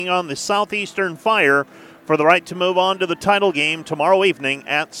on the Southeastern Fire for the right to move on to the title game tomorrow evening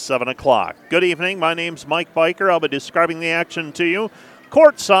at 7 o'clock. Good evening. My name's Mike Biker. I'll be describing the action to you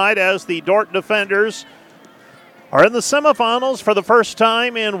courtside as the Dordt Defenders are in the semifinals for the first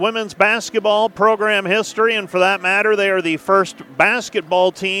time in women's basketball program history, and for that matter, they are the first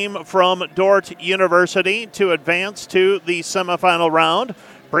basketball team from Dordt University to advance to the semifinal round.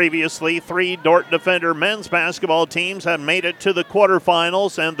 Previously, 3 Dordt Defender men's basketball teams had made it to the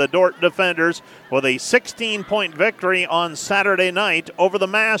quarterfinals, and the Dordt Defenders, with a 16-point victory on Saturday night over the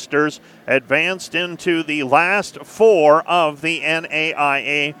Masters, advanced into the last 4 of the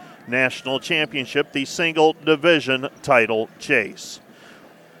NAIA National Championship, the single division title chase.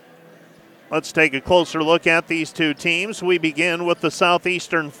 Let's take a closer look at these two teams. We begin with the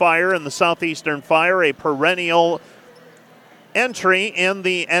Southeastern Fire, and the Southeastern Fire, a perennial entry in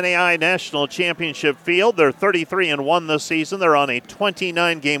the NAIA National Championship field. They're 33-1 this season. They're on a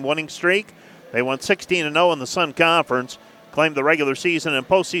 29-game winning streak. They went 16-0 in the Sun Conference, claimed the regular season and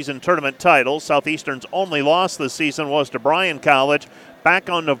postseason tournament titles. Southeastern's only loss this season was to Bryan College back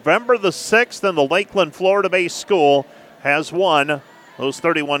on November the 6th, and the Lakeland, Florida-based school has won those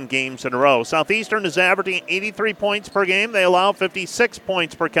 31 games in a row. Southeastern is averaging 83 points per game. They allow 56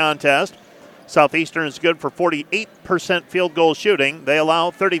 points per contest. Southeastern is good for 48% field goal shooting. They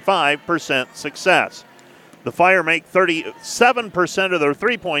allow 35% success. The Fire make 37% of their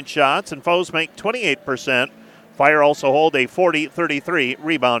three-point shots, and foes make 28%. Fire also hold a 40-33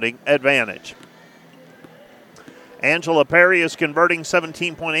 rebounding advantage. Angela Perry is converting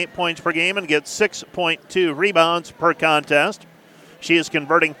 17.8 points per game and gets 6.2 rebounds per contest. She is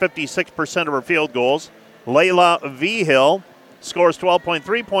converting 56% of her field goals. Layla Vigil scores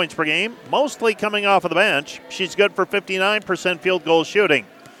 12.3 points per game, mostly coming off of the bench. She's good for 59% field goal shooting.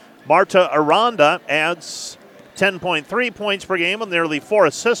 Marta Aranda adds 10.3 points per game with nearly 4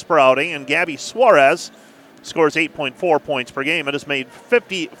 assists per outing, and Gabby Suarez scores 8.4 points per game and has made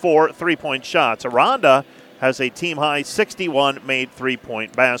 54 three-point shots. Aranda has a team-high 61 made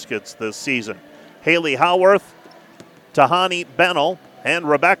three-point baskets this season. Haley Howarth, Tahani Bennell, and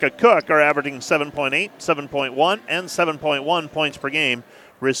Rebecca Cook are averaging 7.8, 7.1, and 7.1 points per game,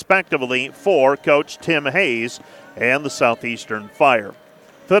 respectively, for Coach Tim Hayes and the Southeastern Fire.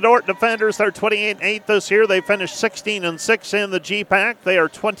 The Dordt Defenders are 28-8 this year. They finished 16-6 in the GPAC. They are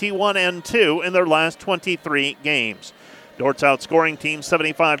 21-2 in their last 23 games. Dordt's outscoring teams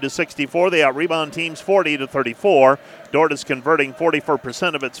 75-64. They out-rebound teams 40-34. Dordt is converting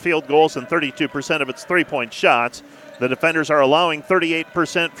 44% of its field goals and 32% of its three-point shots. The Defenders are allowing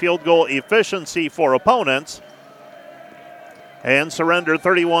 38% field goal efficiency for opponents and surrender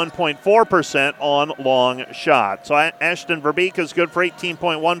 31.4% on long shots. So Ashton Verbeek is good for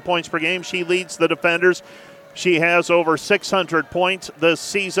 18.1 points per game. She leads the Defenders. She has over 600 points this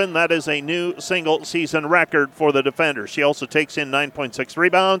season. That is a new single-season record for the Defenders. She also takes in 9.6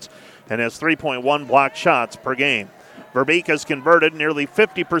 rebounds and has 3.1 blocked shots per game. Verbeek has converted nearly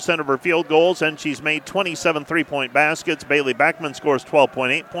 50% of her field goals, and she's made 27 three-point baskets. Bailey Beckman scores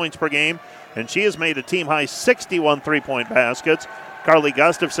 12.8 points per game, and she has made a team-high 61 three-point baskets. Carly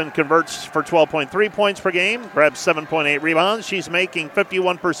Gustafson converts for 12.3 points per game, grabs 7.8 rebounds. She's making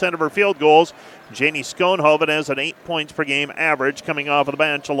 51% of her field goals. Janie Schoenhoven has an 8 points per game average coming off of the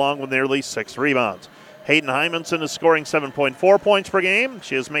bench, along with nearly 6 rebounds. Hayden Hymanson is scoring 7.4 points per game.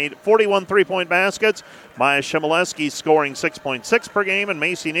 She has made 41 three-point baskets. Maya Shimoleski scoring 6.6 per game, and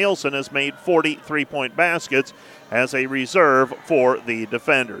Macy Nielsen has made 40 three-point baskets as a reserve for the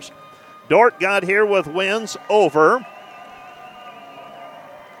Defenders. Dordt got here with wins over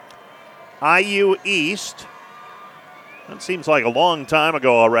IU East. That seems like a long time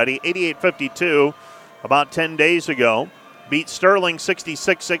ago already. 88-52 about 10 days ago. Beat Sterling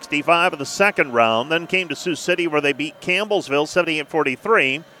 66-65 in the second round. Then came to Sioux City where they beat Campbellsville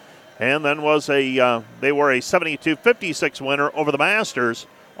 78-43. And then they were a 72-56 winner over the Masters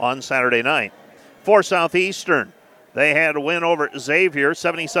on Saturday night. For Southeastern, they had a win over Xavier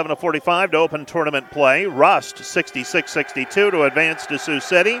 77-45 to open tournament play. Rust 66-62 to advance to Sioux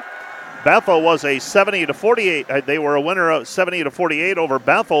City. Bethel was a 70-48. They were a winner of 70-48 over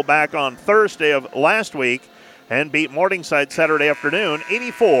Bethel back on Thursday of last week, and beat Morningside Saturday afternoon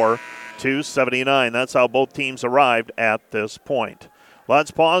 84-79. That's how both teams arrived at this point.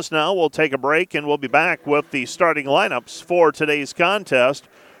 Let's pause now. We'll take a break, and we'll be back with the starting lineups for today's contest.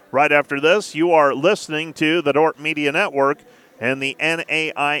 Right after this, you are listening to the Dordt Media Network and the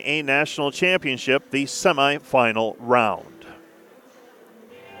NAIA National Championship, the semifinal round.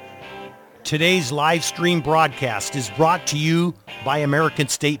 Today's live stream broadcast is brought to you by American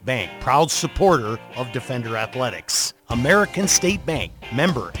State Bank, proud supporter of Defender Athletics. American State Bank,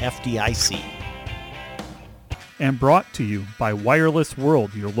 member FDIC. And brought to you by Wireless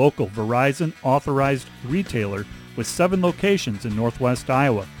World, your local Verizon authorized retailer with 7 locations in Northwest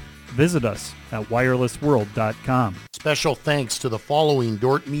Iowa. Visit us at wirelessworld.com. Special thanks to the following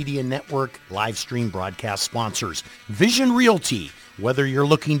Dort Media Network live stream broadcast sponsors. Vision Realty. Whether you're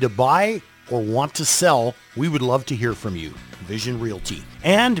looking to buy or want to sell, we would love to hear from you. Vision Realty.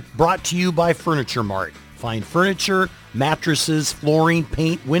 And brought to you by Furniture Mart. Find furniture, mattresses, flooring,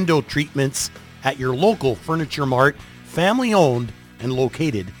 paint, window treatments at your local Furniture Mart, family owned and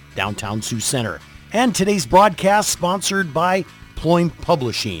located downtown Sioux Center. And today's broadcast sponsored by Ployne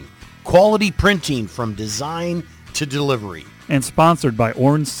Publishing. Quality printing from design to delivery. And sponsored by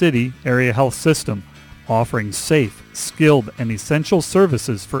Orange City Area Health System, offering safe, skilled, and essential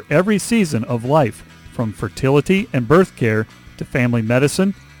services for every season of life, from fertility and birth care to family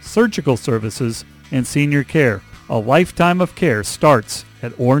medicine, surgical services, and senior care. A lifetime of care starts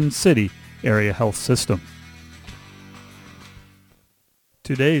at Orange City Area Health System.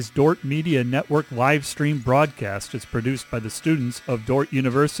 Today's Dort Media Network live stream broadcast is produced by the students of Dort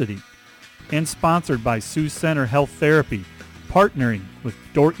University and sponsored by Sioux Center Health Therapy, partnering with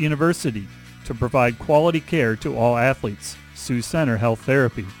Dort University to provide quality care to all athletes. Sioux Center Health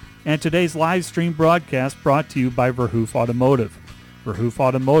Therapy. And today's live stream broadcast brought to you by Verhoof Automotive. Verhoof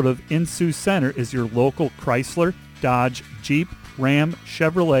Automotive in Sioux Center is your local Chrysler, Dodge, Jeep, Ram,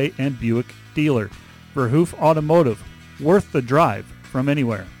 Chevrolet, and Buick dealer. Verhoof Automotive, worth the drive from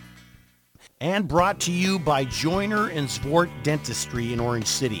anywhere. And brought to you by Joyner and Zwart Dentistry in Orange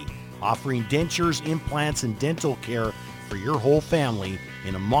City, offering dentures, implants, and dental care for your whole family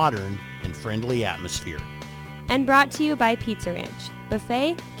in a modern and friendly atmosphere. And brought to you by Pizza Ranch,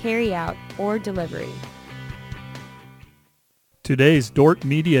 buffet, carry out, or delivery. Today's Dort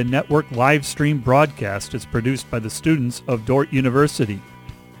Media Network live stream broadcast is produced by the students of Dort University.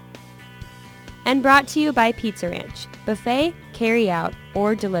 And brought to you by Pizza Ranch, buffet, carry out,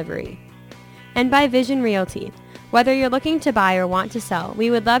 or delivery. And by Vision Realty. Whether you're looking to buy or want to sell, we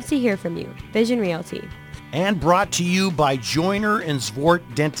would love to hear from you. Vision Realty. And brought to you by Joyner and Zwart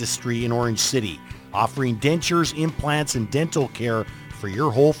Dentistry in Orange City, offering dentures, implants, and dental care for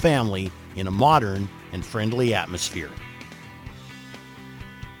your whole family in a modern and friendly atmosphere.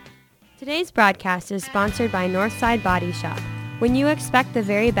 Today's broadcast is sponsored by Northside Body Shop. When you expect the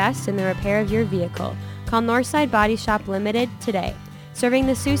very best in the repair of your vehicle, call Northside Body Shop Limited today, serving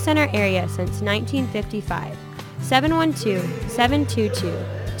the Sioux Center area since 1955.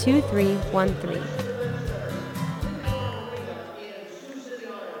 712-722-2313.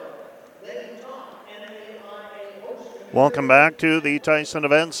 Welcome back to the Tyson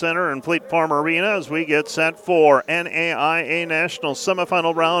Event Center and Fleet Farm Arena as we get set for NAIA National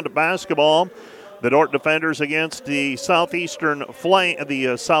Semifinal Round of basketball. The Dort Defenders against the Southeastern Fire.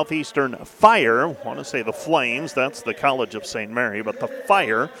 I want to say the Flames. That's the College of St. Mary, but the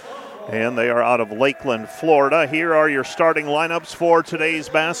Fire. And they are out of Lakeland, Florida. Here are your starting lineups for today's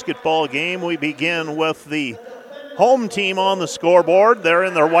basketball game. We begin with the home team on the scoreboard. They're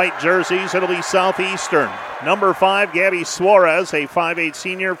in their white jerseys. It'll be Southeastern. Number 5, Gabby Suarez, a 5'8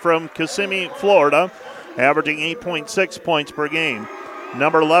 senior from Kissimmee, Florida, averaging 8.6 points per game.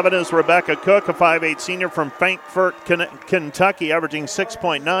 Number 11 is Rebecca Cook, a 5'8 senior from Frankfort, Kentucky, averaging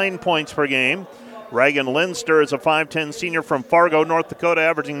 6.9 points per game. Reagan Linster is a 5'10 senior from Fargo, North Dakota,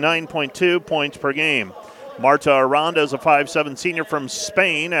 averaging 9.2 points per game. Marta Aranda is a 5'7 senior from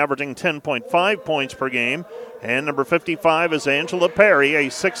Spain, averaging 10.5 points per game. And number 55 is Angela Perry, a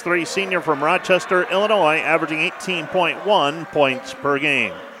 6'3 senior from Rochester, Illinois, averaging 18.1 points per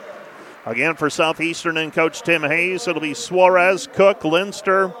game. Again, for Southeastern and Coach Tim Hayes, it'll be Suarez, Cook,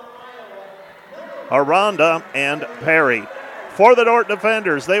 Linster, Aranda, and Perry. For the Dort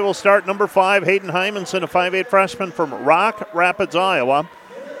Defenders, they will start number 5, Hayden Hymanson, a 5'8 freshman from Rock Rapids, Iowa,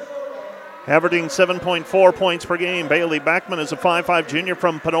 averaging 7.4 points per game. Bailey Beckman is a 5'5 junior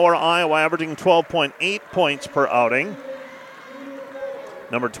from Panora, Iowa, averaging 12.8 points per outing.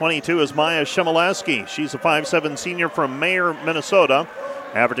 Number 22 is Maya Shimoleski. She's a 5'7 senior from Mayer, Minnesota,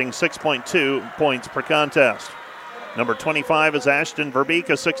 averaging 6.2 points per contest. Number 25 is Ashton Verbeek,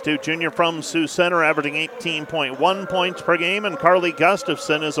 a 6'2 junior from Sioux Center, averaging 18.1 points per game. And Carly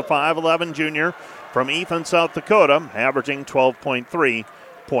Gustafson is a 5'11 junior from Ethan, South Dakota, averaging 12.3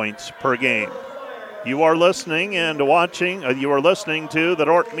 points per game. You are listening and watching, you are listening to the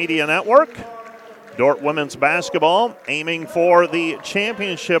Dort Media Network. Dort women's basketball aiming for the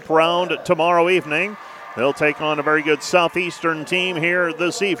championship round tomorrow evening. They'll take on a very good Southeastern team here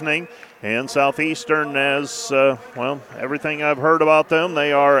this evening. And Southeastern, as everything I've heard about them,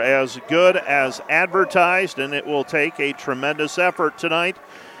 they are as good as advertised, and it will take a tremendous effort tonight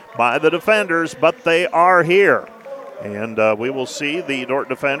by the defenders, but they are here. And we will see the Dordt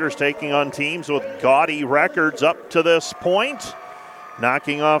defenders taking on teams with gaudy records up to this point,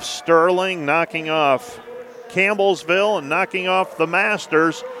 knocking off Sterling, knocking off Campbellsville, and knocking off the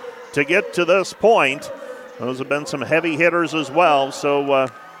Masters to get to this point. Those have been some heavy hitters as well, so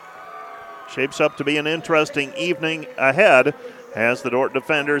shapes up to be an interesting evening ahead as the Dordt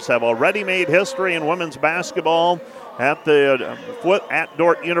defenders have already made history in women's basketball at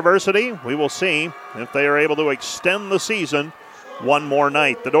Dordt University. We will see if they are able to extend the season one more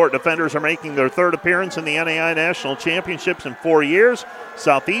night. The Dordt defenders are making their third appearance in the NAI National Championships in 4 years.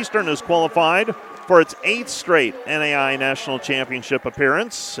 Southeastern is qualified for its 8th straight NAI National Championship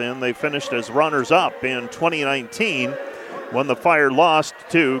appearance, and they finished as runners-up in 2019 when the Fire lost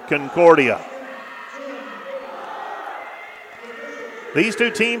to Concordia. These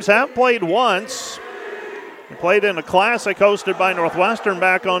two teams have played once. They played in a classic hosted by Northwestern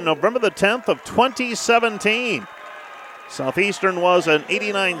back on November the 10th of 2017. Southeastern was an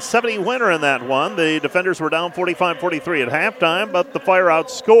 89-70 winner in that one. The defenders were down 45-43 at halftime, but the Fire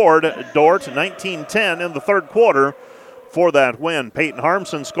outscored Dordt 19-10 in the third quarter for that win. Peyton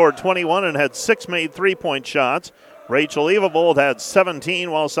Harmson scored 21 and had 6 made three-point shots. Rachel Evavold had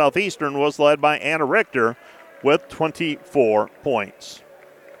 17, while Southeastern was led by Anna Richter with 24 points.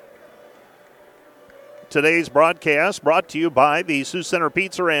 Today's broadcast brought to you by the Sioux Center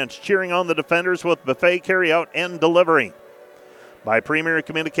Pizza Ranch, cheering on the defenders with buffet carryout and delivery. By Premier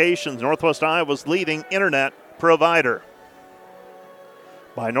Communications, Northwest Iowa's leading internet provider.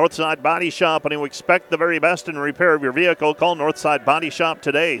 By Northside Body Shop. When you expect the very best in repair of your vehicle, call Northside Body Shop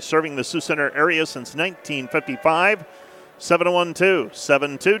today. Serving the Sioux Center area since 1955,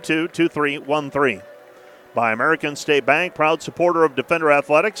 712-722-2313. By American State Bank, proud supporter of Defender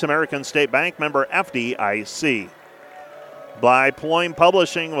Athletics, American State Bank, member FDIC. By Ployne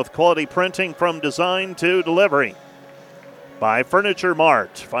Publishing, with quality printing from design to delivery. By Furniture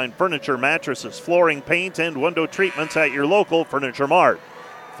Mart. Find furniture, mattresses, flooring, paint, and window treatments at your local Furniture Mart.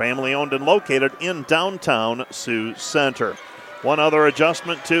 Family owned and located in downtown Sioux Center. One other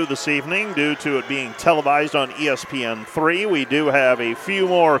adjustment to this evening, due to it being televised on ESPN3, we do have a few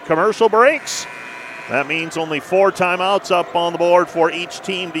more commercial breaks. That means only 4 timeouts up on the board for each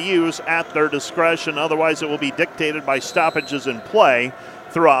team to use at their discretion. Otherwise, it will be dictated by stoppages in play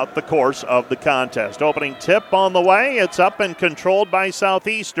throughout the course of the contest. Opening tip on the way. It's up and controlled by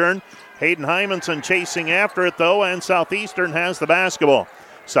Southeastern. Hayden Hymanson chasing after it, though, and Southeastern has the basketball.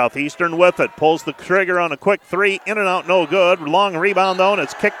 Southeastern with it. Pulls the trigger on a quick three. In and out, no good. Long rebound, though, and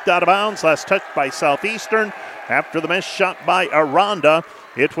it's kicked out of bounds. Last touch by Southeastern. After the missed shot by Aranda,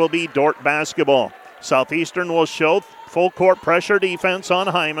 it will be Dordt basketball. Southeastern will show full court pressure defense on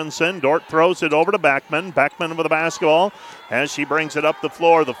Hymanson. Dordt throws it over to Beckman. Beckman with the basketball as she brings it up the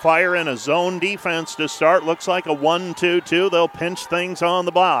floor. The Fire in a zone defense to start. Looks like a 1-2-2. They'll pinch things on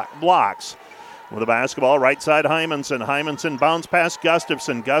the blocks. With the basketball, right side Hymanson. Hymanson bounce past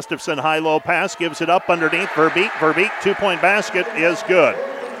Gustafson. Gustafson high-low pass, gives it up underneath Verbeek. Verbeek, two-point basket is good.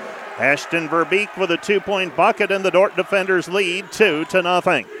 Ashton Verbeek with a two-point bucket, and the Dordt defenders lead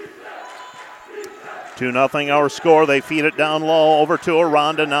 2-0. 2-0 our score. They feed it down low over to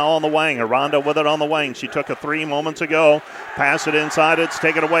Aranda now on the wing. Aranda with it on the wing. She took a three moments ago. Pass it inside. It's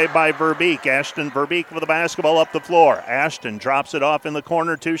taken away by Verbeek. Ashton Verbeek with the basketball up the floor. Ashton drops it off in the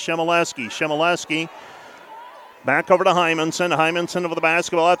corner to Shemileski. Shemileski back over to Hymanson. Hymanson with the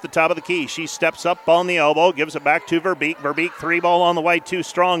basketball at the top of the key. She steps up on the elbow. Gives it back to Verbeek. Verbeek three ball on the way. Too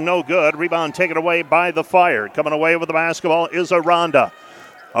strong. No good. Rebound taken away by the Fire. Coming away with the basketball is Aranda.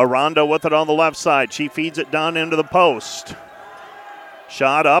 Aranda with it on the left side. She feeds it down into the post.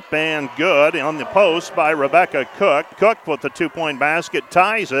 Shot up and good on the post by Rebecca Cook. Cook with the two-point basket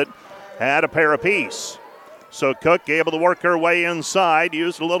ties it at a pair apiece. So Cook able to work her way inside,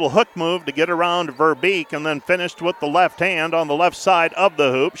 used a little hook move to get around Verbeek, and then finished with the left hand on the left side of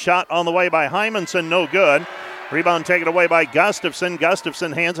the hoop. Shot on the way by Hymanson, no good. Rebound taken away by Gustafson.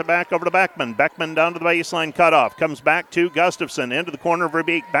 Gustafson hands it back over to Beckman. Beckman down to the baseline cutoff. Comes back to Gustafson. Into the corner of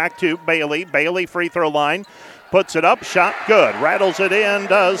Verbeek. Back to Bailey. Bailey free throw line. Puts it up. Shot good. Rattles it in.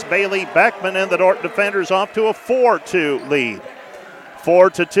 Does Bailey Beckman, and the Dordt defenders off to a 4-2 lead.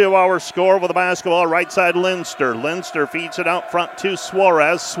 4-2 our score with the basketball. Right side Linster. Linster feeds it out front to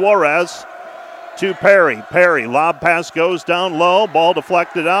Suarez. Suarez to Perry. Perry, lob pass goes down low. Ball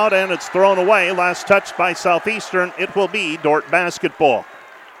deflected out, and it's thrown away. Last touch by Southeastern. It will be Dordt basketball.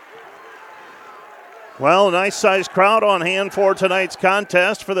 Well, a nice-sized crowd on hand for tonight's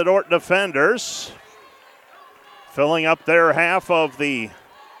contest for the Dordt defenders. Filling up their half of the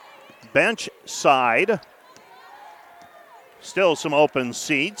bench side. Still some open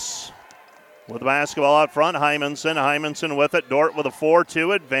seats. With the basketball out front, Hymanson with it. Dordt with a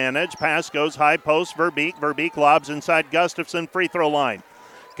 4-2 advantage. Pass goes high post, Verbeek. Verbeek lobs inside Gustafson, free throw line.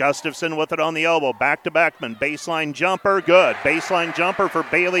 Gustafson with it on the elbow. Back to Beckman. Baseline jumper, good. Baseline jumper for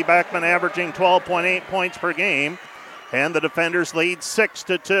Bailey Beckman, averaging 12.8 points per game. And the defenders lead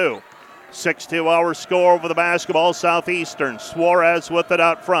 6-2. 6-2 our score over the basketball. Southeastern. Suarez with it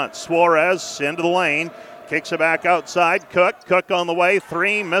out front. Suarez into the lane. Kicks it back outside. Cook on the way.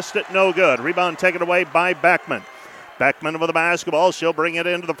 Three. Missed it. No good. Rebound taken away by Beckman. Beckman with the basketball. She'll bring it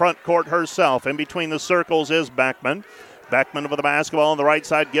into the front court herself. In between the circles is Beckman. Beckman with the basketball on the right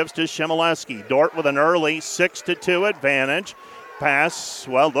side gives to Shimoleski. Dordt with an early 6-2 advantage. Pass,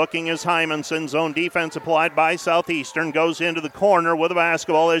 looking is Hymanson. Zone defense applied by Southeastern. Goes into the corner with the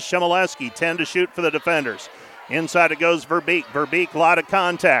basketball is Shimoleski. 10 to shoot for the defenders. Inside it goes Verbeek. Verbeek, a lot of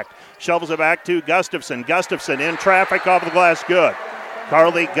contact. Shovels it back to Gustafson. Gustafson in traffic off the glass, good.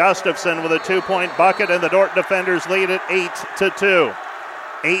 Carly Gustafson with a 2-point bucket, and the Dordt defenders lead at 8-2.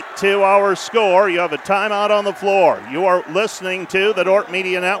 8-2 our score. You have a timeout on the floor. You are listening to the Dordt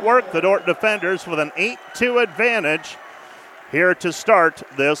Media Network. The Dordt defenders with an 8-2 advantage here to start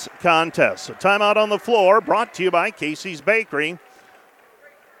this contest. A timeout on the floor brought to you by Casey's Bakery.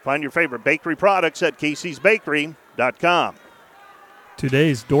 Find your favorite bakery products at caseysbakery.com.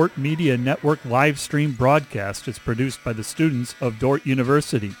 Today's Dordt Media Network live stream broadcast is produced by the students of Dordt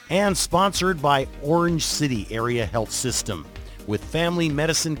University and sponsored by Orange City Area Health System with family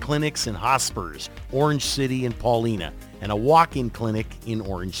medicine clinics and hospitals, Orange City and Paulina, and a walk-in clinic in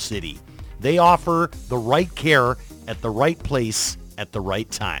Orange City. They offer the right care at the right place at the right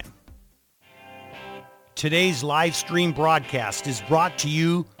time. Today's live stream broadcast is brought to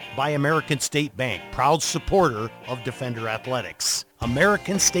you by American State Bank, proud supporter of Defender Athletics.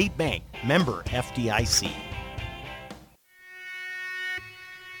 American State Bank, member FDIC.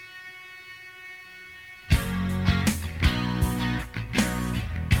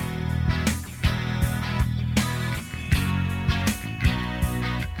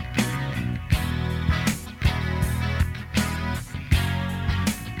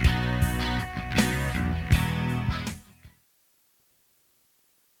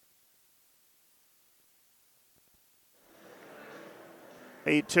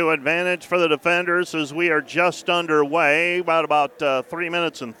 A 2 advantage for the defenders as we are just underway. About 3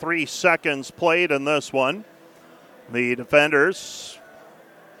 minutes and 3 seconds played in this one. The defenders,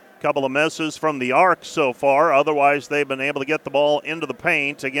 a couple of misses from the arc so far. Otherwise, they've been able to get the ball into the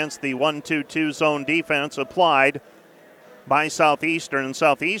paint against the 1-2-2 zone defense applied by Southeastern. And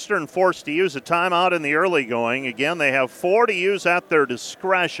Southeastern forced to use a timeout in the early going. Again, they have 4 to use at their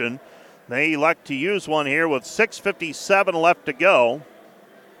discretion. They elect to use one here with 6:57 left to go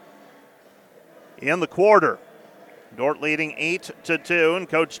in the quarter. Dordt leading 8-2, and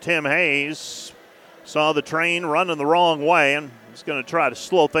Coach Tim Hayes saw the train running the wrong way and is going to try to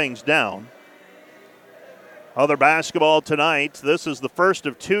slow things down. Other basketball tonight. This is the first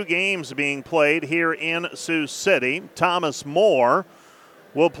of 2 games being played here in Sioux City. Thomas More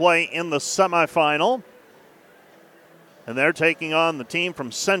will play in the semifinal, and they're taking on the team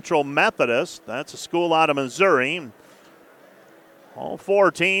from Central Methodist. That's a school out of Missouri. All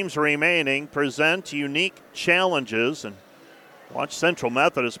 4 teams remaining present unique challenges, and watch Central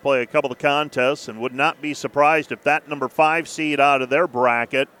Methodist play a couple of contests and would not be surprised if that number 5 seed out of their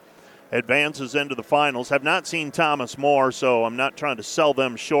bracket advances into the finals. Have not seen Thomas More, so I'm not trying to sell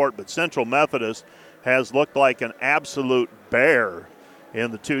them short, but Central Methodist has looked like an absolute bear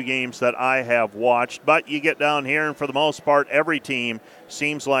in the 2 games that I have watched. But you get down here, and for the most part, every team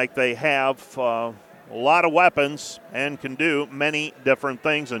seems like they have a lot of weapons and can do many different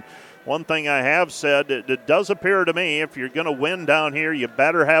things. And one thing I have said, it does appear to me if you're going to win down here, you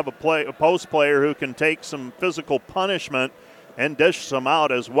better have a post player who can take some physical punishment and dish some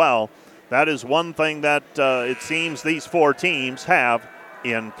out as well. That is one thing that it seems these 4 teams have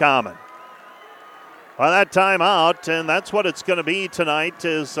in common. Well, that timeout, and that's what it's going to be tonight,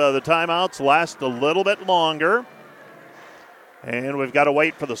 is the timeouts last a little bit longer. And we've got to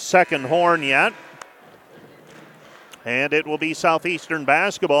wait for the second horn yet. And it will be Southeastern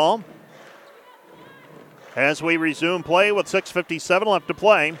basketball as we resume play with 6:57 left to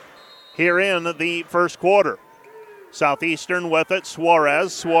play here in the first quarter. Southeastern with it,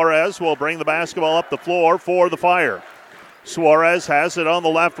 Suarez. Suarez will bring the basketball up the floor for the Fire. Suarez has it on the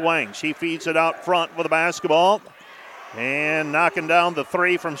left wing. She feeds it out front with the basketball. And knocking down the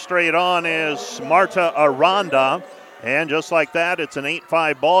three from straight on is Marta Aranda. And just like that, it's an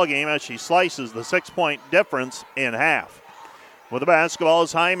 8-5 ball game as she slices the 6-point difference in half. With the basketball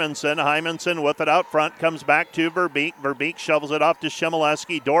is Hymanson. Hymanson with it out front, comes back to Verbeek. Verbeek shovels it off to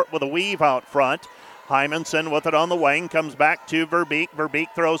Shimoleski. Dort with a weave out front. Hymanson with it on the wing, comes back to Verbeek.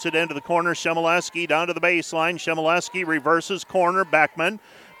 Verbeek throws it into the corner. Shimoleski down to the baseline. Shimoleski reverses corner. Beckman.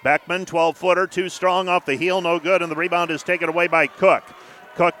 Beckman, 12-footer, too strong off the heel, no good, and the rebound is taken away by Cook.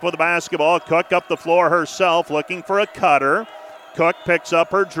 Cook with the basketball. Cook up the floor herself, looking for a cutter. Cook picks up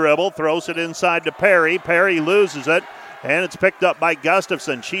her dribble, throws it inside to Perry. Perry loses it, and it's picked up by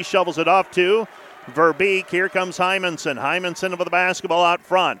Gustafson. She shovels it off to Verbeek. Here comes Hymanson. Hymanson with the basketball out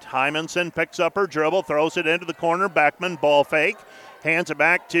front. Hymanson picks up her dribble, throws it into the corner. Beckman, ball fake. Hands it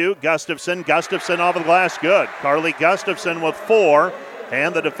back to Gustafson. Gustafson off the glass, good. Carly Gustafson with 4,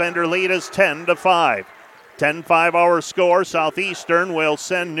 and the defender lead is 10-5. 10-5 our score. Southeastern will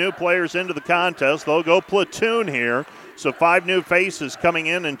send new players into the contest. They'll go platoon here. So 5 new faces coming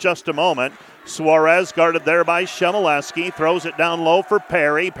in just a moment. Suarez guarded there by Shimoleski. Throws it down low for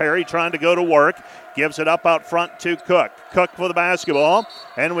Perry. Perry trying to go to work. Gives it up out front to Cook. Cook for the basketball.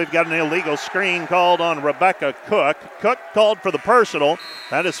 And we've got an illegal screen called on Rebecca Cook. Cook called for the personal.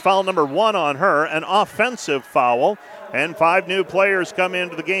 That is foul number 1 on her. An offensive foul. And 5 new players come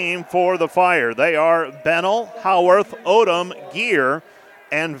into the game for the Fire. They are Bennell, Howarth, Odom, Gear,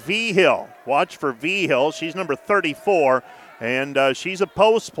 and V-Hill. Watch for V-Hill. She's number 34, and she's a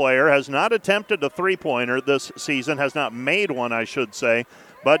post player, has not attempted a three-pointer this season, has not made one, I should say,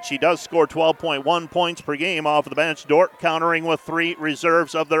 but she does score 12.1 points per game off of the bench. Dort countering with 3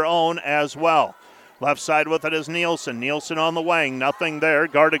 reserves of their own as well. Left side with it is Nielsen. Nielsen on the wing. Nothing there.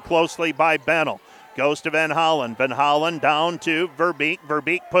 Guarded closely by Bennell. Goes to Van Hollen. Van Hollen down to Verbeek.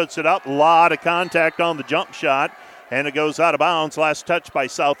 Verbeek puts it up. A lot of contact on the jump shot. And it goes out of bounds. Last touch by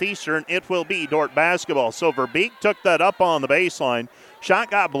Southeastern. It will be Dort basketball. So Verbeek took that up on the baseline.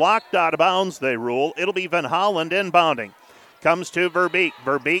 Shot got blocked out of bounds, they rule. It'll be Van Hollen inbounding. Comes to Verbeek.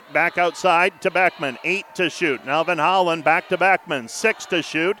 Verbeek back outside to Beckman. 8 to shoot. Now Van Hollen back to Beckman. 6 to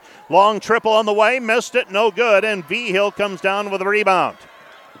shoot. Long triple on the way. Missed it. No good. And V-Hill comes down with a rebound.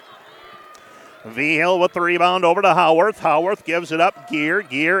 V-Hill with the rebound over to Howarth. Howarth gives it up.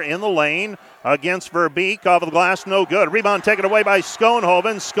 Gear in the lane against Verbeek. Off of the glass, no good. Rebound taken away by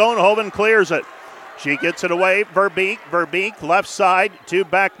Schoenhoven. Schoenhoven clears it. She gets it away. Verbeek left side to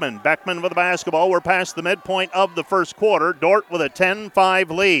Beckman. Beckman with the basketball. We're past the midpoint of the first quarter. Dort with a 10-5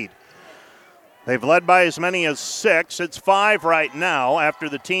 lead. They've led by as many as 6. It's 5 right now after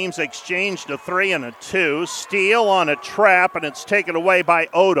the teams exchanged a 3 and a 2. Steal on a trap, and it's taken away by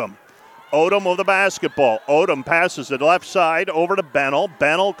Odom. Odom with the basketball. Odom passes it left side over to Bennell.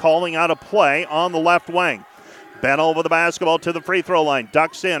 Bennell calling out a play on the left wing. Bennell with the basketball to the free throw line.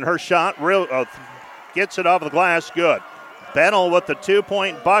 Ducks in. Her shot gets it off the glass. Good. Bennell with the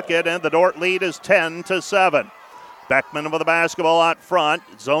 2-point bucket, and the Dort lead is 10-7. Beckman with the basketball out front.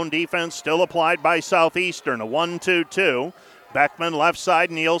 Zone defense still applied by Southeastern. A 1-2-2. Beckman left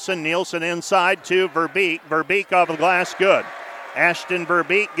side. Nielsen. Nielsen inside to Verbeek. Verbeek off the glass. Good. Ashton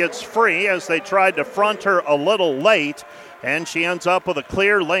Verbeek gets free as they tried to front her a little late, and she ends up with a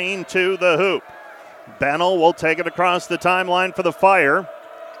clear lane to the hoop. Bennell will take it across the timeline for the Fire.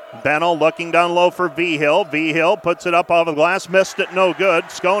 Bennell looking down low for V-Hill. V-Hill puts it up off the glass, missed it, no good.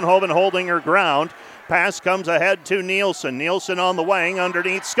 Schoenhoven holding her ground. Pass comes ahead to Nielsen. Nielsen on the wing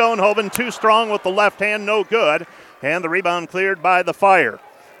underneath Schoenhoven, too strong with the left hand, no good. And the rebound cleared by the Fire.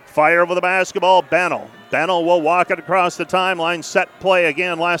 Fire with the basketball, Bennell. Bennell will walk it across the timeline. Set play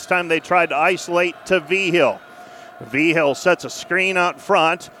again. Last time they tried to isolate to V-Hill. V-Hill sets a screen out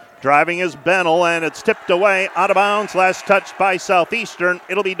front. Driving is Bennell, and it's tipped away out of bounds. Last touch by Southeastern.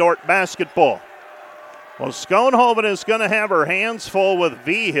 It'll be Dort basketball. Well, Schoenhoven is going to have her hands full with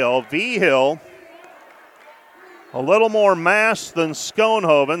V-Hill. V-Hill a little more mass than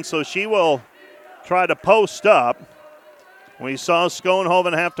Schoenhoven, so she will try to post up. We saw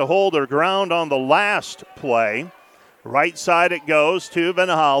Schoenhoven have to hold her ground on the last play. Right side it goes to Van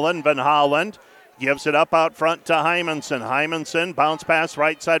Hollen. Van Hollen gives it up out front to Hymanson. Hymanson, bounce pass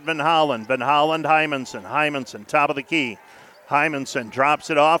right side Van Hollen. Van Hollen, Hymanson. Hymanson, top of the key. Hymanson drops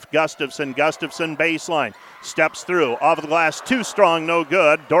it off. Gustafson baseline. Steps through. Off of the glass, too strong, no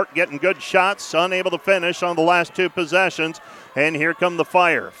good. Dort getting good shots, unable to finish on the last 2 possessions. And here come the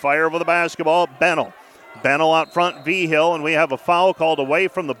Fire. Fire with the basketball, Bennell. Bennell out front, V-Hill, and we have a foul called away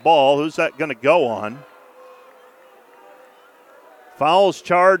from the ball. Who's that going to go on? Fouls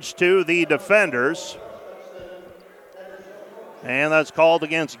charged to the defenders. And that's called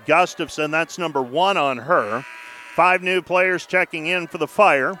against Gustafson. That's number 1 on her. 5 new players checking in for the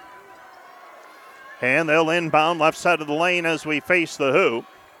Fire. And they'll inbound left side of the lane as we face the hoop.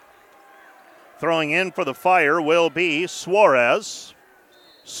 Throwing in for the Fire will be Suarez.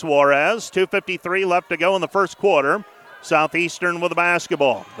 Suarez, 2:53 left to go in the first quarter. Southeastern with the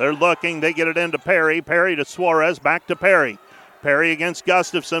basketball. They're looking. They get it into Perry. Perry to Suarez. Back to Perry. Perry against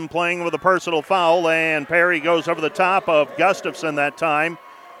Gustafson, playing with a personal foul, and Perry goes over the top of Gustafson that time.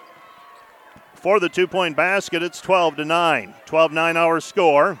 For the 2-point basket, it's 12-9. 12-9 our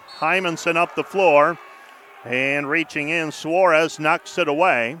score. Hymanson up the floor, and reaching in, Suarez knocks it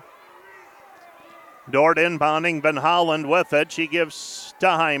away. Dort inbounding, Van Holland with it. She gives to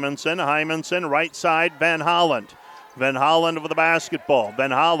Hymanson. Hymanson, right side, Van Holland. Van Holland with the basketball. Van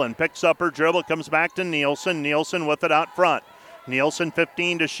Holland picks up her dribble, comes back to Nielsen. Nielsen with it out front. Nielsen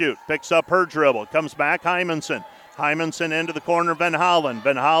 15 to shoot. Picks up her dribble, comes back, Hymanson. Hymanson into the corner, Van Holland.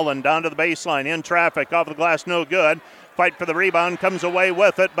 Van Holland down to the baseline, in traffic, off the glass, no good. Fight for the rebound, comes away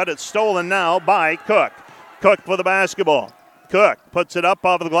with it, but it's stolen now by Cook. Cook with the basketball. Cook puts it up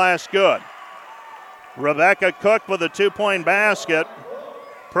off the glass, good. Rebecca Cook with a 2-point basket.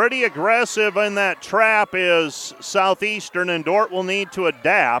 Pretty aggressive in that trap is Southeastern, and Dort will need to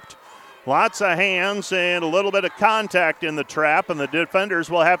adapt. Lots of hands and a little bit of contact in the trap, and the defenders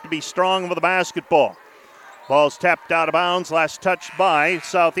will have to be strong with the basketball. Ball's tapped out of bounds, last touched by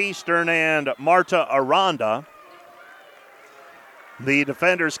Southeastern and Marta Aranda. The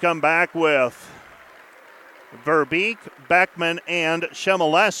defenders come back with Verbeek, Beckman, and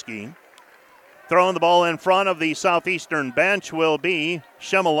Shemileski. Throwing the ball in front of the Southeastern bench will be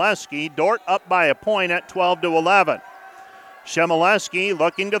Shemileski. Dort up by a point at 12-11. Shemileski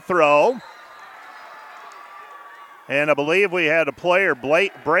looking to throw. And I believe we had a player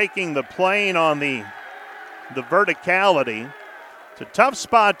breaking the plane on the verticality. It's a tough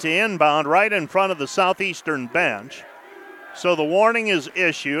spot to inbound right in front of the Southeastern bench. So the warning is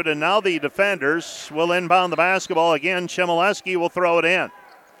issued, and now the defenders will inbound the basketball again. Shemileski will throw it in.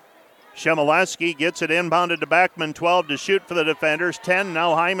 Shemileski gets it inbounded to Beckman, 12 to shoot for the defenders, 10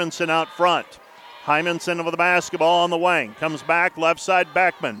 now Hymanson out front. Hymanson with the basketball on the wing, comes back left side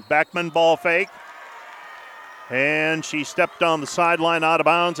Beckman. Beckman ball fake, and she stepped on the sideline out of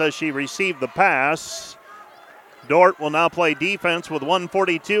bounds as she received the pass. Dort will now play defense with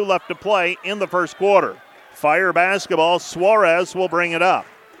 1:42 left to play in the first quarter. Fire basketball, Suarez will bring it up.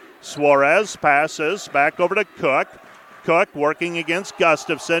 Suarez passes back over to Cook. Cook working against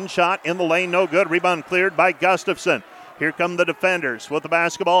Gustafson. Shot in the lane, no good. Rebound cleared by Gustafson. Here come the defenders with the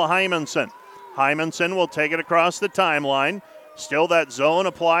basketball, Hymanson. Hymanson will take it across the timeline. Still that zone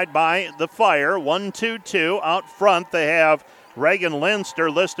applied by the Fire. 1-2-2 out front. They have Reagan Linster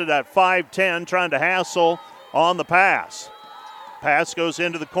listed at 5'10", trying to hassle on the pass. Pass goes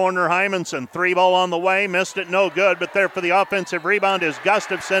into the corner. Hymanson, 3-ball on the way. Missed it, no good. But there for the offensive rebound is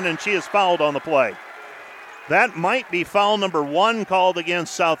Gustafson, and she is fouled on the play. That might be foul number 1 called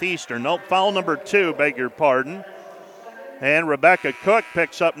against Southeastern. Nope, foul number 2, beg your pardon. And Rebecca Cook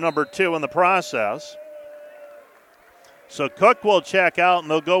picks up number 2 in the process. So Cook will check out,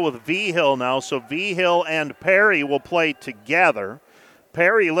 and they'll go with Vigil now. So Vigil and Perry will play together.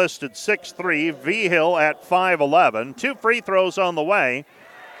 Perry listed 6'3", Vigil at 5'11". 2 free throws on the way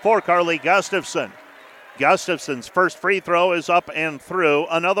for Carly Gustafson. Gustafson's first free throw is up and through.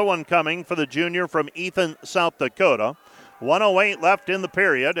 Another one coming for the junior from Ethan, South Dakota. 1:08 left in the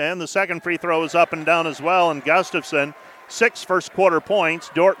period, and the second free throw is up and down as well. And Gustafson, 6 first quarter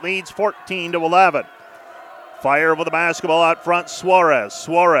points. Dort leads 14-11. Fire with the basketball out front, Suarez.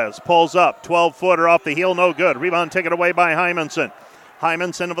 Suarez pulls up, 12-footer off the heel, no good. Rebound taken away by Hymanson.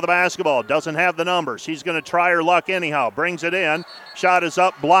 Hymanson with the basketball, doesn't have the number. She's going to try her luck anyhow. Brings it in. Shot is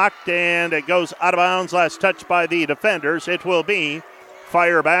up, blocked, and it goes out of bounds. Last touch by the defenders. It will be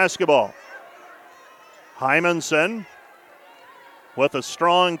Fire basketball. Hymanson with a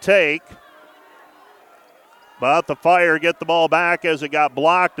strong take. But the Fire get the ball back as it got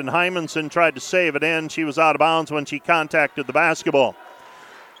blocked, and Hymanson tried to save it in. She was out of bounds when she contacted the basketball.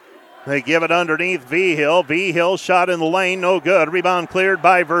 They give it underneath Vigil. Vigil shot in the lane, no good. Rebound cleared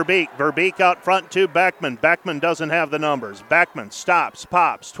by Verbeek. Verbeek out front to Beckman. Beckman doesn't have the numbers. Beckman stops,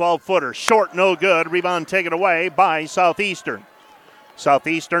 pops, 12-footer, short, no good. Rebound taken away by Southeastern.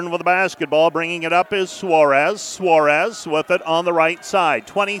 Southeastern with the basketball, bringing it up is Suarez. Suarez with it on the right side.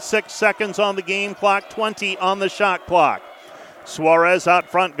 26 seconds on the game clock, 20 on the shot clock. Suarez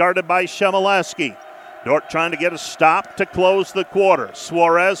out front, guarded by Shemileski. Dort trying to get a stop to close the quarter.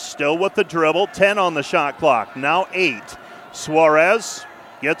 Suarez still with the dribble, 10 on the shot clock, now 8. Suarez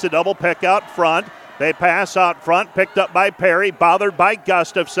gets a double pick out front. They pass out front, picked up by Perry, bothered by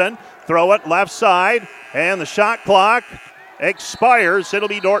Gustafson. throw it left side, and the shot clock expires. It'll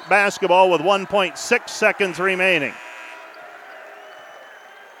be Dordt basketball with 1.6 seconds remaining.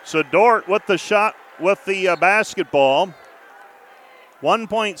 So Dordt with the shot, with the basketball.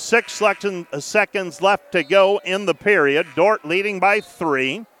 1.6 seconds left to go in the period. Dordt leading by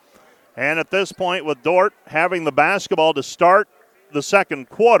 3. And at this point, with Dordt having the basketball to start the second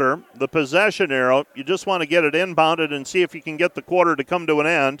quarter, the possession arrow, you just want to get it inbounded and see if you can get the quarter to come to an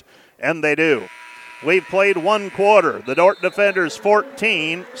end, and they do. We've played one quarter. The Dordt Defenders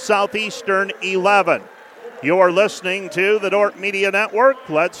 14, Southeastern 11. You are listening to the Dordt Media Network.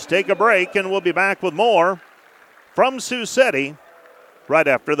 Let's take a break, and we'll be back with more from Sioux City right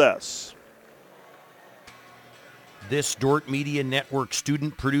after this. This Dordt Media Network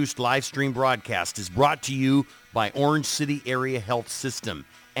student-produced live stream broadcast is brought to you by Orange City Area Health System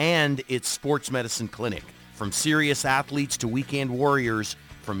and its sports medicine clinic. From serious athletes to weekend warriors,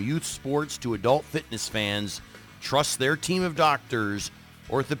 from youth sports to adult fitness fans, trust their team of doctors,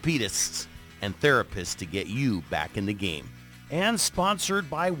 orthopedists, and therapists to get you back in the game. And sponsored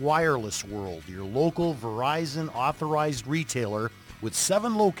by Wireless World, your local Verizon authorized retailer with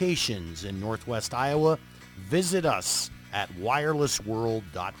 7 locations in Northwest Iowa. Visit us at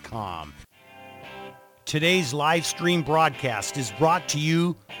wirelessworld.com. Today's live stream broadcast is brought to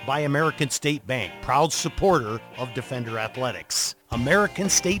you by American State Bank, proud supporter of Defender Athletics. American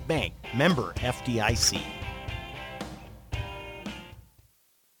State Bank, member FDIC.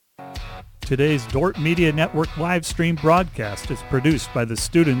 Today's Dordt Media Network live stream broadcast is produced by the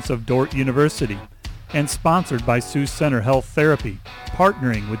students of Dordt University and sponsored by Sioux Center Health Therapy,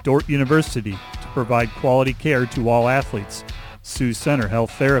 partnering with Dordt University to provide quality care to all athletes. Sioux Center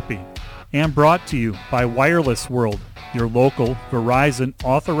Health Therapy. And brought to you by Wireless World, your local Verizon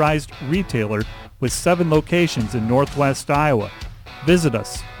authorized retailer with 7 locations in Northwest Iowa. Visit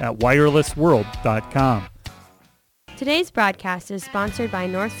us at wirelessworld.com. Today's broadcast is sponsored by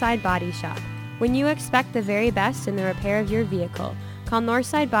Northside Body Shop. When you expect the very best in the repair of your vehicle, call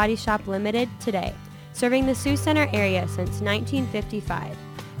Northside Body Shop Limited today. Serving the Sioux Center area since 1955.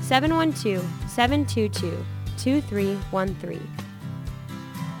 712-722-2313.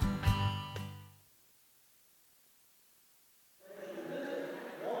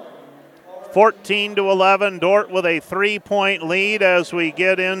 (14 to 11). Dordt with a 3-point lead as we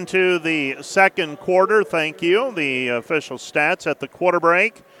get into the second quarter. Thank you. The official stats at the quarter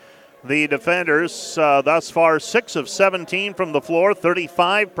break. The defenders thus far 6 of 17 from the floor,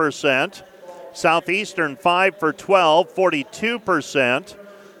 35%. Southeastern 5 for 12, 42%.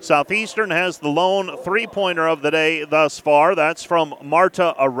 Southeastern has the lone three-pointer of the day thus far. That's from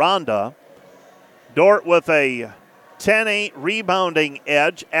Marta Aranda. Dordt with a 10-8 rebounding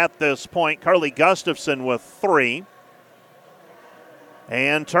edge at this point. Carly Gustafson with 3.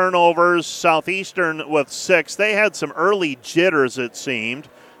 And turnovers, Southeastern with 6. They had some early jitters, it seemed.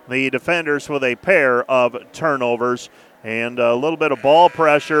 The defenders with a pair of turnovers. And a little bit of ball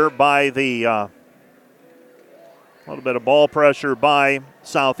pressure by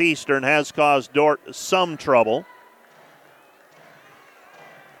Southeastern has caused Dordt some trouble.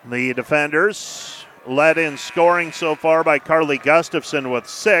 The defenders led in scoring so far by Carly Gustafson with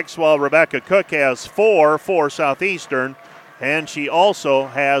 6, while Rebecca Cook has 4 for Southeastern, and she also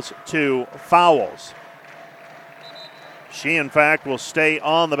has 2 fouls. She, in fact, will stay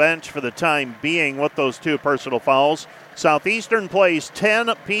on the bench for the time being with those 2 personal fouls. Southeastern plays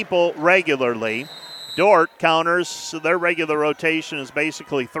 10 people regularly. Dordt counters, their regular rotation is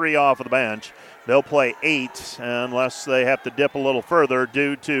basically 3 off of the bench. They'll play 8 unless they have to dip a little further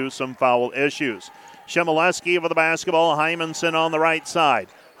due to some foul issues. Shimoleski with the basketball, Hymanson on the right side.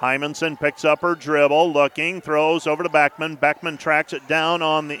 Hymanson picks up her dribble, looking, throws over to Beckman. Beckman tracks it down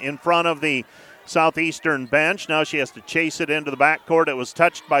in front of the Southeastern bench. Now she has to chase it into the backcourt. It was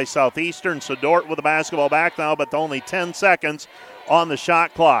touched by Southeastern, so Dordt with the basketball back now, but only 10 seconds on the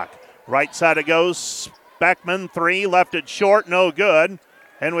shot clock. Right side it goes. Beckman, 3, left it short, no good.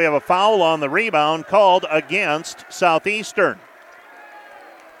 And we have a foul on the rebound called against Southeastern.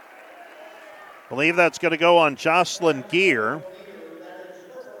 I believe that's going to go on Jocelyn Gear.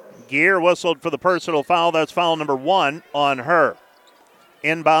 Gear whistled for the personal foul. That's foul number 1 on her.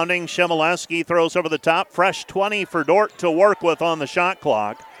 Inbounding, Shimoleski throws over the top. Fresh 20 for Dordt to work with on the shot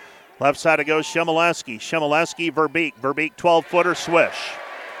clock. Left side it goes Shimoleski. Shimoleski, Verbeek. Verbeek 12-footer swish.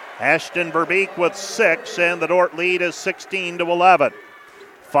 Ashton Verbeek with 6, and the Dordt lead is 16 to 11.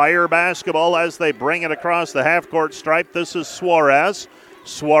 Fire basketball as they bring it across the half-court stripe. This is Suarez.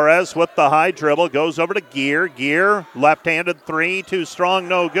 Suarez with the high dribble goes over to Gear. Gear, left-handed 3, too strong,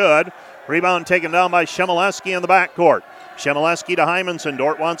 no good. Rebound taken down by Shimoleski in the backcourt. Chmielewski to Hymanson.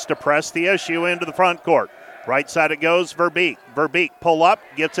 Dort wants to press the issue into the front court. Right side it goes, Verbeek. Verbeek pull up,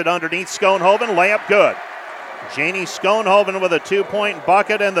 gets it underneath Schoenhoven, layup good. Janie Schoenhoven with a 2-point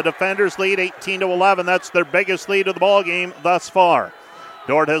bucket, and the defenders lead 18-11. That's their biggest lead of the ball game thus far.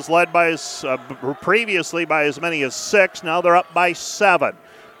 Dort has led by previously by as many as 6. Now they're up by 7.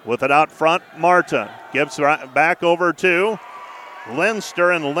 With it out front, Marta gives back over to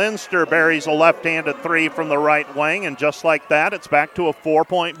Linster, and Linster buries a left-handed 3 from the right wing, and just like that, it's back to a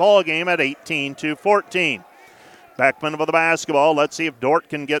 4-point ball game at 18-14. Beckman with the basketball. Let's see if Dort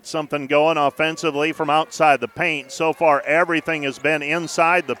can get something going offensively from outside the paint. So far, everything has been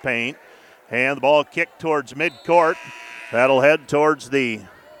inside the paint. And the ball kicked towards midcourt. That'll head towards the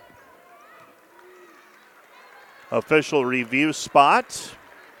official review spot.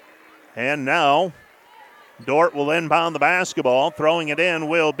 And now Dort will inbound the basketball. Throwing it in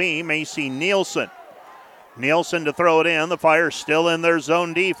will be Macy Nielsen. Nielsen to throw it in. The Fire still in their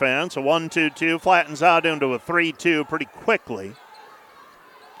zone defense. A 1-2-2 flattens out into a 3-2 pretty quickly.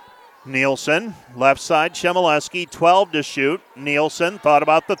 Nielsen, left side, Chmielewski, 12 to shoot. Nielsen thought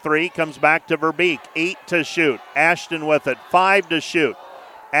about the 3, comes back to Verbeek, 8 to shoot. Ashton with it, 5 to shoot.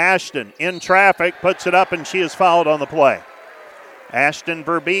 Ashton in traffic, puts it up, and she is fouled on the play. Ashton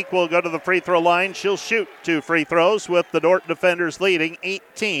Verbeek will go to the free throw line. She'll shoot 2 free throws with the Dort defenders leading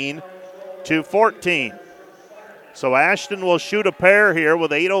 18-14. So Ashton will shoot a pair here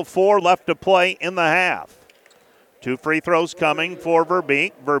with 8:04 left to play in the half. 2 free throws coming for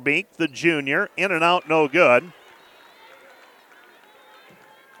Verbeek. Verbeek, the junior, in and out, no good.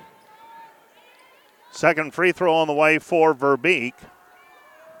 Second free throw on the way for Verbeek.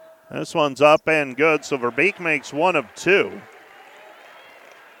 This one's up and good, so Verbeek makes 1 of 2.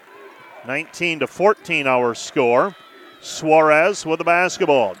 19-14 our score. Suarez with the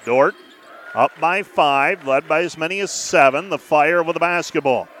basketball. Dort up by 5, led by as many as 7. The Fire with the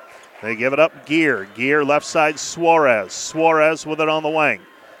basketball. They give it up Gear. Gear left side Suarez. Suarez with it on the wing.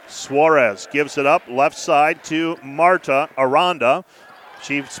 Suarez gives it up left side to Marta Aranda.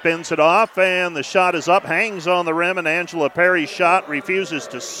 She spins it off, and the shot is up, hangs on the rim, and Angela Perry's shot refuses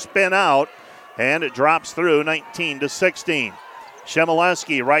to spin out, and it drops through 19-16.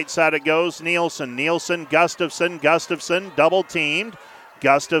 Chmielewski, right side it goes. Nielsen, Gustafson. Gustafson double teamed.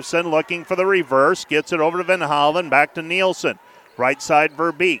 Gustafson looking for the reverse. Gets it over to Van Hollen. Back to Nielsen. Right side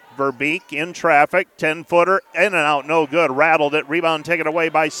Verbeek. Verbeek in traffic. 10-footer. In and out. No good. Rattled it. Rebound taken away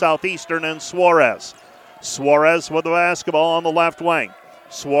by Southeastern and Suarez. Suarez with the basketball on the left wing.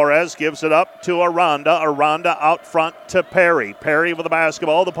 Suarez gives it up to Aranda. Aranda out front to Perry. Perry with the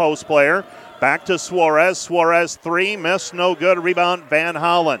basketball. The post player. Back to Suarez. Suarez 3. Miss. No good. Rebound Van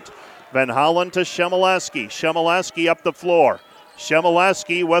Hollen. Van Hollen to Chmielewski. Chmielewski up the floor.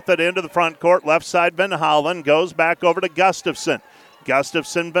 Chmielewski with it into the front court. Left side Van Hollen goes back over to Gustafson.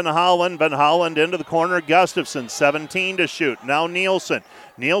 Gustafson, Van Hollen. Van Hollen into the corner. Gustafson, 17 to shoot. Now Nielsen.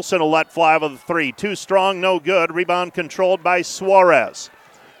 Nielsen will let fly with a 3. Too strong, no good. Rebound controlled by Suarez.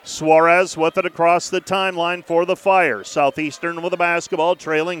 Suarez with it across the timeline for the Fire. Southeastern with the basketball,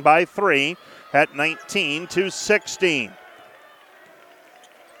 trailing by 3 at 19-16.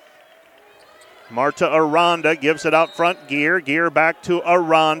 Marta Aranda gives it out front. Gear back to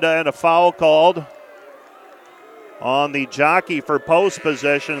Aranda, and a foul called on the jockey for post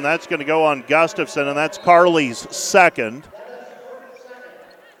position. That's going to go on Gustafson, and that's Carly's second.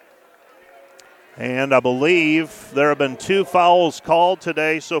 And I believe there have been 2 fouls called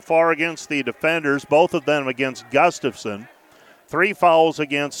today so far against the defenders, both of them against Gustafson. 3 fouls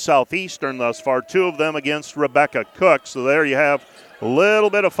against Southeastern thus far, 2 of them against Rebecca Cook. So there you have a little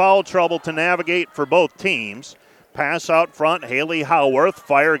bit of foul trouble to navigate for both teams. Pass out front, Haley Howarth.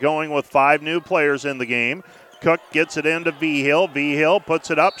 Fire going with 5 new players in the game. Cook gets it into Vigil. Vigil puts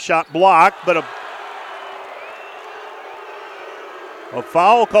it up, shot blocked, but a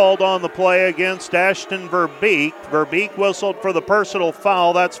foul called on the play against Ashton Verbeek. Verbeek whistled for the personal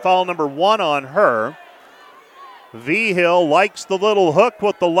foul. That's foul number 1 on her. Vigil likes the little hook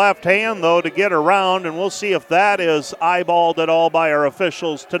with the left hand, though, to get around, and we'll see if that is eyeballed at all by our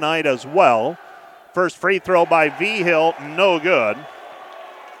officials tonight as well. First free throw by Vigil, no good.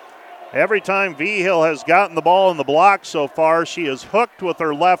 Every time Vigil has gotten the ball in the block so far, she is hooked with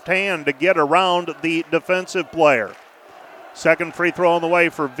her left hand to get around the defensive player. Second free throw on the way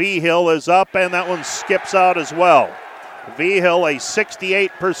for Vigil is up, and that one skips out as well. Vigil, a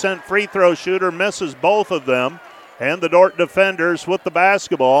 68% free throw shooter, misses both of them. And the Dort defenders with the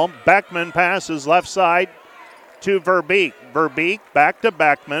basketball. Beckman passes left side to Verbeek. Verbeek back to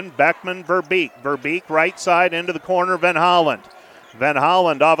Beckman. Beckman, Verbeek. Verbeek right side into the corner, Van Hollen. Van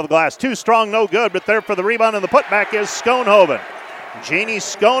Holland off of the glass. Too strong, no good, but there for the rebound, and the putback is Schoenhoven. Jeannie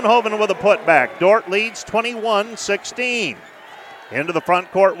Schoenhoven with a putback. Dordt leads 21-16. Into the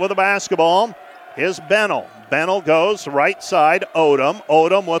front court with the basketball is Bennell. Bennell goes right side, Odom.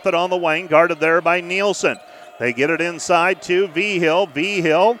 Odom with it on the wing, guarded there by Nielsen. They get it inside to Vigil.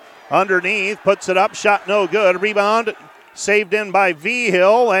 Vigil underneath, puts it up, shot no good. Rebound saved in by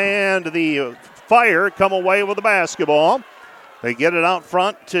Vigil, and the Fire come away with the basketball. They get it out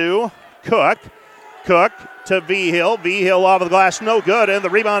front to Cook. Cook to Vigil. Vigil off of the glass, no good, and the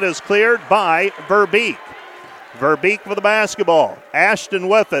rebound is cleared by Verbeek. Verbeek with the basketball. Ashton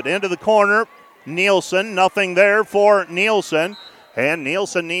with it into the corner. Nielsen, nothing there for Nielsen. And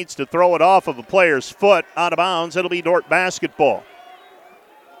Nielsen needs to throw it off of a player's foot out of bounds. It'll be Dordt basketball.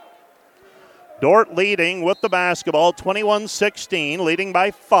 Dordt leading with the basketball, 21-16, leading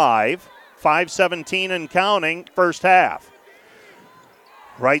by 5. 5:17 and counting, first half.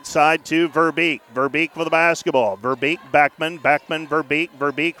 Right side to Verbeek. Verbeek with the basketball. Verbeek, Beckman, Verbeek.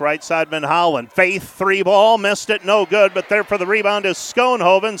 Verbeek, right side, Van Holland. Faith, three ball, missed it, no good, but there for the rebound is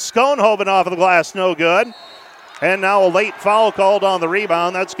Schoenhoven. Schoenhoven off of the glass, no good. And now a late foul called on the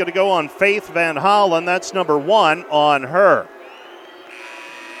rebound. That's going to go on Faith Van Holland. That's number 1 on her.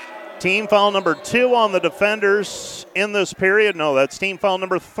 Team foul number 2 on the defenders in this period. No, that's team foul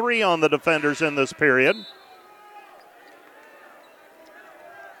number 3 on the defenders in this period.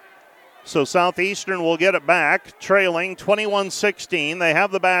 So Southeastern will get it back, trailing 21-16. They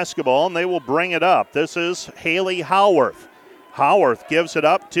have the basketball, and they will bring it up. This is Haley Howarth. Howarth gives it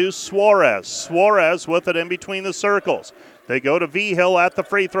up to Suarez. Suarez with it in between the circles. They go to Vigil at the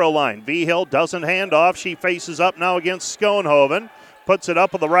free throw line. Vigil doesn't hand off. She faces up now against Schoenhoven. Puts it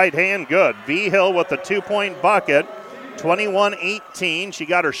up with the right hand. Good. Vigil with the 2-point bucket. 21-18. She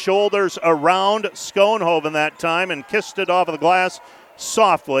got her shoulders around Schoenhoven that time and kissed it off of the glass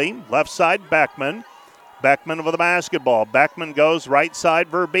softly. Left side, Beckman. Beckman with the basketball. Beckman goes right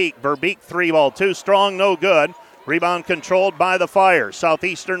side, Verbeek. Verbeek three ball. Too strong, no good. Rebound controlled by the Fire.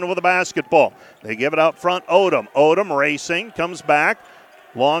 Southeastern with the basketball. They give it out front, Odom. Odom racing, comes back.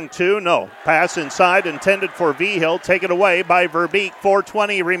 Long two, no. Pass inside, intended for Vigil. Taken away by Verbeek,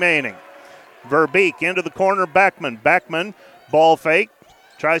 4:20 remaining. Verbeek into the corner, Beckman. Beckman, ball fake.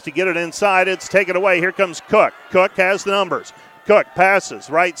 Tries to get it inside, it's taken away. Here comes Cook. Cook has the numbers. Cook passes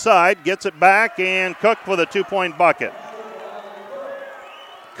right side, gets it back, and Cook with a 2-point bucket.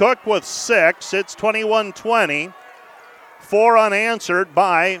 Cook with 6. It's 21-20. 4 unanswered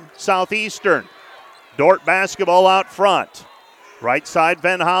by Southeastern. Dordt basketball out front. Right side,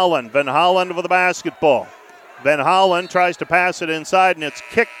 Van Holland. Van Holland with the basketball. Van Holland tries to pass it inside, and it's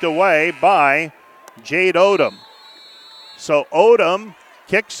kicked away by Jade Odom. So Odom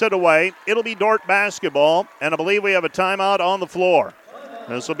kicks it away. It'll be Dordt basketball, and I believe we have a timeout on the floor.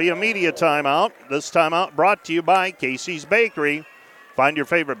 This will be a media timeout. This timeout brought to you by Casey's Bakery. Find your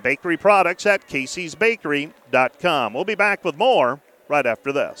favorite bakery products at caseysbakery.com. We'll be back with more right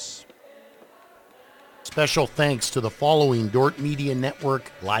after this. Special thanks to the following Dordt Media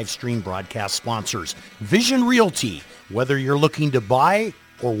Network live stream broadcast sponsors. Vision Realty. Whether you're looking to buy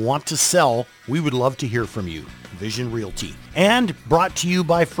or want to sell, we would love to hear from you. Vision Realty. And brought to you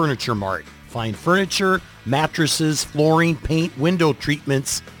by Furniture Mart. Find furniture, mattresses, flooring, paint, window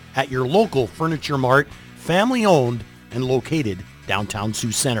treatments at your local Furniture Mart, family owned and located downtown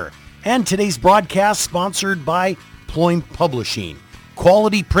Sioux Center. And today's broadcast sponsored by Ployne Publishing.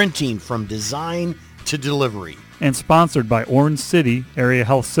 Quality printing from design to delivery. And sponsored by Orange City Area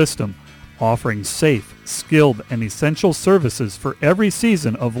Health System, offering safe, skilled, and essential services for every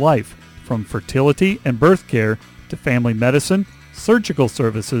season of life, from fertility and birth care to family medicine, surgical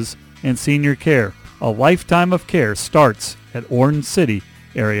services, and senior care. A lifetime of care starts at Orange City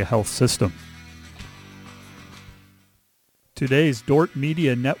Area Health System. Today's Dordt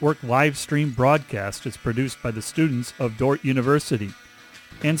Media Network live stream broadcast is produced by the students of Dordt University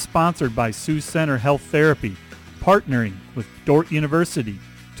and sponsored by Sioux Center Health Therapy, partnering with Dordt University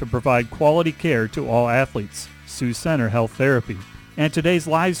to provide quality care to all athletes. Sioux Center Health Therapy. And today's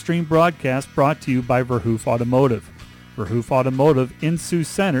live stream broadcast brought to you by Verhoof Automotive. Verhoof Automotive in Sioux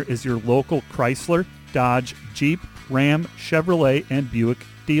Center is your local Chrysler, Dodge, Jeep, Ram, Chevrolet, and Buick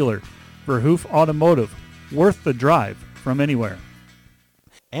dealer. Verhoof Automotive, worth the drive from anywhere.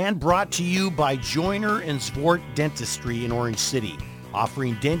 And brought to you by Joyner and Zwart Dentistry in Orange City,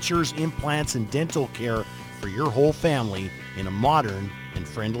 offering dentures, implants, and dental care for your whole family in a modern and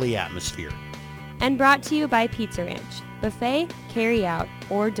friendly atmosphere. And brought to you by Pizza Ranch, buffet, carry out,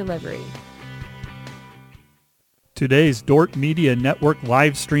 or delivery. Today's Dordt Media Network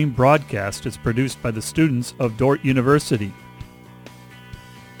live stream broadcast is produced by the students of Dordt University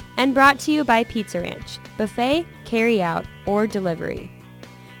And brought to you by Pizza Ranch, buffet, carry out, or delivery.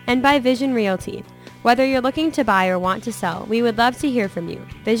 And by Vision Realty. Whether you're looking to buy or want to sell, we would love to hear from you.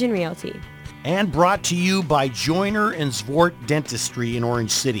 Vision Realty. And brought to you by Joyner and Zwart Dentistry in Orange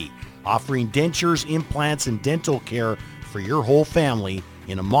City, offering dentures, implants, and dental care for your whole family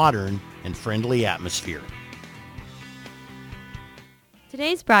in a modern and friendly atmosphere.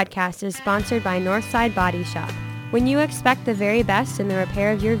 Today's broadcast is sponsored by Northside Body Shop. When you expect the very best in the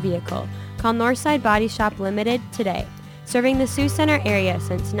repair of your vehicle, call Northside Body Shop Limited today, serving the Sioux Center area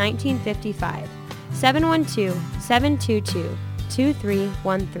since 1955.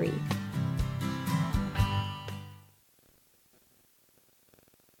 712-722-2313.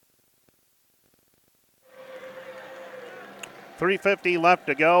 .350 left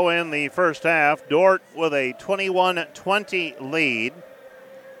to go in the first half. Dordt with a 21-20 lead.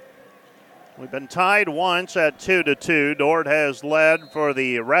 We've been tied once at 2-2. Dordt has led for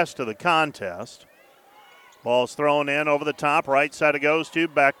the rest of the contest. Ball's thrown in over the top. Right side it goes to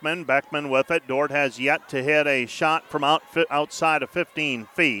Beckman. Beckman with it. Dordt has yet to hit a shot from outside of 15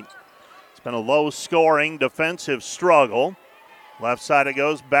 feet. It's been a low-scoring defensive struggle. Left side it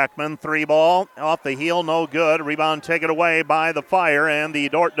goes, Beckman, 3-ball, off the heel, no good. Rebound taken away by the Fire, and the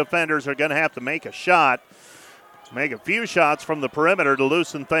Dordt defenders are going to have to make a shot. Make a few shots from the perimeter to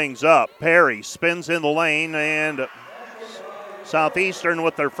loosen things up. Perry spins in the lane, and Southeastern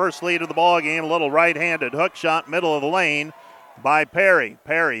with their first lead of the ball game. A little right-handed hook shot, middle of the lane by Perry.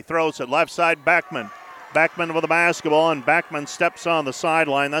 Perry throws it left side, Beckman. Beckman with the basketball, and Beckman steps on the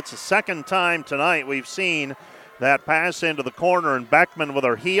sideline. That's the second time tonight we've seen that pass into the corner, and Beckman with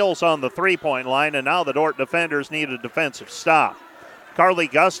her heels on the three-point line, and now the Dordt defenders need a defensive stop. Carly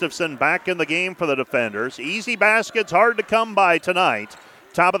Gustafson back in the game for the defenders. Easy baskets, hard to come by tonight.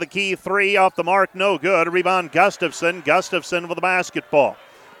 Top of the key three off the mark, no good. Rebound Gustafson. Gustafson with the basketball.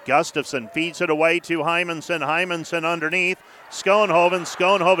 Gustafson feeds it away to Hymanson. Hymanson underneath. Schoenhoven.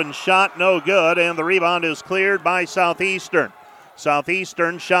 Schoenhoven shot, no good, and the rebound is cleared by Southeastern.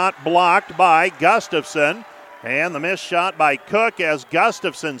 Southeastern shot blocked by Gustafson. And the missed shot by Cook as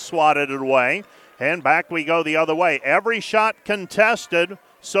Gustafson swatted it away. And back we go the other way. Every shot contested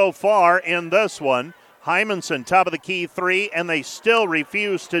so far in this one. Hymanson, top of the key three, and they still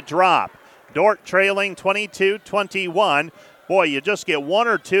refuse to drop. Dordt trailing 22-21. Boy, you just get one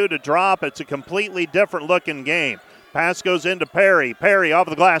or two to drop. It's a completely different looking game. Pass goes into Perry. Perry off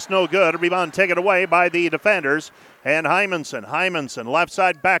the glass, no good. Rebound taken away by the defenders. And Hymanson. Hymanson, left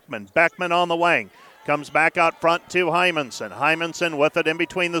side Beckman. Beckman on the wing. Comes back out front to Hymanson. Hymanson with it in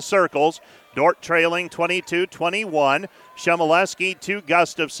between the circles. Dordt trailing 22-21. Shemileski to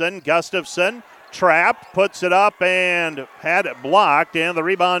Gustafson. Gustafson trapped, puts it up, and had it blocked, and the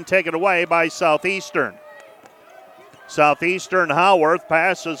rebound taken away by Southeastern. Southeastern Howarth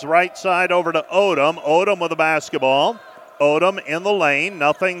passes right side over to Odom. Odom with the basketball. Odom in the lane,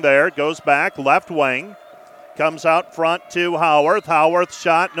 nothing there. Goes back, left wing. Comes out front to Howarth. Howarth's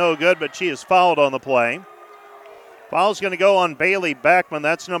shot no good, but she is fouled on the play. Foul's going to go on Bailey Beckman.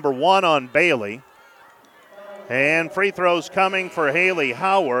 That's number 1 on Bailey. And free throws coming for Haley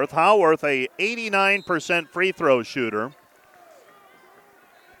Howarth. Howarth, a 89% free throw shooter.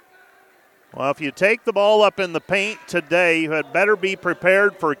 Well, if you take the ball up in the paint today, you had better be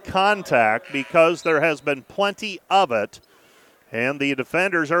prepared for contact because there has been plenty of it. And the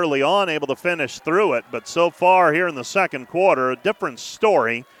defenders early on able to finish through it. But so far here in the second quarter, a different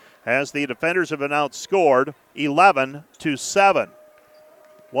story as the defenders have been outscored 11-7.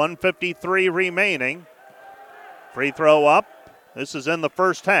 1:53 remaining. Free throw up. This is in the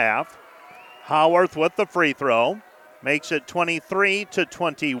first half. Howarth with the free throw. Makes it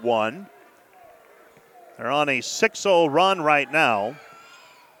 23-21. They're on a 6-0 run right now.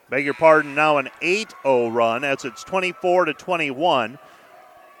 Beg your pardon, now an 8-0 run as it's 24-21.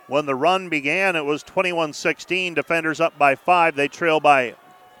 When the run began, it was 21-16. Defenders up by 5. They trail by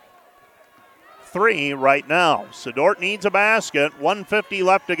 3 right now. So Dordt needs a basket. 1:50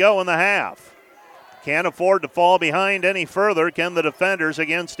 left to go in the half. Can't afford to fall behind any further, can the defenders,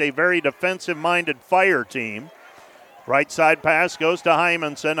 against a very defensive-minded Fire team. Right side pass goes to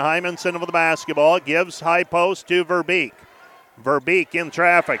Hymanson. Hymanson with the basketball. Gives high post to Verbeek. Verbeek in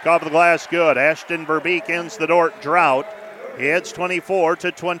traffic, off the glass, good. Ashton Verbeek ends the Dordt drought. It's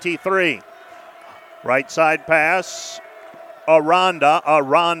 24-23. Right side pass, Aranda,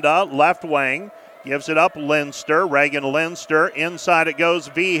 left wing, gives it up, Linster, Reagan Linster, inside it goes,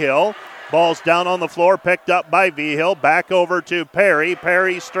 Vigil. Ball's down on the floor, picked up by Vigil, back over to Perry.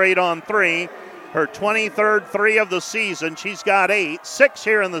 Perry straight on 3, her 23rd 3 of the season. She's got 8, 6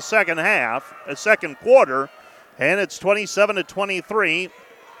 here in the second quarter. And it's 27-23.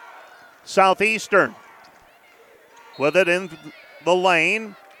 Southeastern with it in the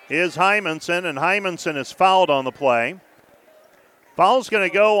lane is Hymanson, and Hymanson is fouled on the play. Foul's going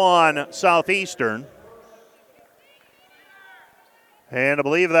to go on Southeastern. And I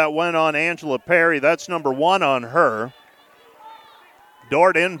believe that went on Angela Perry. That's number 1 on her.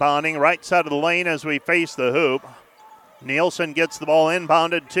 Dordt inbounding right side of the lane as we face the hoop. Nielsen gets the ball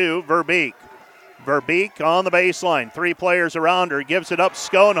inbounded to Verbeek. Verbeek on the baseline. 3 players around her. Gives it up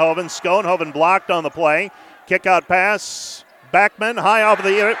Schoenhoven. Schoenhoven blocked on the play. Kick out pass. Beckman high off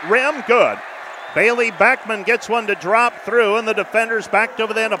the rim. Good. Bailey Beckman gets one to drop through, and the defenders backed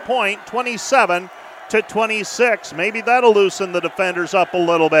over the end of point. 27-26. Maybe that'll loosen the defenders up a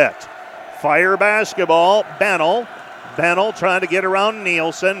little bit. Fire basketball. Bennell trying to get around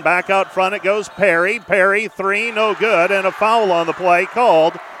Nielsen. Back out front it goes Perry. Perry, 3, no good, and a foul on the play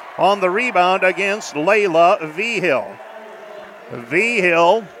called on the rebound against Layla Vigil.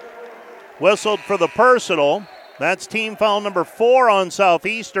 Vigil whistled for the personal. That's team foul number 4 on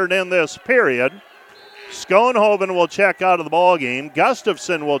Southeastern in this period. Schoenhoven will check out of the ball game.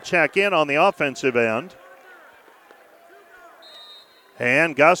 Gustafson will check in on the offensive end.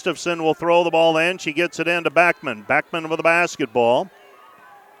 And Gustafson will throw the ball in. She gets it into Beckman. Beckman with the basketball.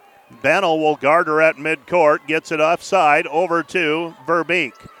 Bennell will guard her at midcourt. Gets it offside over to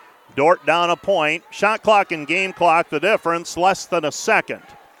Verbeek. Dordt down a point. Shot clock and game clock, the difference, less than a second.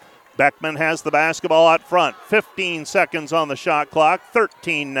 Beckman has the basketball out front. 15 seconds on the shot clock.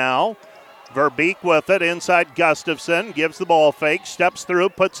 13 now. Verbeek with it inside Gustafson. Gives the ball fake. Steps through.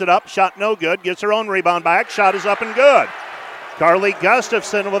 Puts it up. Shot no good. Gets her own rebound back. Shot is up and good. Carly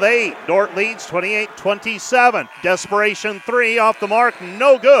Gustafson with 8. Dordt leads 28-27. Desperation 3 off the mark.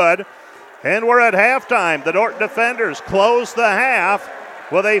 No good. And we're at halftime. The Dordt defenders close the half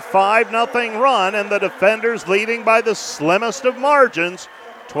with a 5-0 run, and the defenders leading by the slimmest of margins,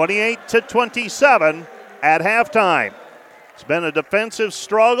 28-27 at halftime. It's been a defensive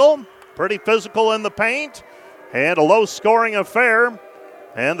struggle, pretty physical in the paint, and a low-scoring affair.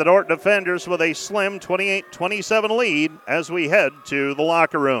 And the Dordt defenders with a slim 28-27 lead as we head to the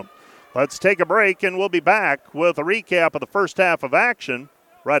locker room. Let's take a break, and we'll be back with a recap of the first half of action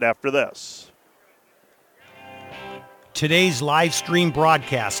right after this. Today's live stream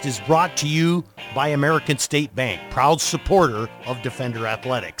broadcast is brought to you by American State Bank, proud supporter of Defender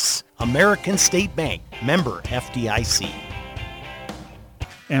Athletics. American State Bank, member FDIC.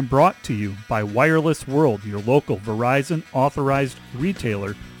 And brought to you by Wireless World, your local Verizon authorized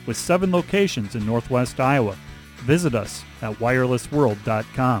retailer with 7 locations in Northwest Iowa. Visit us at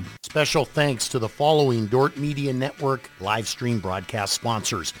wirelessworld.com. Special thanks to the following Dordt Media Network live stream broadcast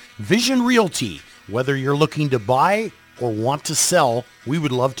sponsors. Vision Realty, whether you're looking to buy or want to sell, we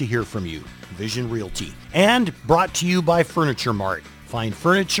would love to hear from you. Vision Realty. And brought to you by Furniture Mart. Find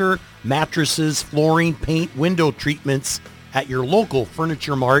furniture, mattresses, flooring, paint, window treatments at your local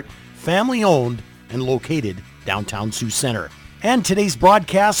Furniture Mart, family owned and located downtown Sioux Center. And today's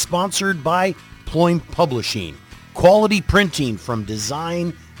broadcast sponsored by Ployne Publishing. Quality printing from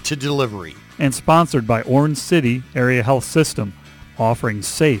design to delivery. And sponsored by Orange City Area Health System, offering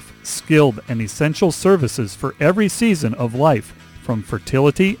safe, skilled, and essential services for every season of life, from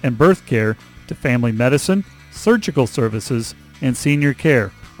fertility and birth care to family medicine, surgical services, and senior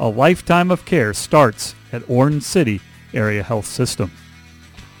care. A lifetime of care starts at Orange City Area Health System.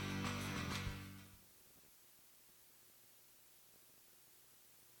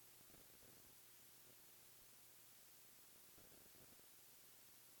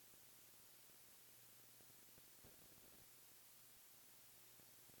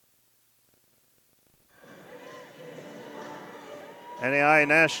 NAI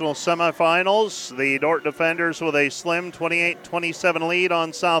National Semifinals, the Dordt defenders with a slim 28-27 lead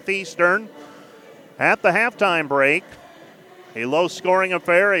on Southeastern. At the halftime break, a low-scoring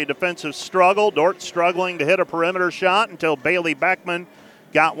affair, a defensive struggle. Dordt struggling to hit a perimeter shot until Bailey Beckman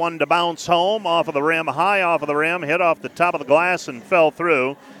got one to bounce home off of the rim, high off of the rim, hit off the top of the glass and fell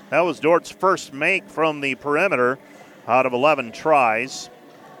through. That was Dort's first make from the perimeter out of 11 tries.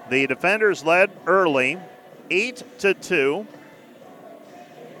 The defenders led early, 8-2.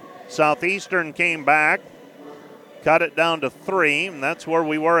 Southeastern came back, cut it down to 3, and that's where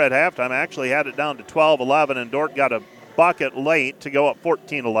we were at halftime. Actually had it down to 12-11, and Dordt got a bucket late to go up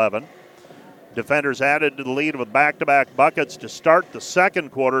 14-11. Defenders added to the lead with back-to-back buckets to start the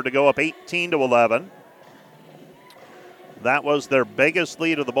second quarter to go up 18-11. That was their biggest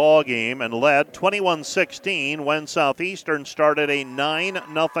lead of the ball game and led 21-16 when Southeastern started a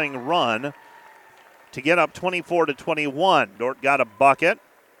 9-0 run to get up 24-21. Dordt got a bucket,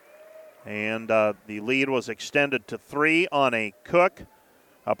 and the lead was extended to 3 on a Cook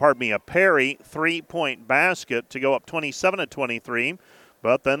Perry 3-point basket to go up 27-23.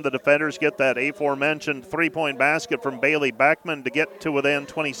 But then the defenders get that aforementioned 3-point basket from Bailey Beckman to get to within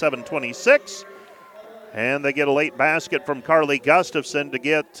 27-26. And they get a late basket from Carly Gustafson to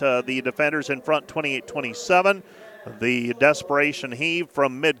get the defenders in front 28-27. The desperation heave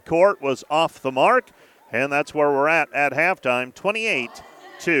from midcourt was off the mark. And that's where we're at halftime,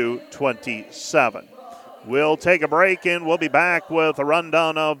 28-27. We'll take a break and we'll be back with a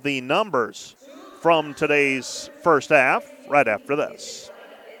rundown of the numbers from today's first half right after this.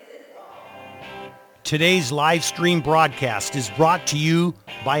 Today's live stream broadcast is brought to you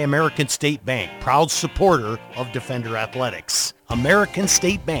by American State Bank, proud supporter of Defender Athletics. American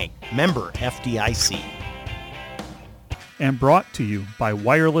State Bank, member FDIC. And brought to you by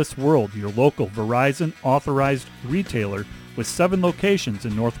Wireless World, your local Verizon authorized retailer with 7 locations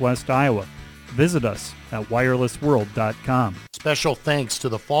in Northwest Iowa. Visit us at wirelessworld.com. Special thanks to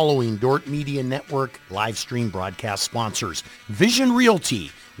the following Dort Media Network live stream broadcast sponsors. Vision Realty,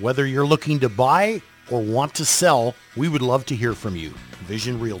 whether you're looking to buy or want to sell, we would love to hear from you.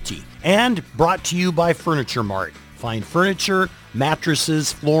 Vision Realty. And brought to you by Furniture Mart. Find furniture,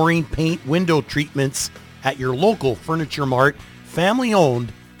 mattresses, flooring, paint, window treatments at your local Furniture Mart, family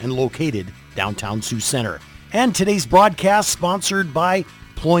owned and located downtown Sioux Center. And today's broadcast sponsored by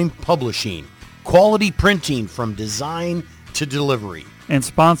Ployne Publishing. Quality printing from design to delivery. And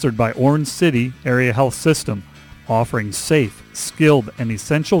sponsored by Orange City Area Health System, offering safe, skilled, and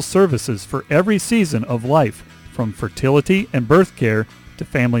essential services for every season of life, from fertility and birth care to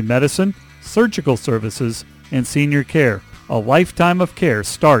family medicine, surgical services, and senior care. A lifetime of care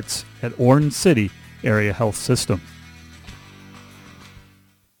starts at Orange City Area Health System.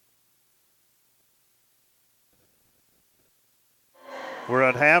 We're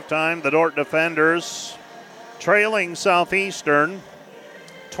at halftime. The Dordt defenders trailing Southeastern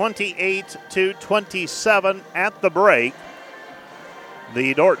 28-27 at the break.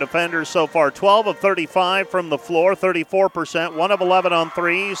 The Dordt defenders so far 12 of 35 from the floor, 34%, 1 of 11 on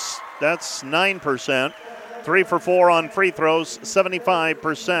threes, that's 9%. 3 for 4 on free throws,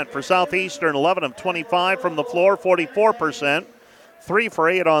 75%. For Southeastern, 11 of 25 from the floor, 44%. 3 for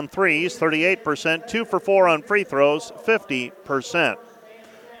 8 on threes, 38%. 2 for 4 on free throws, 50%.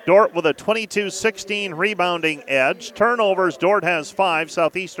 Dordt with a 22-16 rebounding edge. Turnovers, Dordt has 5,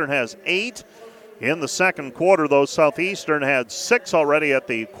 Southeastern has 8. In the second quarter, though, Southeastern had 6 already at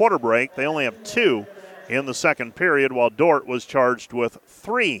the quarter break. They only have 2 in the second period, while Dordt was charged with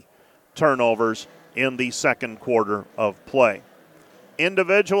 3 turnovers in the second quarter of play.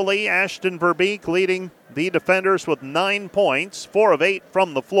 Individually, Ashton Verbeek leading the defenders with 9 points, 4 of 8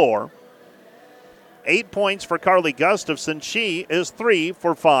 from the floor. 8 points for Carly Gustafson. She is 3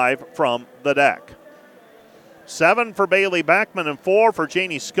 for 5 from the deck. 7 for Bailey Beckman and 4 for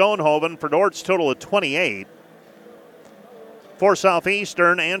Janie Schoenhoven for Dordt's total of 28. For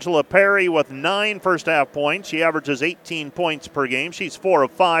Southeastern, Angela Perry with 9 first half points. She averages 18 points per game. She's 4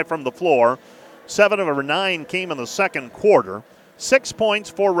 of 5 from the floor. 7 of her 9 came in the second quarter. 6 points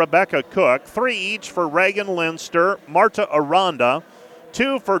for Rebecca Cook. 3 each for Reagan Linster, Marta Aranda.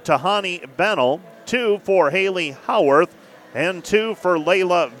 2 for Tahani Bennell. 2 for Haley Howarth. And 2 for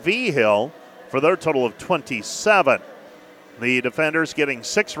Layla Vigil for their total of 27. The defenders getting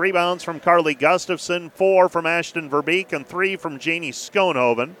 6 rebounds from Carly Gustafson, 4 from Ashton Verbeek, and 3 from Janie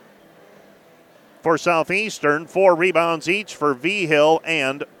Schoenhoven. For Southeastern, 4 rebounds each for Vigil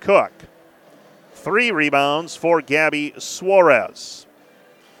and Cook. 3 rebounds for Gabby Suarez.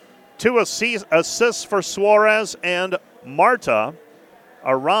 2 assists for Suarez and Marta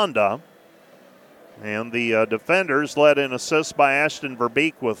Aranda. And the defenders led in assists by Ashton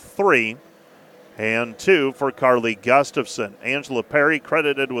Verbeek with 3. And 2 for Carly Gustafson. Angela Perry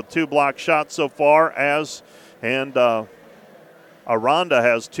credited with 2 block shots so far, and Aranda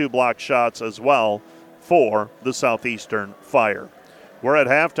has 2 block shots as well for the Southeastern Fire. We're at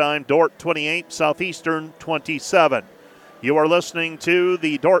halftime, Dordt 28, Southeastern 27. You are listening to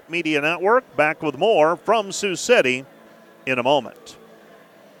the Dordt Media Network. Back with more from Sioux City in a moment.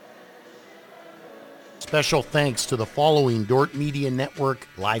 Special thanks to the following Dordt Media Network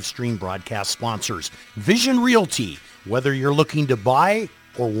live stream broadcast sponsors. Vision Realty, whether you're looking to buy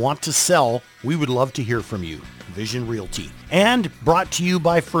or want to sell, we would love to hear from you. Vision Realty. And brought to you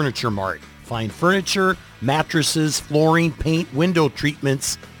by Furniture Mart. Find furniture, mattresses, flooring, paint, window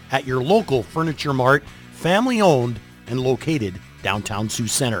treatments at your local Furniture Mart, family owned and located downtown Sioux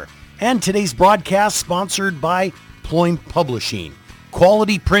Center. And today's broadcast sponsored by Ployne Publishing.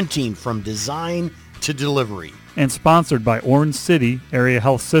 Quality printing from design to delivery. And sponsored by Orange City Area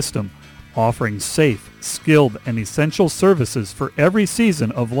Health System, offering safe, skilled, and essential services for every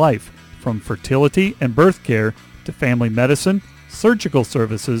season of life, from fertility and birth care to family medicine, surgical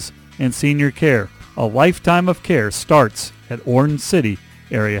services, and senior care. A lifetime of care starts at Orange City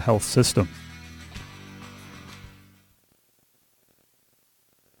Area Health System.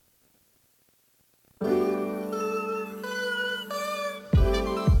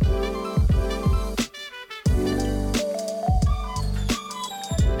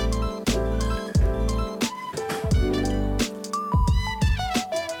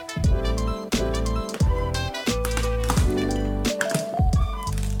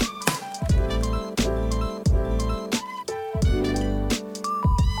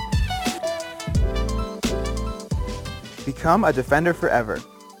 Become a Defender forever.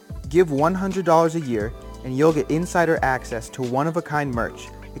 Give $100 a year and you'll get insider access to one-of-a-kind merch,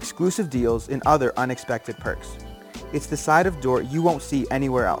 exclusive deals, and other unexpected perks. It's the side of Dort you won't see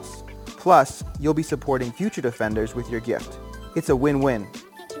anywhere else. Plus, you'll be supporting future Defenders with your gift. It's a win-win.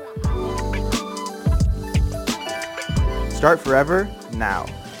 Start forever now.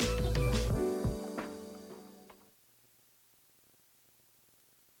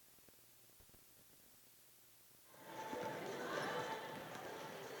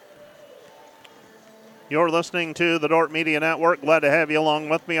 You're listening to the Dort Media Network. Glad to have you along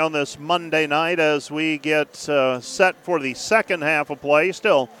with me on this Monday night as we get set for the second half of play.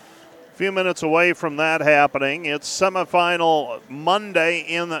 Still a few minutes away from that happening. It's semifinal Monday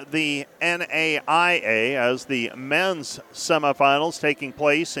in the NAIA as the men's semifinals taking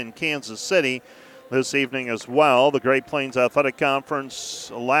place in Kansas City this evening as well. The Great Plains Athletic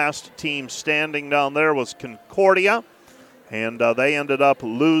Conference last team standing down there was Concordia. And they ended up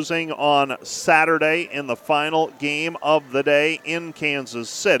losing on Saturday in the final game of the day in Kansas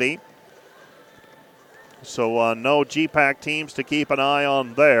City. So no GPAC teams to keep an eye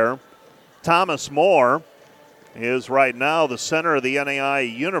on there. Thomas More is right now the center of the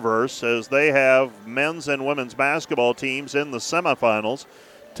NAIA universe as they have men's and women's basketball teams in the semifinals.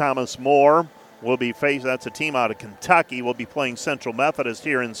 Thomas More will be that's a team out of Kentucky, will be playing Central Methodist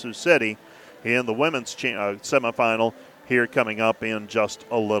here in Sioux City in the women's semifinal. Here coming up in just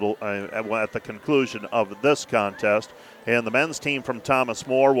a little at the conclusion of this contest. And the men's team from Thomas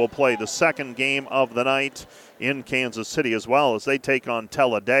More will play the second game of the night in Kansas City as well as they take on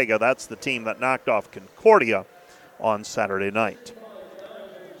Talladega. That's the team that knocked off Concordia on Saturday night.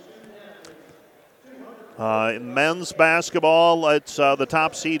 Men's basketball, it's the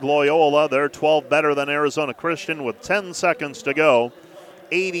top seed Loyola. They're 12 better than Arizona Christian with 10 seconds to go.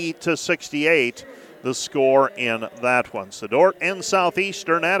 80-68. The score in that one. So Dort and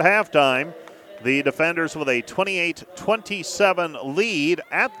Southeastern at halftime. The Defenders with a 28-27 lead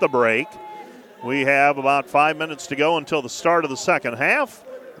at the break. We have about 5 minutes to go until the start of the second half.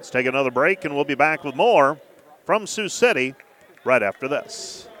 Let's take another break and we'll be back with more from Sioux City right after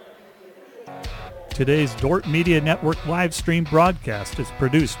this. Today's Dort Media Network live stream broadcast is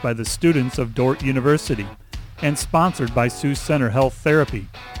produced by the students of Dort University and sponsored by Sioux Center Health Therapy,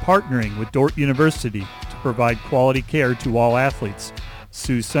 partnering with Dort University to provide quality care to all athletes.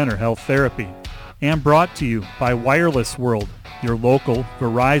 Sioux Center Health Therapy. And brought to you by Wireless World, your local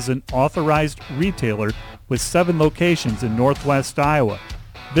Verizon authorized retailer with 7 locations in Northwest Iowa.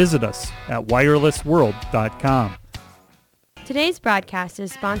 Visit us at wirelessworld.com. Today's broadcast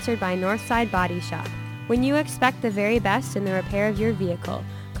is sponsored by Northside Body Shop. When you expect the very best in the repair of your vehicle,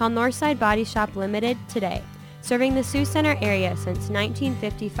 call Northside Body Shop Limited today. Serving the Sioux Center area since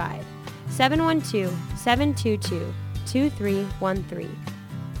 1955. 712-722-2313.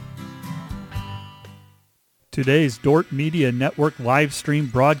 Today's Dort Media Network live stream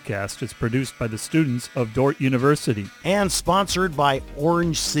broadcast is produced by the students of Dort University and sponsored by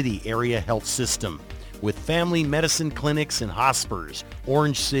Orange City Area Health System with family medicine clinics and hospitals,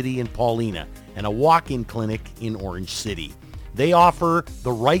 Orange City and Paulina, and a walk-in clinic in Orange City. They offer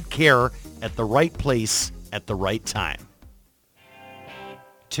the right care at the right place at the right time.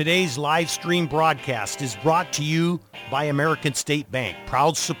 Today's live stream broadcast is brought to you by American State Bank,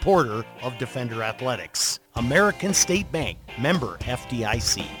 proud supporter of Defender Athletics. American State Bank, member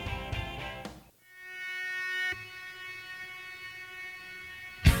FDIC.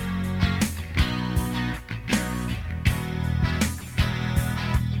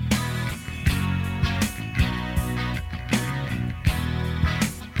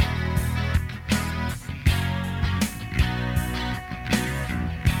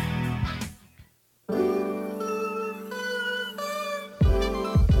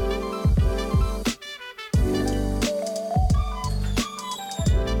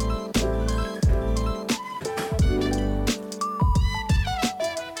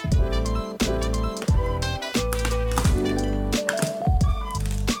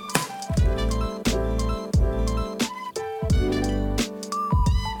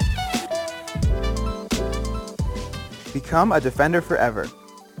 Become a Defender Forever.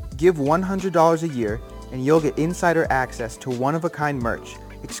 Give $100 a year and you'll get insider access to one-of-a-kind merch,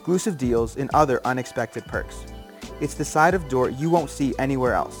 exclusive deals, and other unexpected perks. It's the side of Dort you won't see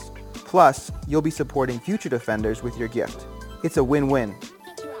anywhere else. Plus, you'll be supporting future Defenders with your gift. It's a win-win.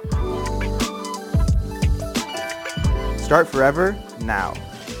 Start Forever now.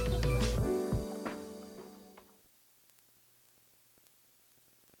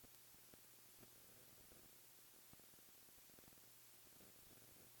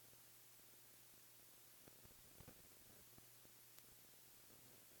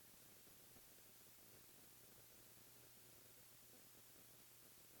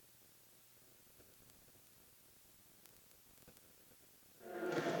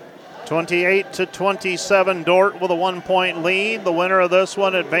 (28-27), Dort with a 1-point lead. The winner of this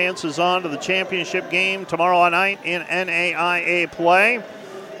one advances on to the championship game tomorrow night in NAIA play.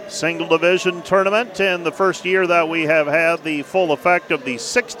 Single division tournament, and the first year that we have had the full effect of the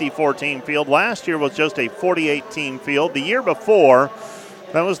 64-team field. Last year was just a 48-team field. The year before,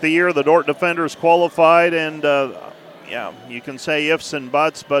 that was the year the Dort Defenders qualified, and you can say ifs and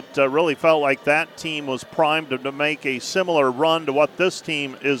buts, but really felt like that team was primed to make a similar run to what this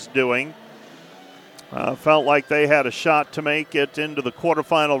team is doing. Felt like they had a shot to make it into the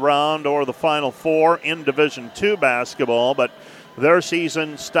quarterfinal round or the Final Four in Division II basketball, but their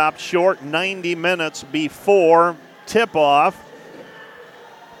season stopped short 90 minutes before tip-off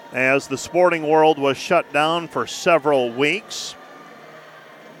as the sporting world was shut down for several weeks.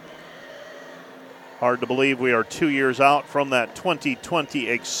 Hard to believe we are 2 years out from that 2020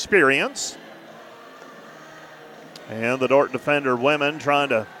 experience. And the Dort Defender women trying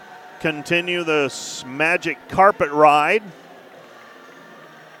to continue this magic carpet ride.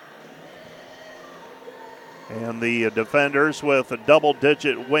 And the Defenders with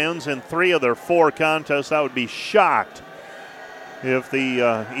double-digit wins in 3 of their 4 contests. I would be shocked if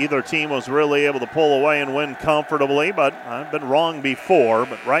the either team was really able to pull away and win comfortably, but I've been wrong before.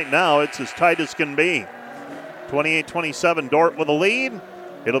 But right now it's as tight as can be. 28-27, Dort with a lead.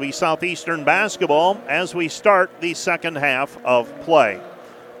 It'll be Southeastern basketball as we start the second half of play.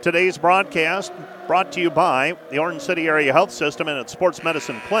 Today's broadcast brought to you by the Orange City Area Health System and its Sports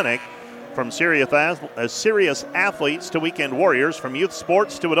Medicine Clinic. From serious athletes to weekend warriors, from youth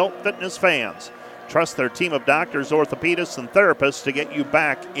sports to adult fitness fans. Trust their team of doctors, orthopedists, and therapists to get you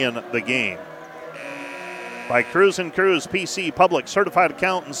back in the game. By Cruz & Cruz PC Public Certified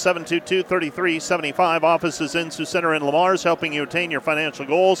Accountants, 722-3375. Offices in Sioux Center and Lamar's, helping you attain your financial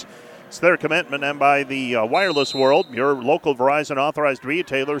goals. It's their commitment. And by the Wireless World, your local Verizon authorized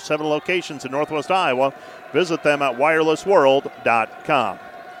retailer, 7 locations in Northwest Iowa. Visit them at wirelessworld.com.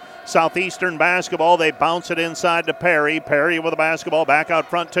 Southeastern basketball, they bounce it inside to Perry. Perry with the basketball back out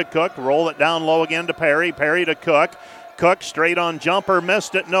front to Cook. Roll it down low again to Perry. Perry to Cook. Cook straight on jumper,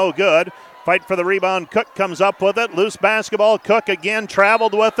 missed it, no good. Fight for the rebound. Cook comes up with it. Loose basketball. Cook again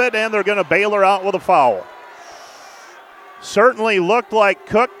traveled with it, and they're going to bail her out with a foul. Certainly looked like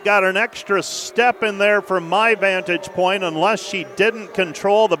Cook got an extra step in there from my vantage point, unless she didn't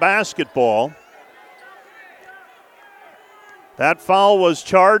control the basketball. That foul was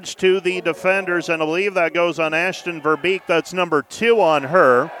charged to the Defenders, and I believe that goes on Ashton Verbeek. That's number 2 on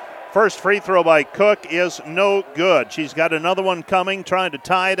her. First free throw by Cook is no good. She's got another one coming, trying to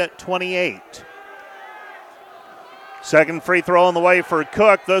tie it at 28. Second free throw on the way for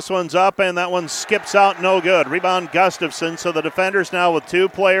Cook. This one's up, and that one skips out, no good. Rebound Gustafson, so the Defenders now with 2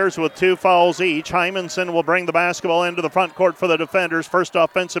 players with 2 fouls each. Hymanson will bring the basketball into the front court for the Defenders. First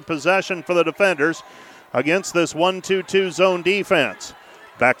offensive possession for the Defenders against this 1-2-2 zone defense.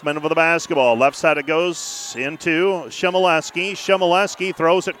 Beckman with the basketball. Left side it goes into Shimoleski. Shimoleski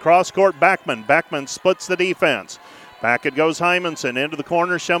throws it cross court. Beckman. Beckman splits the defense. Back it goes Hymanson into the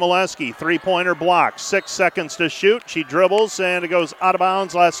corner. Shimoleski. 3-pointer block. 6 seconds to shoot. She dribbles and it goes out of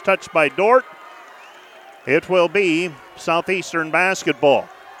bounds. Last touch by Dort. It will be Southeastern basketball.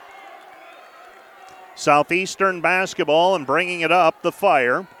 Southeastern basketball, and bringing it up the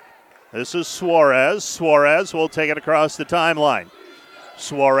Fire. This is Suarez. Suarez will take it across the timeline.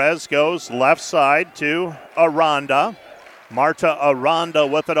 Suarez goes left side to Aranda. Marta Aranda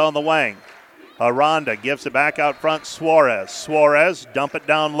with it on the wing. Aranda gives it back out front. Suarez. Suarez dump it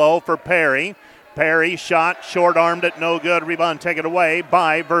down low for Perry. Perry shot, short-armed it, no good. Rebound taken away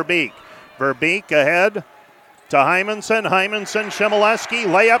by Verbeek. Verbeek ahead to Hymanson. Hymanson, Shimoleski,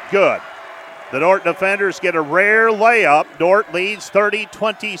 layup good. The Dort Defenders get a rare layup. Dort leads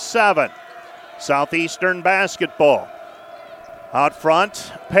 30-27. Southeastern basketball. Out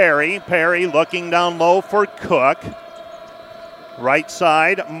front, Perry. Perry looking down low for Cook. Right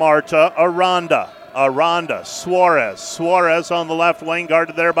side, Marta Aranda. Aranda, Suarez on the left wing,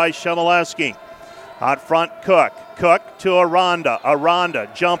 guarded there by Shemileski. Out front, Cook to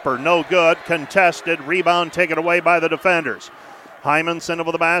Aranda, jumper, no good, contested, rebound taken away by the defenders. Hymanson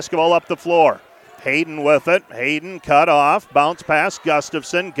with the basketball up the floor. Hayden with it, Hayden cut off, bounce pass,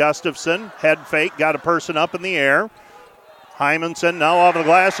 Gustafson, head fake, got a person up in the air. Hymanson now off the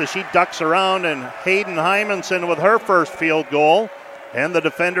glass as she ducks around, and Hayden Hymanson with her first field goal. And the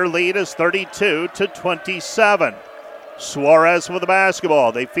defender lead is 32-27. Suarez with the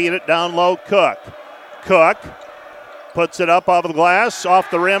basketball. They feed it down low, Cook puts it up off the glass, off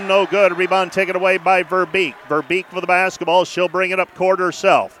the rim, no good. Rebound taken away by Verbeek. Verbeek with the basketball. She'll bring it up court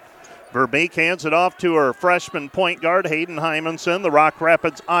herself. Verbeek hands it off to her freshman point guard, Hayden Hymanson, the Rock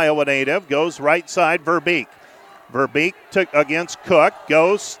Rapids, Iowa native. Goes right side, Verbeek. Verbeek against Cook,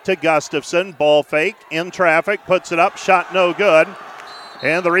 goes to Gustafson, ball fake, in traffic, puts it up, shot no good.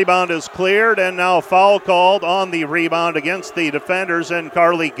 And the rebound is cleared, and now a foul called on the rebound against the defenders and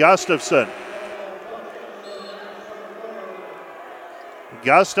Carly Gustafson.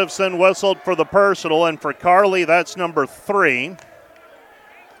 Gustafson whistled for the personal, and for Carly, that's number 3.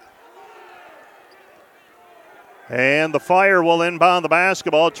 And the Fire will inbound the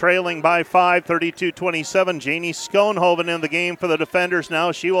basketball, trailing by 5, 32-27. Janie Schoenhoven in the game for the defenders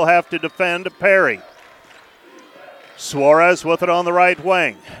now. She will have to defend Perry. Suarez with it on the right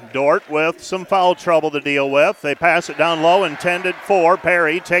wing. Dort with some foul trouble to deal with. They pass it down low, intended for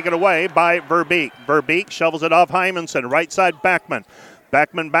Perry. Taken away by Verbeek. Verbeek shovels it off Hymanson. Right side, Beckman.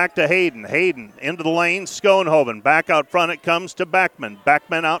 Beckman back to Hayden. Hayden into the lane, Schoenhoven. Back out front it comes to Beckman.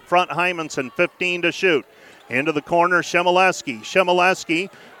 Beckman out front, Hymanson, 15 to shoot. Into the corner, Shemileski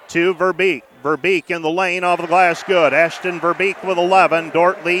to Verbeek. Verbeek in the lane, off the glass, good. Ashton Verbeek with 11.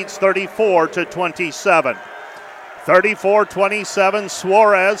 Dort leads 34-27. 34-27,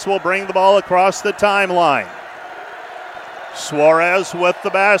 Suarez will bring the ball across the timeline. Suarez with the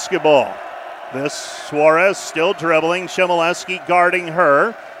basketball. This Suarez still dribbling, Shemileski guarding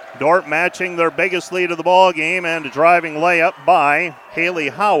her. Dort matching their biggest lead of the ball game, and a driving layup by Haley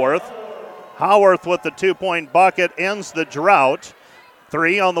Howarth. Howarth with the 2-point bucket ends the drought.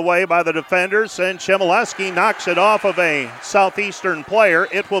 3 on the way by the defenders, and Shemileski knocks it off of a Southeastern player.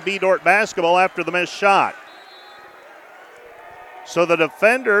 It will be Dort basketball after the missed shot. So the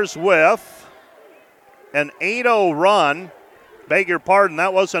defenders with an 8-0 run. Beg your pardon,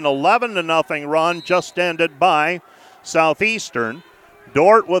 that was an 11-0 run just ended by Southeastern.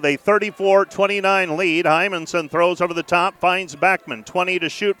 Dort with a 34-29 lead. Hymanson throws over the top, finds Beckman. 20 to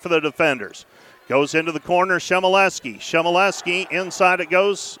shoot for the defenders. Goes into the corner, Shemileski, inside it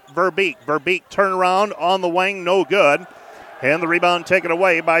goes Verbeek. Verbeek turnaround on the wing, no good. And the rebound taken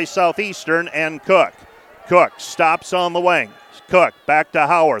away by Southeastern and Cook. Cook stops on the wing. Cook back to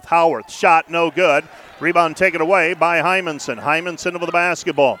Howarth. Howarth shot no good. Rebound taken away by Hymanson. Hymanson with the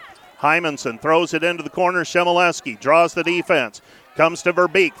basketball. Hymanson throws it into the corner. Shemileski draws the defense. Comes to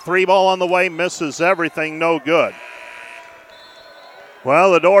Verbeek. 3 ball on the way. Misses everything. No good.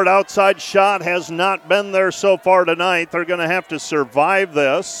 Well, the Dort outside shot has not been there so far tonight. They're going to have to survive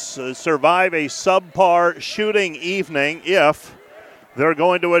this. Survive a subpar shooting evening if they're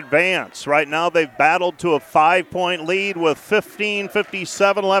going to advance. Right now they've battled to a 5-point lead with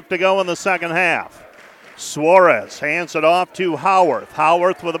 15:57 left to go in the second half. Suarez hands it off to Howarth.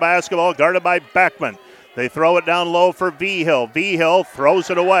 Howarth with the basketball guarded by Beckman. They throw it down low for V-Hill. V-Hill throws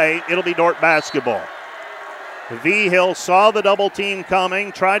it away. It'll be Dort basketball. V-Hill saw the double team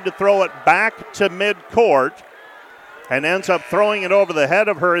coming, tried to throw it back to midcourt, and ends up throwing it over the head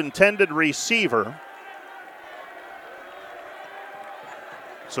of her intended receiver.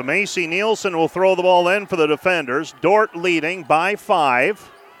 So Macy Nielsen will throw the ball in for the defenders. Dort leading by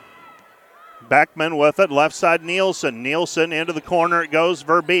 5. Beckman with it, left side Nielsen. Nielsen into the corner, it goes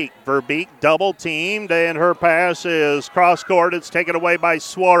Verbeek. Verbeek double teamed, and her pass is cross court. It's taken away by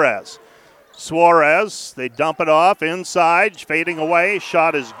Suarez. Suarez, they dump it off inside, fading away.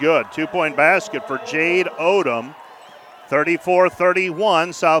 Shot is good. 2-point basket for Jade Odom.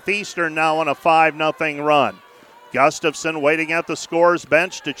 34-31. Southeastern now on a 5-0 run. Gustafson waiting at the scorer's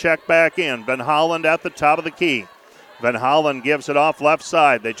bench to check back in. Van Holland at the top of the key. Van Holland gives it off left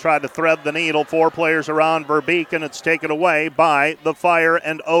side. They try to thread the needle. 4 players around Verbeek, and it's taken away by the Fire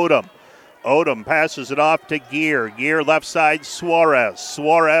and Odom. Odom passes it off to Gear. Gear left side, Suarez.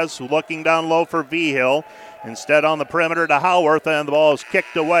 Suarez looking down low for V-Hill. Instead on the perimeter to Howarth, and the ball is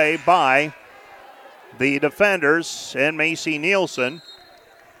kicked away by the defenders and Macy Nielsen.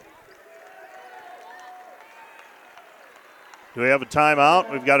 Do we have a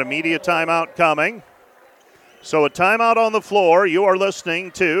timeout? We've got a media timeout coming. So a timeout on the floor. You are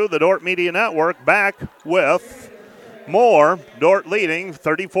listening to the Dordt Media Network. Back with more. Dordt leading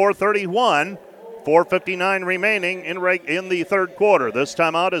 34-31. 4:59 remaining in the third quarter. This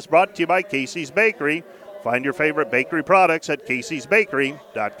timeout is brought to you by Casey's Bakery. Find your favorite bakery products at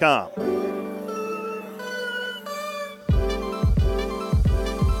caseysbakery.com.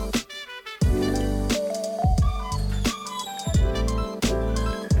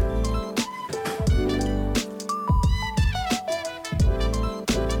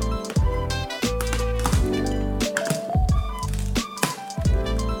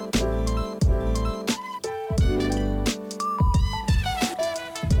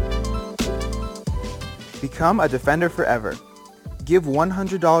 Become a Defender forever. Give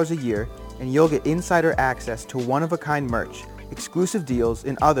 $100 a year and you'll get insider access to one-of-a-kind merch, exclusive deals,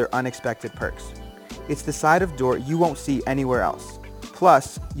 and other unexpected perks. It's the side of Dordt you won't see anywhere else.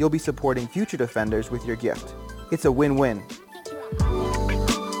 Plus, you'll be supporting future Defenders with your gift. It's a win-win.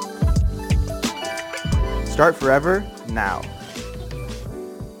 Start forever now.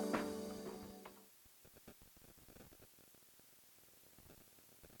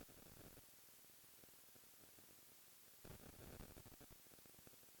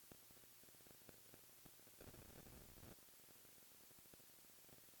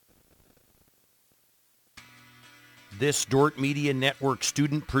 This Dordt Media Network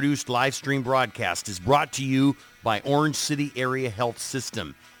student-produced live stream broadcast is brought to you by Orange City Area Health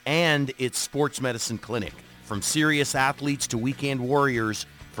System and its sports medicine clinic. From serious athletes to weekend warriors,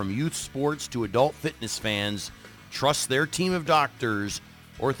 from youth sports to adult fitness fans, trust their team of doctors,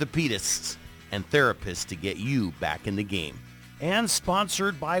 orthopedists, and therapists to get you back in the game. And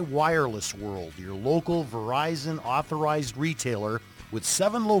sponsored by Wireless World, your local Verizon authorized retailer with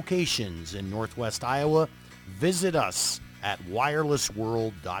 7 locations in Northwest Iowa. Visit us at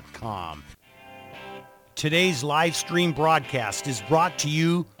wirelessworld.com. Today's live stream broadcast is brought to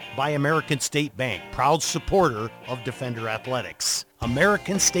you by American State Bank, proud supporter of Defender Athletics.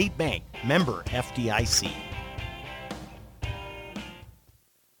 American State Bank, member FDIC.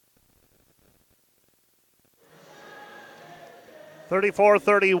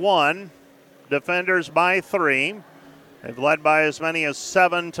 (34-31), Defenders by 3. They've led by as many as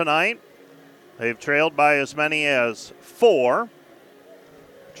 7 tonight. They've trailed by as many as 4.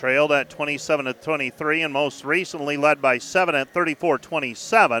 Trailed at 27-23, and most recently led by 7 at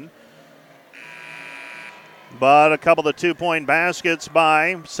 34-27. But a couple of 2-point baskets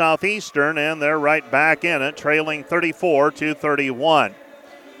by Southeastern, and they're right back in it, trailing 34-31.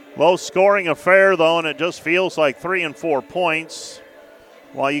 Low-scoring affair, though, and it just feels like 3 and 4 points.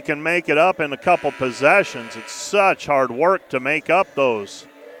 While you can make it up in a couple possessions, it's such hard work to make up those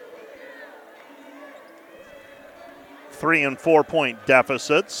 3 and 4 point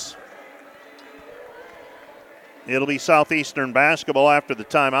deficits. It'll be Southeastern basketball after the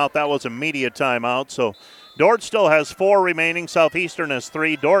timeout. That was a media timeout, so Dordt still has 4 remaining. Southeastern has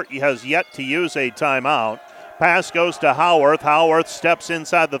 3. Dordt has yet to use a timeout. Pass goes to Howarth. Howarth steps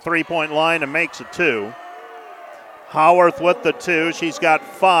inside the 3-point line and makes it 2. Howarth with the 2. She's got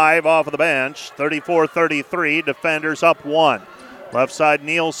 5 off of the bench. 34-33. Defenders up 1. Left side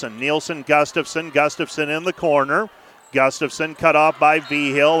Nielsen. Nielsen, Gustafson. Gustafson in the corner. Gustafson cut off by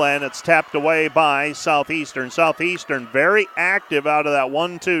Vigil, and it's tapped away by Southeastern. Southeastern very active out of that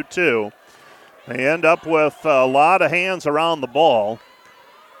 1-2-2. They end up with a lot of hands around the ball,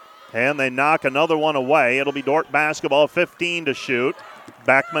 and they knock another one away. It'll be Dordt basketball, 15 to shoot.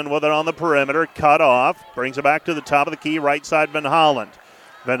 Beckman with it on the perimeter, cut off, brings it back to the top of the key, right side Van Holland.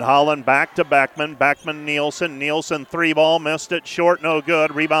 Van Holland back to Beckman. Beckman, Nielsen. Nielsen 3-ball, missed it, short, no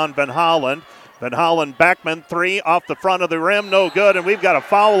good. Rebound Van Holland. Van Holland, Beckman, 3 off the front of the rim, no good. And we've got a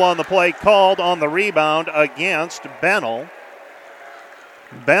foul on the play called on the rebound against Bennell.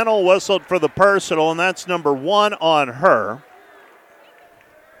 Bennell whistled for the personal, and that's number 1 on her.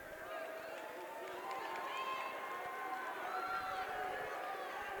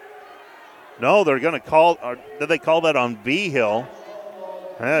 No, they're going to call, did they call that on Vigil?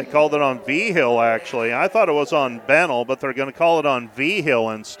 Yeah, they called it on Vigil, actually. I thought it was on Bennell, but they're going to call it on Vigil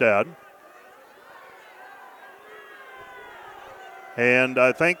instead. And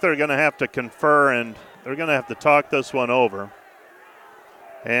I think they're going to have to confer, and they're going to have to talk this one over.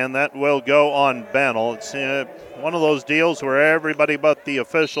 And that will go on Bennell. It's one of those deals where everybody but the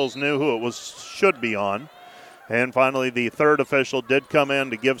officials knew who it should be on. And finally, the third official did come in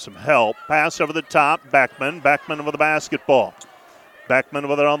to give some help. Pass over the top, Beckman. Beckman with the basketball. Beckman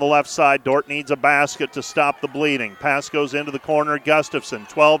with it on the left side. Dordt needs a basket to stop the bleeding. Pass goes into the corner, Gustafson,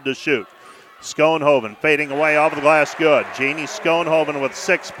 12 to shoot. Schoenhoven fading away off the glass, good. Janie Schoenhoven with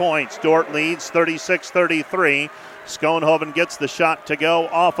 6 points. Dordt leads 36-33. Schoenhoven gets the shot to go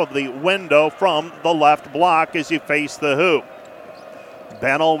off of the window from the left block as you face the hoop.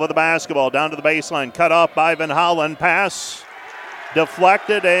 Bennell with the basketball down to the baseline, cut off by Van Hollen. Pass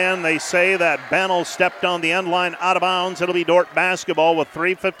deflected, and they say that Bennell stepped on the end line out of bounds. It'll be Dordt basketball with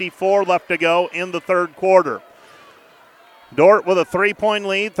 3:54 left to go in the third quarter. Dordt with a 3-point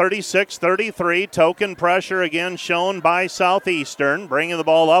lead, 36-33. Token pressure again shown by Southeastern. Bringing the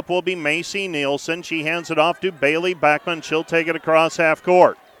ball up will be Macy Nielsen. She hands it off to Bailey Beckman. She'll take it across half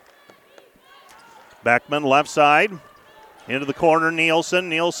court. Beckman left side. Into the corner,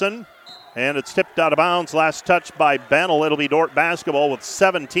 Nielsen. And it's tipped out of bounds. Last touch by Bennell. It'll be Dordt basketball with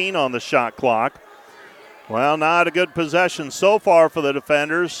 17 on the shot clock. Well, not a good possession so far for the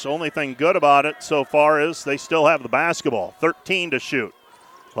defenders. Only thing good about it so far is they still have the basketball. 13 to shoot.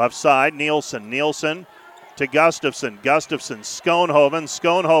 Left side, Nielsen to Gustafson.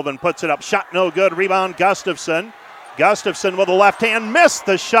 Schoenhoven puts it up. Shot no good. Rebound, Gustafson. Gustafson with a left hand. Missed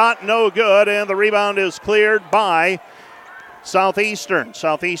the shot. No good. And the rebound is cleared by Southeastern.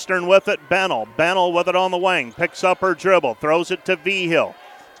 Southeastern with it. Bennell with it on the wing. Picks up her dribble. Throws it to Vigil.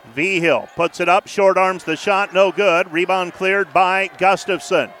 Vigil puts it up, short arms the shot, no good. Rebound cleared by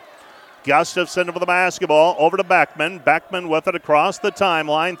Gustafson. Gustafson with the basketball, over to Beckman. Beckman with it across the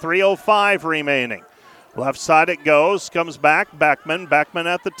timeline, 3:05 remaining. Left side it goes, comes back, Beckman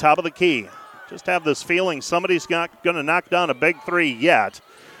at the top of the key. Just have this feeling somebody's not going to knock down a big three yet.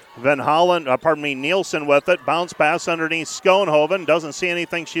 Nielsen with it, bounce pass underneath Schoenhoven, doesn't see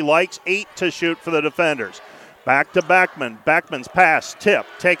anything she likes, 8 to shoot for the defenders. Back to Beckman. Beckman's pass, tip,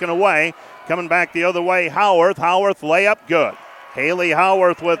 taken away. Coming back the other way, Howarth. Howarth layup, good. Haley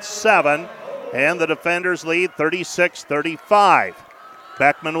Howarth with 7, and the defenders lead 36-35.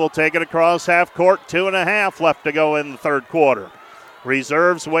 Beckman will take it across half court, 2.5 left to go in the third quarter.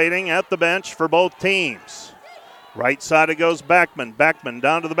 Reserves waiting at the bench for both teams. Right side it goes Beckman. Beckman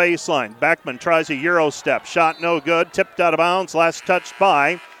down to the baseline. Beckman tries a Euro step, shot no good, tipped out of bounds, last touched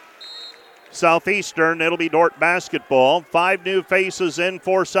by Southeastern. It'll be Dordt basketball. 5 new faces in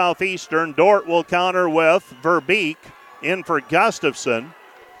for Southeastern. Dordt will counter with Verbeek in for Gustafson.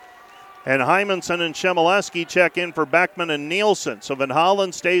 And Hymanson and Chmielewski check in for Beckman and Nielsen. So Van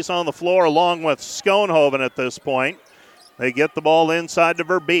Hollen stays on the floor along with Schoenhoven at this point. They get the ball inside to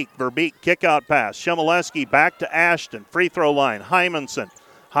Verbeek. Verbeek kick out pass. Chmielewski back to Ashton. Free throw line.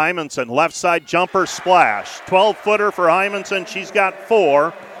 Hymanson left side jumper splash. 12-footer for Hymanson. She's got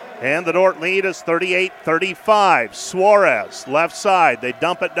 4. And the Dordt lead is 38-35. Suarez, left side. They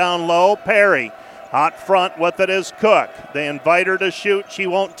dump it down low. Perry, hot front with it is Cook. They invite her to shoot. She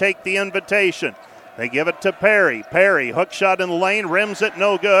won't take the invitation. They give it to Perry. Perry, hook shot in the lane, rims it,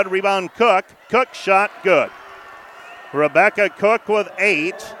 no good. Rebound Cook. Cook shot, good. Rebecca Cook with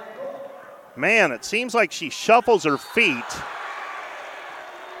 8. Man, it seems like she shuffles her feet.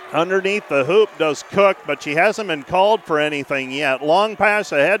 Underneath the hoop does Cook, but she hasn't been called for anything yet. Long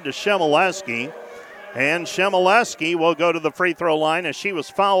pass ahead to Chmielewski, and Chmielewski will go to the free throw line as she was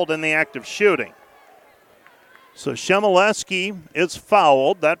fouled in the act of shooting. So Chmielewski is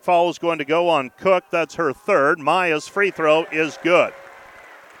fouled. That foul is going to go on Cook. That's her 3rd. Maya's free throw is good.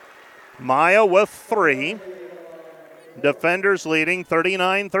 Maya with 3. Defenders leading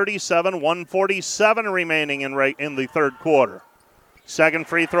 39-37, 1:47 remaining in the third quarter. Second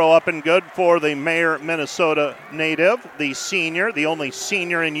free throw up and good for the Mayer, Minnesota native, the senior, the only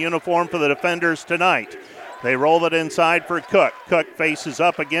senior in uniform for the defenders tonight. They roll it inside for Cook. Cook faces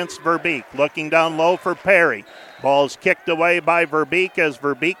up against Verbeek, looking down low for Perry. Ball is kicked away by Verbeek as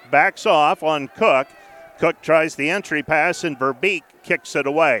Verbeek backs off on Cook. Cook tries the entry pass and Verbeek kicks it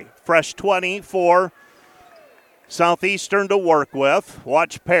away. Fresh 20 for Southeastern to work with.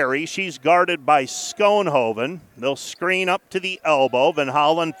 Watch Perry. She's guarded by Schoenhoven. They'll screen up to the elbow. Van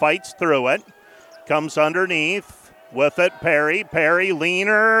Hollen fights through it. Comes underneath with it. Perry. Perry,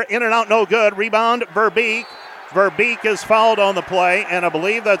 leaner. In and out, no good. Rebound, Verbeek. Verbeek is fouled on the play, and I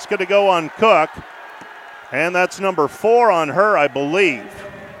believe that's going to go on Cook. And that's number 4 on her, I believe.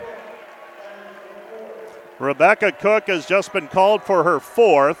 Rebecca Cook has just been called for her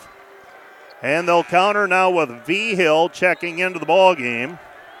 4th. And they'll counter now with Vigil checking into the ball game.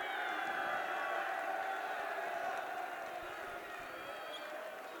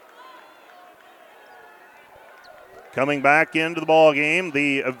 Coming back into the ball game,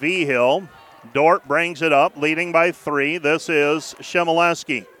 the Vigil. Dordt brings it up, leading by 3. This is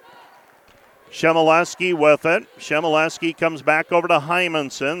Chmielewski. Chmielewski with it. Chmielewski comes back over to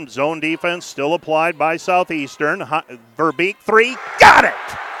Hymanson. Zone defense still applied by Southeastern. Verbeek 3, got it!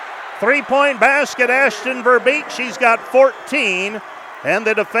 Three-point basket, Ashton Verbeek. She's got 14, and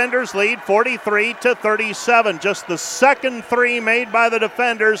the defenders lead 43-37. Just the second three made by the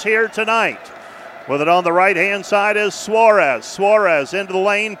defenders here tonight. With it on the right-hand side is Suarez. Suarez into the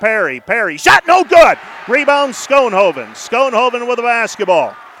lane, Perry. Perry, shot no good. Rebound, Schoenhoven. Schoenhoven with the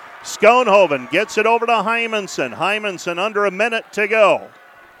basketball. Schoenhoven gets it over to Hymanson. Hymanson under a minute to go.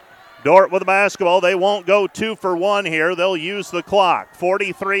 Dordt with the basketball. They won't go 2 for 1 here. They'll use the clock.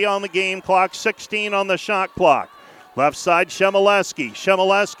 43 on the game clock, 16 on the shot clock. Left side, Shemileski.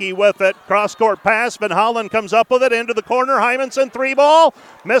 Shemileski with it. Cross-court pass. Van Hollen comes up with it into the corner. Hymanson, 3-ball.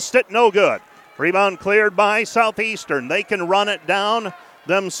 Missed it, no good. Rebound cleared by Southeastern. They can run it down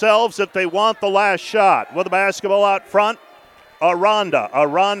themselves if they want the last shot. With the basketball out front, Aranda.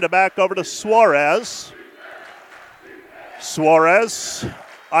 Aranda back over to Suarez. Suarez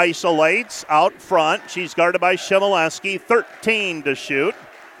isolates out front. She's guarded by Shemileski. 13 to shoot.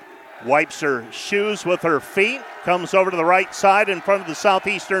 Wipes her shoes with her feet. Comes over to the right side in front of the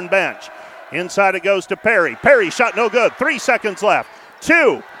Southeastern bench. Inside it goes to Perry. Perry shot no good. 3 seconds left.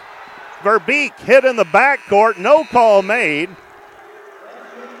 2. Verbeek hit in the backcourt. No call made.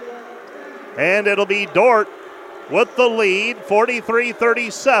 And it'll be Dordt with the lead,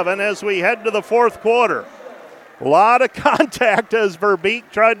 43-37 as we head to the fourth quarter. A lot of contact as Verbeek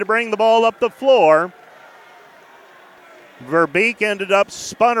tried to bring the ball up the floor. Verbeek ended up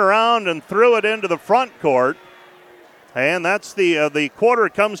spun around and threw it into the front court. And that's the quarter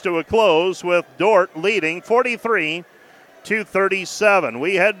comes to a close with Dordt leading 43-37.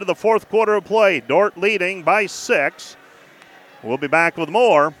 We head to the fourth quarter of play. Dordt leading by 6. We'll be back with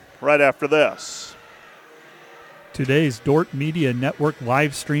more right after this. Today's Dordt Media Network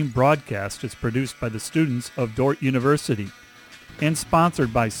live stream broadcast is produced by the students of Dordt University and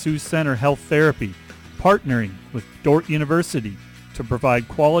sponsored by Sioux Center Health Therapy, partnering with Dordt University to provide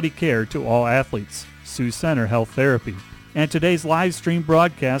quality care to all athletes. Sioux Center Health Therapy. And today's live stream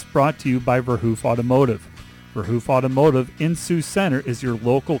broadcast brought to you by Verhoof Automotive. Verhoof Automotive in Sioux Center is your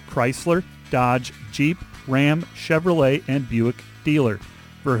local Chrysler, Dodge, Jeep, Ram, Chevrolet, and Buick dealer.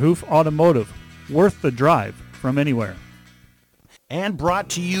 Verhoof Automotive, worth the drive from anywhere. And brought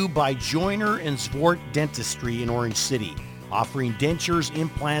to you by Joyner and Zwart Dentistry in Orange City, offering dentures,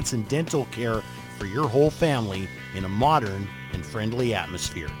 implants, and dental care for your whole family in a modern and friendly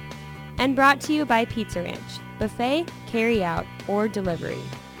atmosphere. And brought to you by Pizza Ranch, buffet, carry out, or delivery.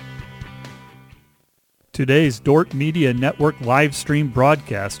 Today's Dordt Media Network live stream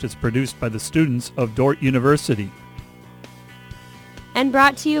broadcast is produced by the students of Dordt University. And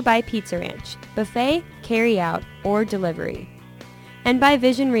brought to you by Pizza Ranch, buffet, carry out, or delivery. And by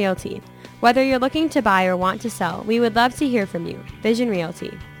Vision Realty. Whether you're looking to buy or want to sell, we would love to hear from you. Vision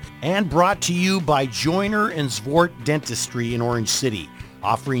Realty. And brought to you by Joyner and Zwart Dentistry in Orange City,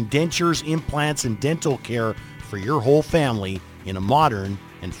 offering dentures, implants, and dental care for your whole family in a modern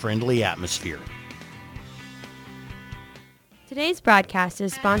and friendly atmosphere. Today's broadcast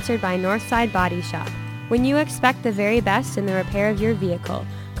is sponsored by Northside Body Shop. When you expect the very best in the repair of your vehicle,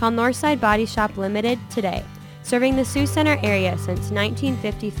 call Northside Body Shop Limited today. Serving the Sioux Center area since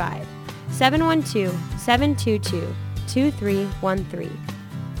 1955. 712-722-2313.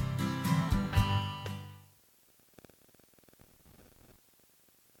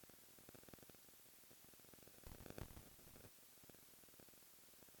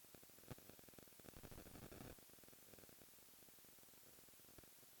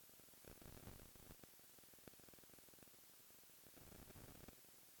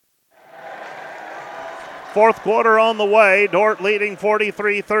 Fourth quarter on the way. Dordt leading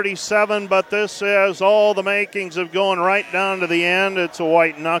 43-37, but this has all the makings of going right down to the end. It's a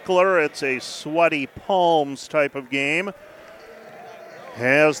white knuckler. It's a sweaty palms type of game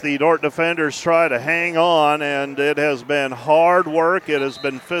as the Dordt defenders try to hang on, and it has been hard work. It has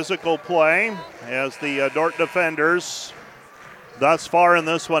been physical play as the Dordt defenders thus far in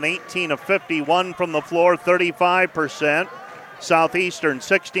this one 18 of 51 from the floor, 35%. Southeastern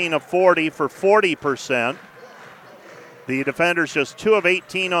 16 of 40 for 40%. The defenders just 2 of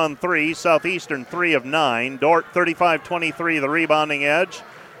 18 on 3. Southeastern 3 of 9. Dordt 35-23, the rebounding edge.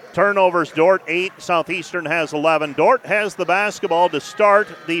 Turnovers, Dordt 8. Southeastern has 11. Dordt has the basketball to start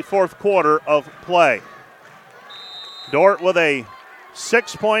the fourth quarter of play. Dordt with a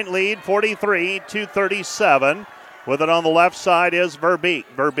 6-point lead, 43-37. With it on the left side is Verbeek.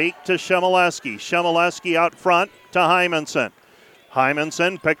 Verbeek to Shemileski. Shemileski out front to Hymanson.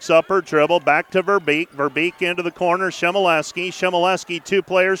 Hymanson picks up her dribble, back to Verbeek. Verbeek into the corner, Shemileski. Shemileski, 2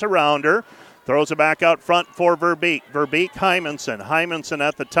 players around her. Throws it back out front for Verbeek. Verbeek, Hymanson. Hymanson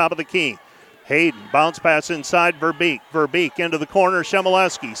at the top of the key. Hayden, bounce pass inside Verbeek. Verbeek into the corner,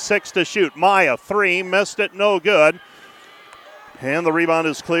 Shemileski, 6 to shoot. Maya, 3, missed it, no good. And the rebound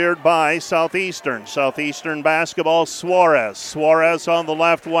is cleared by Southeastern. Southeastern basketball, Suarez. Suarez on the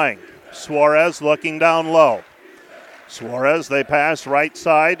left wing. Suarez looking down low. Suarez, they pass right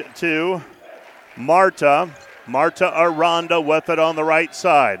side to Marta. Marta Aranda with it on the right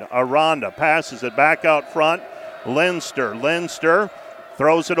side. Aranda passes it back out front. Linster. Linster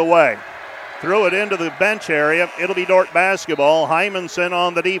throws it away. Threw it into the bench area. It'll be Dordt basketball. Hymanson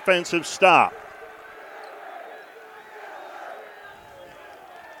on the defensive stop.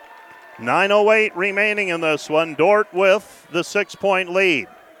 9:08 remaining in this one. Dordt with the 6-point lead.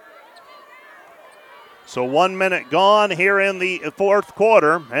 So 1 minute gone here in the fourth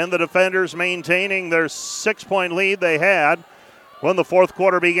quarter, and the defenders maintaining their 6-point lead they had when the fourth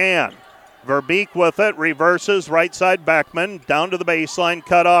quarter began. Verbeek with it, reverses, right side Beckman, down to the baseline,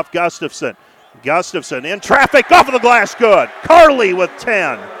 cut off Gustafson. Gustafson in traffic, off of the glass, good. Carly with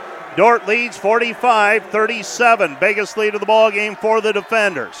 10. Dordt leads 45-37, biggest lead of the ball game for the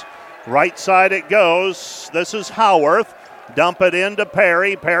defenders. Right side it goes. This is Howarth. Dump it into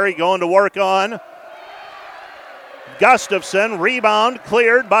Perry. Perry going to work on Gustafson. Rebound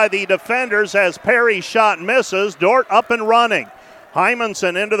cleared by the defenders as Perry's shot misses. Dordt up and running.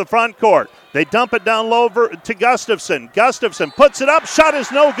 Hymanson into the front court. They dump it down low to Gustafson. Gustafson puts it up. Shot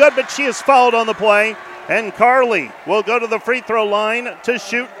is no good, but she is fouled on the play. And Carly will go to the free throw line to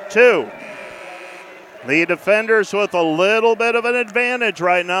shoot 2. The defenders with a little bit of an advantage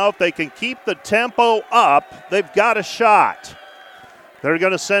right now. If they can keep the tempo up, they've got a shot. They're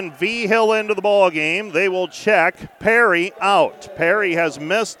going to send Vigil into the ball game. They will check Perry out. Perry has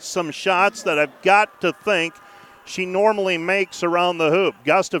missed some shots that I've got to think she normally makes around the hoop.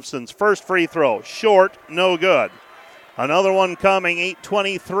 Gustafson's first free throw, short, no good. Another one coming,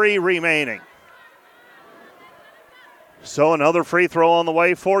 8:23 remaining. So another free throw on the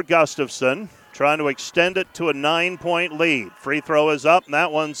way for Gustafson, trying to extend it to a 9-point lead. Free throw is up, and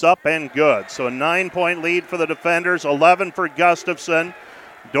that one's up and good. So a 9-point lead for the defenders, 11 for Gustafson.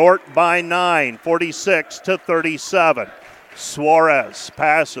 Dordt by 9, 46-37. Suarez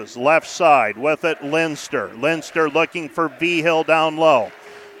passes left side with it, Linster. Linster looking for Vigil down low.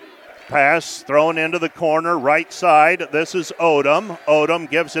 Pass thrown into the corner, right side. This is Odom. Odom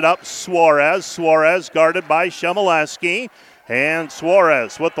gives it up, Suarez. Suarez guarded by Shemileski. And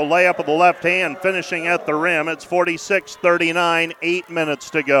Suarez with the layup of the left hand, finishing at the rim. It's 46-39, 8 minutes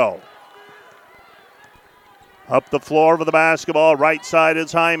to go. Up the floor with the basketball, right side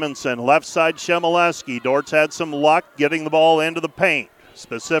is Hymanson. Left side, Shemileski. Dordt's had some luck getting the ball into the paint,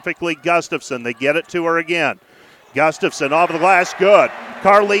 specifically Gustafson. They get it to her again. Gustafson off of the glass, good.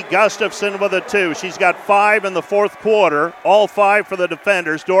 Carly Gustafson with a 2. She's got 5 in the fourth quarter, all 5 for the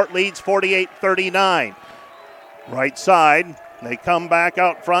defenders. Dordt leads 48-39. Right side, they come back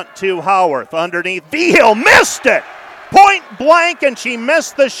out front to Howarth. Underneath, Vigil missed it! Point blank, and she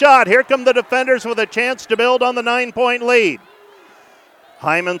missed the shot. Here come the defenders with a chance to build on the 9-point lead.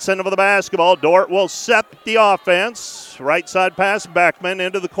 Hymanson with the basketball. Dordt will set the offense. Right side pass, Beckman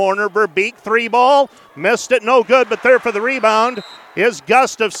into the corner. Verbeek, 3 ball. Missed it, no good, but there for the rebound is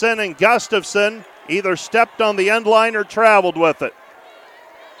Gustafson, and Gustafson either stepped on the end line or traveled with it.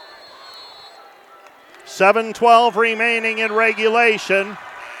 7:12 remaining in regulation.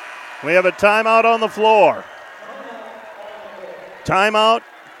 We have a timeout on the floor. Timeout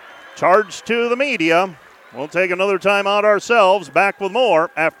charged to the media. We'll take another timeout ourselves. Back with more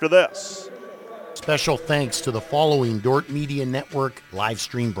after this. Special thanks to the following Dordt Media Network live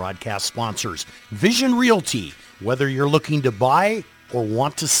stream broadcast sponsors. Vision Realty. Whether you're looking to buy or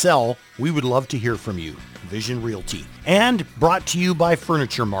want to sell, we would love to hear from you. Vision Realty. And brought to you by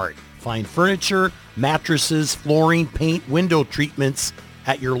Furniture Mart. Find furniture, mattresses, flooring, paint, window treatments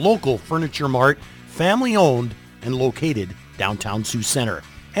at your local Furniture Mart, family owned and located downtown Sioux Center.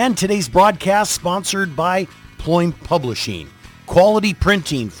 And today's broadcast sponsored by Ployne Publishing. Quality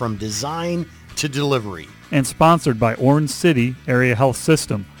printing from design to delivery. And sponsored by Orange City Area Health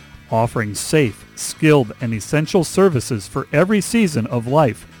System, offering safe, skilled, and essential services for every season of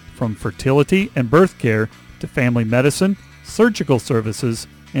life, from fertility and birth care to family medicine, surgical services,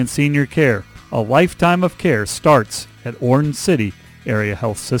 and senior care. A lifetime of care starts at Orange City Area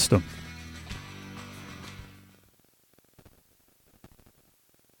Health System.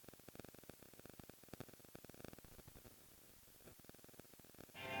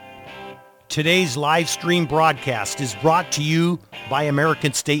 Today's live stream broadcast is brought to you by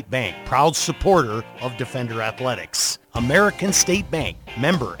American State Bank, proud supporter of Defender Athletics. American State Bank,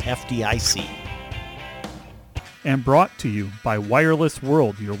 member FDIC. and brought to you by Wireless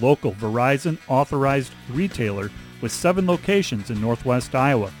World, your local Verizon authorized retailer with 7 locations in Northwest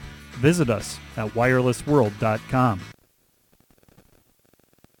Iowa. Visit us at wirelessworld.com.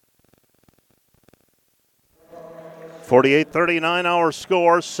 48-39 our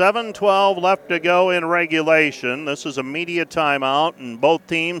score, 7:12 left to go in regulation. This is a media timeout, and both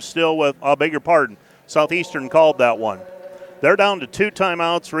teams still with, Southeastern called that one. They're down to 2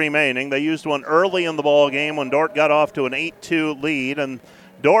 timeouts remaining. They used one early in the ball game when Dordt got off to an 8-2 lead, and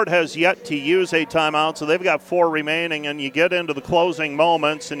Dordt has yet to use a timeout, so they've got 4 remaining, and you get into the closing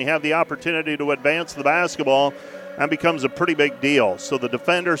moments, and you have the opportunity to advance the basketball. That becomes a pretty big deal. So the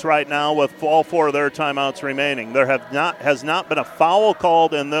defenders right now with all 4 of their timeouts remaining. There has not been a foul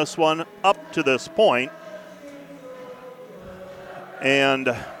called in this one up to this point.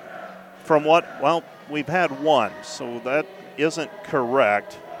 And from we've had one, so that isn't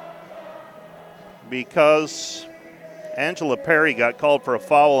correct because Angela Perry got called for a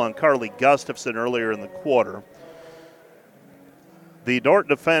foul on Carly Gustafson earlier in the quarter. The Dordt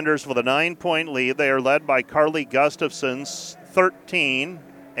defenders with a 9-point lead. They are led by Carly Gustafson's 13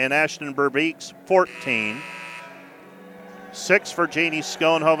 and Ashton Verbeek's 14. 6 for Janie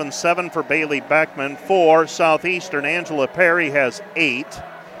Schoenhoven, 7 for Bailey Beckman. For Southeastern, Angela Perry has 8.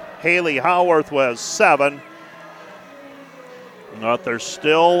 Haley Howarth has 7. But there's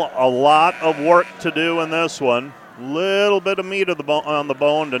still a lot of work to do in this one. Little bit of meat on the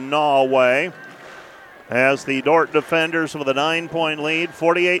bone to gnaw away. As the Dordt defenders with a 9-point lead,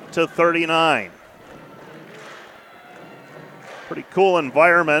 48-39. Pretty cool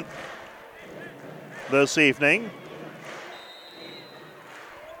environment this evening.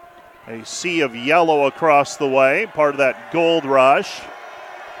 A sea of yellow across the way, part of that gold rush.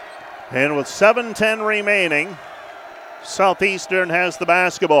 And with 7:10 remaining, Southeastern has the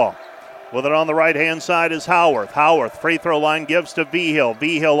basketball. With it on the right-hand side is Howarth. Howarth, free throw line, gives to Vigil.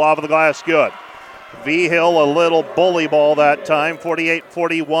 Vigil off of the glass, good. Vigil, a little bully ball that time,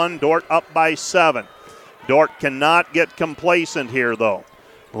 48-41. Dordt up by 7. Dordt cannot get complacent here, though.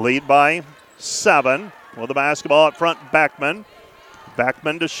 Lead by 7 with the basketball up front, Beckman.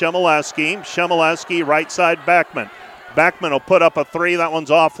 Beckman to Shemileski. Shemileski, right side, Beckman. Beckman will put up a 3. That one's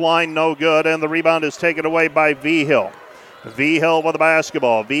offline, no good, and the rebound is taken away by Vigil. Vigil with the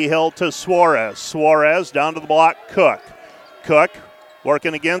basketball. Vigil to Suarez. Suarez down to the block, Cook. Cook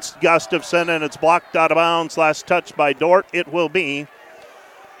working against Gustafson, and it's blocked out of bounds. Last touch by Dordt. It will be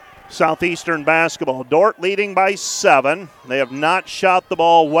Southeastern basketball. Dordt leading by 7. They have not shot the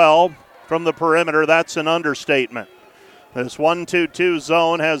ball well from the perimeter. That's an understatement. This 1-2-2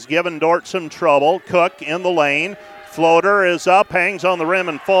 zone has given Dordt some trouble. Cook in the lane. Floater is up, hangs on the rim,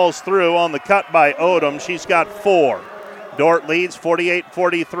 and falls through on the cut by Odom. She's got 4. Dordt leads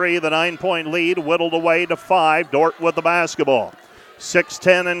 48-43. The 9-point lead whittled away to 5. Dordt with the basketball.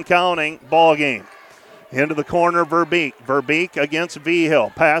 6:10 and counting, ball game. Into the corner, Verbeek. Verbeek against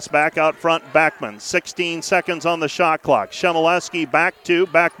Vigil. Pass back out front, Beckman. 16 seconds on the shot clock. Shemileski back to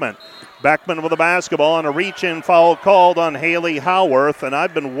Beckman. Beckman with the basketball, and a reach-in foul called on Haley Howarth, and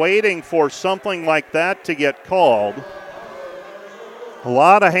I've been waiting for something like that to get called. A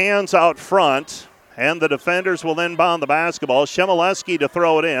lot of hands out front, and the defenders will inbound the basketball. Shemileski to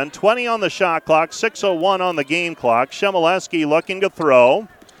throw it in. 20 on the shot clock, 6:01 on the game clock. Shemileski looking to throw.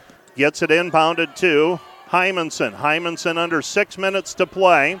 Gets it inbounded to Hymanson. Hymanson under 6 minutes to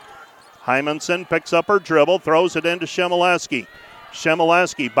play. Hymanson picks up her dribble, throws it into Shemileski.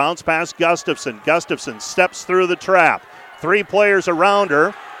 Shemileski bounce past Gustafson. Gustafson steps through the trap. 3 players around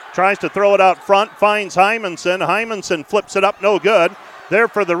her. Tries to throw it out front. Finds Hymanson. Hymanson flips it up. No good. There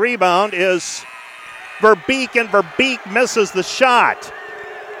for the rebound is Verbeek, and Verbeek misses the shot.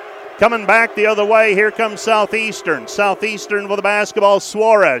 Coming back the other way, here comes Southeastern. Southeastern with the basketball.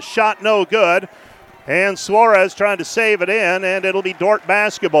 Suarez. Shot no good. And Suarez trying to save it in, and it'll be Dordt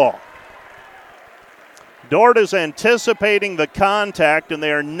basketball. Dordt is anticipating the contact, and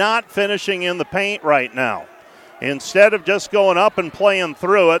they are not finishing in the paint right now. Instead of just going up and playing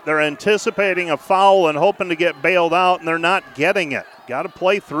through it, they're anticipating a foul and hoping to get bailed out, and they're not getting it. Got to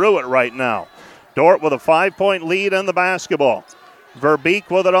play through it right now. Dordt with a 5-point lead in the basketball. Verbeek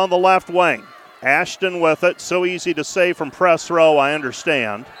with it on the left wing. Ashton with it. So easy to say from press row, I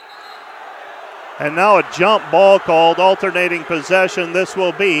understand. And now a jump ball called, alternating possession. This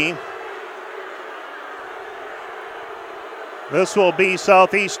will be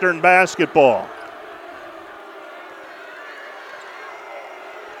Southeastern basketball.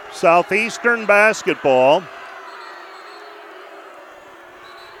 Southeastern basketball.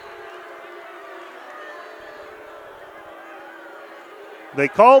 They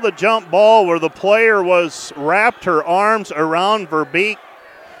call the jump ball where the player was wrapped her arms around Verbeek,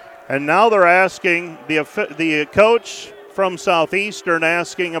 and now they're asking the coach from Southeastern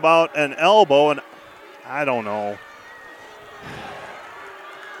asking about an elbow, and I don't know.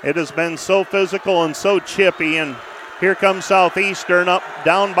 It has been so physical and so chippy, and here comes Southeastern up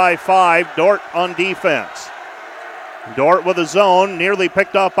down by 5. Dordt on defense. Dordt with a zone, nearly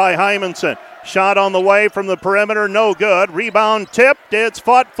picked off by Hymanson. Shot on the way from the perimeter, no good. Rebound tipped, it's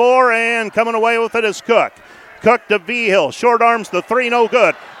fought for, and coming away with it is Cook. Cook to Vigil, short arms the 3, no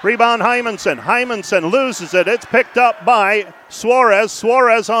good. Rebound Hymanson. Hymanson loses it. It's picked up by Suarez.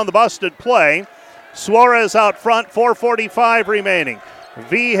 Suarez on the busted play. Suarez out front, 4:45 remaining.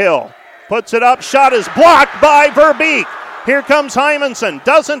 Vigil puts it up. Shot is blocked by Verbeek. Here comes Hymanson.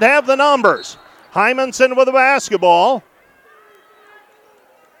 Doesn't have the numbers. Hymanson with the basketball.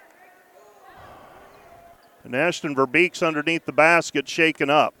 And Ashton Verbeek's underneath the basket, shaken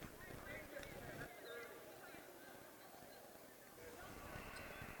up.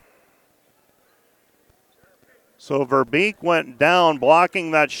 So Verbeek went down, blocking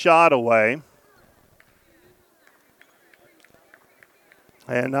that shot away.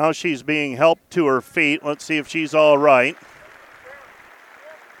 And now she's being helped to her feet. Let's see if she's all right.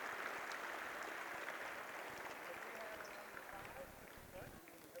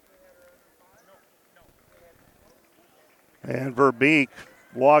 And Verbeek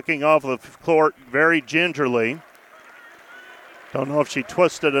walking off the court very gingerly. Don't know if she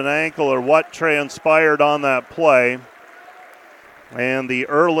twisted an ankle or what transpired on that play. And the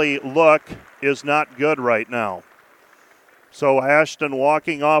early look is not good right now. So Ashton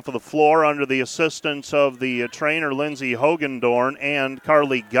walking off of the floor under the assistance of the trainer Lindsay Hogendorn and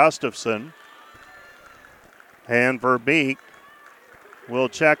Carly Gustafson. And Verbeek will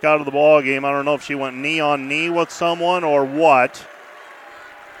check out of the ball game. I don't know if she went knee on knee with someone or what.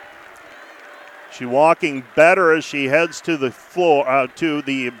 She walking better as she heads to the floor, to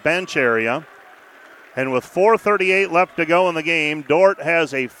the bench area. And with 4:38 left to go in the game, Dordt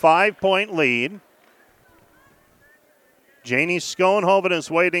has a 5-point lead. Janie Schoenhoven is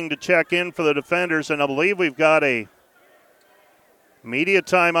waiting to check in for the defenders, and I believe we've got a media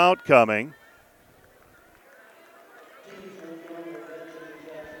timeout coming.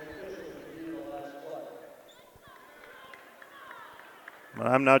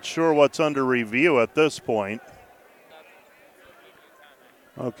 I'm not sure what's under review at this point.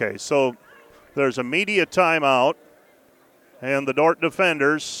 Okay, so there's a media timeout, and the Dordt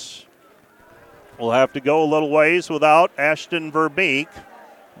defenders will have to go a little ways without Ashton Verbeek.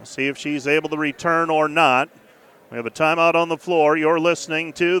 We'll see if she's able to return or not. We have a timeout on the floor. You're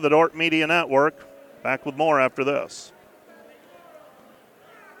listening to the Dordt Media Network. Back with more after this.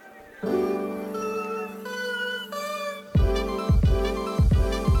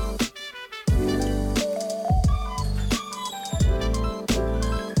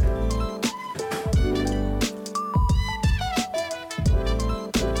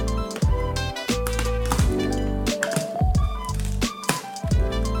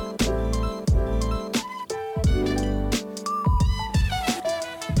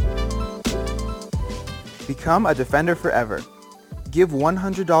 Become a Defender forever. Give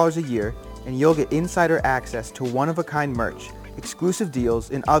 $100 a year and you'll get insider access to one-of-a-kind merch, exclusive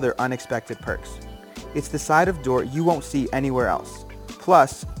deals, and other unexpected perks. It's the side of Dordt you won't see anywhere else.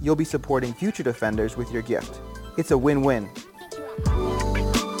 Plus, you'll be supporting future Defenders with your gift. It's a win-win.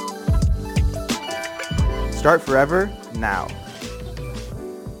 Start forever now.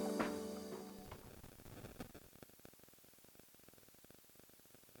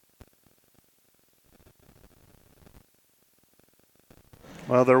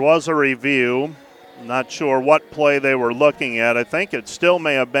 Well, there was a review. Not sure what play they were looking at. I think it still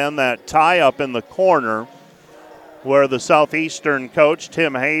may have been that tie-up in the corner where the Southeastern coach,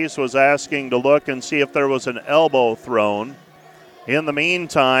 Tim Hayes, was asking to look and see if there was an elbow thrown. In the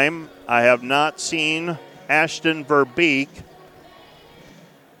meantime, I have not seen Ashton Verbeek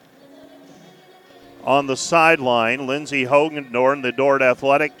on the sideline. Lindsay Hogendorn, the Dordt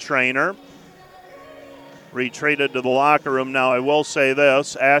athletic trainer, retreated to the locker room. Now, I will say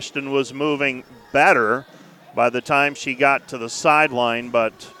this, Ashton was moving better by the time she got to the sideline,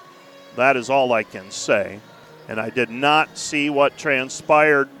 but that is all I can say. And I did not see what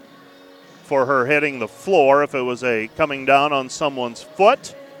transpired for her hitting the floor, if it was a coming down on someone's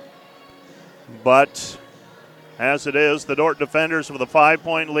foot. But as it is, the Dordt defenders with a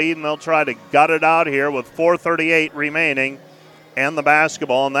 5-point lead, and they'll try to gut it out here with 4:38 remaining and the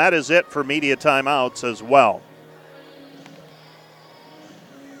basketball, and that is it for media timeouts as well.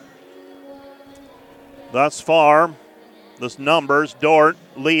 Thus far, The numbers, Dordt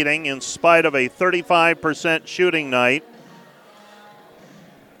leading in spite of a 35% shooting night.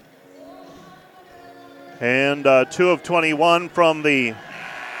 And 2 of 21 from the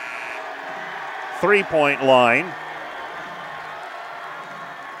three-point line.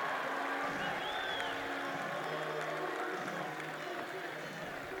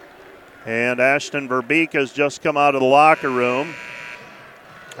 And Ashton Verbeek has just come out of the locker room.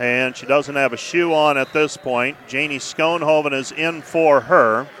 And she doesn't have a shoe on at this point. Janie Schoenhoven is in for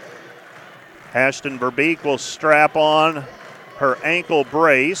her. Ashton Verbeek will strap on her ankle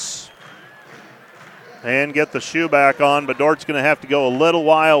brace and get the shoe back on, but Dort's going to have to go a little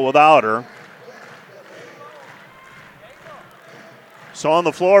while without her. So on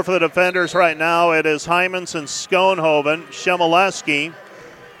the floor for the defenders right now, it is Hymanson, Schoenhoven, Shemileski,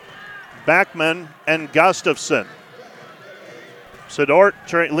 Beckman, and Gustafson. So Dort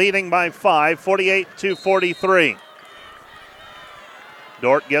leading by 5, 48-43.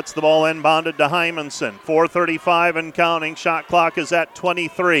 Dort gets the ball inbounded to Hymanson. 4:35 and counting. Shot clock is at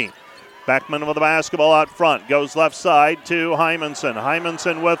 23. Beckman with the basketball out front. Goes left side to Hymanson.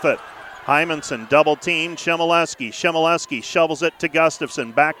 Hymanson with it. Hymanson double teamed Shemileski. Shemileski shovels it to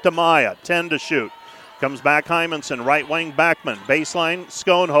Gustafson. Back to Maya. 10 to shoot. Comes back Hymanson. Right wing Beckman. Baseline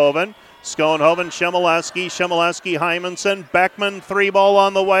Schoenhoven. Schoenhoven, Shemileski. Shemileski, Hymanson. Beckman, 3-ball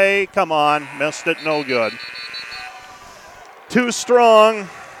on the way. Come on. Missed it. No good. Too strong.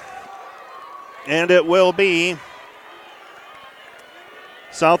 And it will be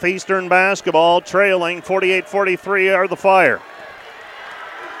Southeastern basketball trailing 48-43 are the Fire.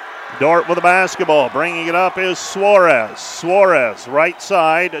 Dort with the basketball. Bringing it up is Suarez. Suarez, right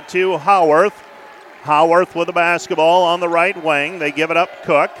side to Howarth. Howarth with the basketball on the right wing. They give it up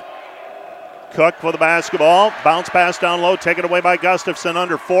Cook. Cook with the basketball. Bounce pass down low. Taken away by Gustafson.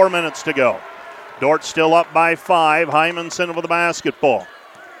 Under 4 minutes to go. Dort still up by 5. Hymanson with the basketball.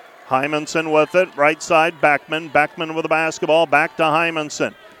 Hymanson with it. Right side, Beckman. Beckman with the basketball. Back to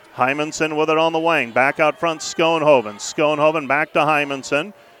Hymanson. Hymanson with it on the wing. Back out front, Schoenhoven. Schoenhoven back to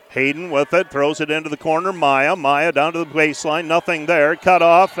Hymanson. Hayden with it. Throws it into the corner. Maya. Maya down to the baseline. Nothing there. Cut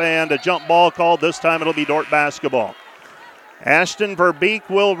off and a jump ball called. This time it'll be Dort basketball. Ashton Verbeek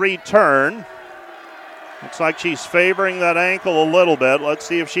will return. Looks like she's favoring that ankle a little bit. Let's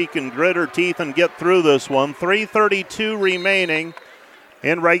see if she can grit her teeth and get through this one. 3:32 remaining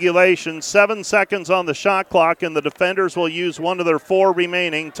in regulation. 7 seconds on the shot clock, and the defenders will use one of their 4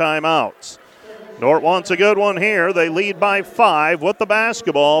 remaining timeouts. Dort wants a good one here. They lead by 5 with the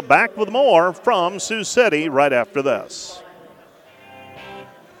basketball. Back with more from Sioux City right after this.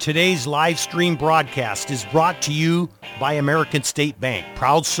 Today's live stream broadcast is brought to you by American State Bank,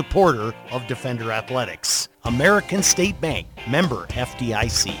 proud supporter of Defender Athletics. American State Bank, member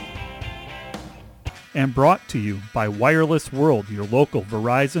FDIC. And brought to you by Wireless World, your local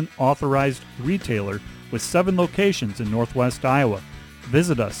Verizon authorized retailer with 7 locations in Northwest Iowa.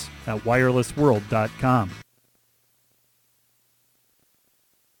 Visit us at wirelessworld.com.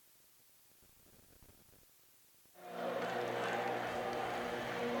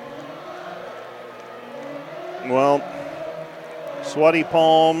 Well, sweaty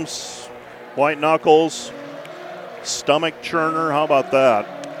palms, white knuckles, stomach churner. How about that?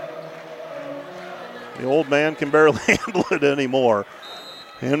 The old man can barely handle it anymore.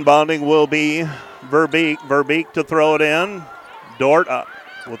 Inbounding will be Verbeek. Verbeek to throw it in. Dort up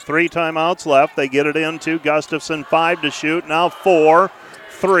with 3 timeouts left. They get it into Gustafson. 5 to shoot. Now 4,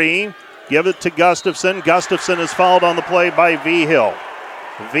 3. Give it to Gustafson. Gustafson is fouled on the play by Vigil.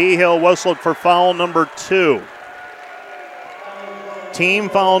 Vigil whistled for foul number 2. Team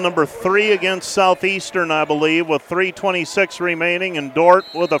foul number 3 against Southeastern, I believe, with 3:26 remaining, and Dort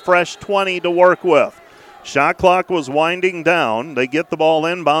with a fresh 20 to work with. Shot clock was winding down. They get the ball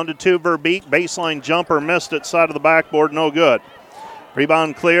inbounded to Verbeek. Baseline jumper missed it, side of the backboard, no good.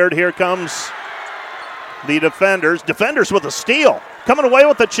 Rebound cleared. Here comes the defenders. Defenders with a steal. Coming away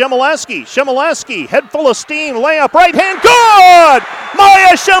with the Shemileski. Shemileski, head full of steam, layup, right hand, good!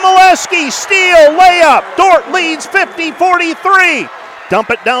 Maya Shemileski, steal, layup. Dort leads 50-43. Dump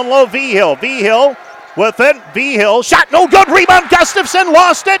it down low, Vigil. Vigil with it. Vigil, shot no good, rebound, Gustafson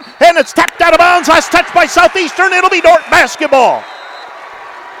lost it, and it's tapped out of bounds. Last touch by Southeastern, it'll be Dort basketball.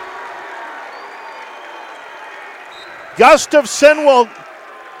 Gustafson will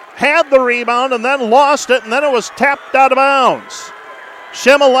had the rebound and then lost it, and then it was tapped out of bounds.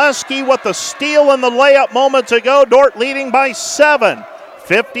 Shemileski with the steal and the layup moments ago. Dort leading by 7,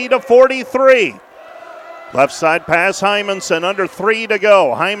 50-43. Left side pass, Hymanson, under 3 to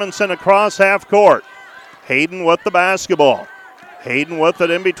go. Hymanson across half court. Hayden with the basketball. Hayden with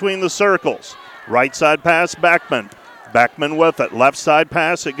it in between the circles. Right side pass, Beckman. Beckman with it. Left side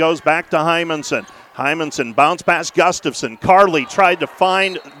pass. It goes back to Hymanson. Hymanson bounce pass Gustafson. Carly tried to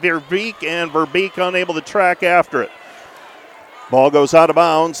find Verbeek, and Verbeek unable to track after it. Ball goes out of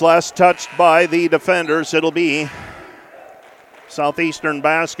bounds. Last touched by the defenders. It'll be Southeastern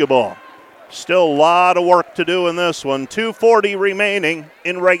basketball. Still a lot of work to do in this one. 2:40 remaining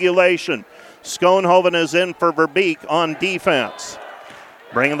in regulation. Schoenhoven is in for Verbeek on defense.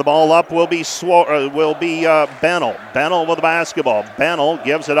 Bringing the ball up will be Bennell. Bennell with the basketball. Bennell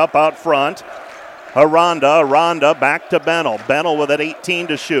gives it up out front. Aranda back to Bennell. Bennell with it 18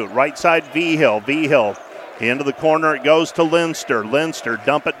 to shoot. Right side Vigil. Vigil into the corner. It goes to Linster. Linster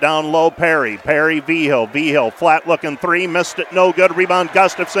dump it down low. Perry. Vigil. Vigil flat looking three. Missed it. No good. Rebound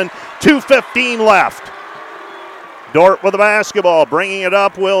Gustafson. 2:15 left. Dordt with the basketball. Bringing it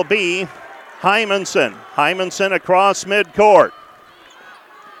up will be Hymanson. Hymanson across midcourt.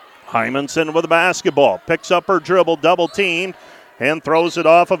 Hymanson with the basketball. Picks up her dribble. Double teamed. And throws it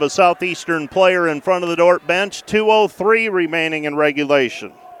off of a Southeastern player in front of the Dordt bench. 2:03 remaining in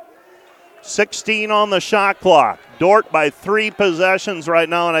regulation. 16 on the shot clock. Dordt by 3 possessions right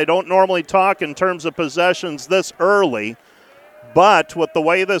now, and I don't normally talk in terms of possessions this early, but with the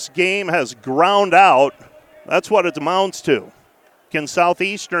way this game has ground out, that's what it amounts to. Can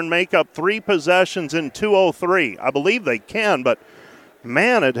Southeastern make up 3 possessions in 2:03? I believe they can, but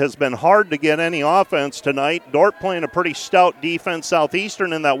man, it has been hard to get any offense tonight. Dordt playing a pretty stout defense.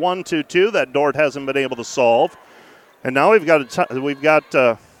 Southeastern in that 1-2-2 that Dordt hasn't been able to solve. And now we've got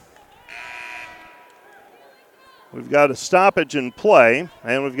a stoppage in play,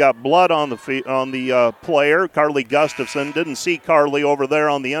 and we've got blood on the player, Carly Gustafson. Didn't see Carly over there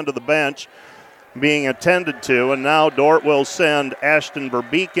on the end of the bench being attended to, and now Dordt will send Ashton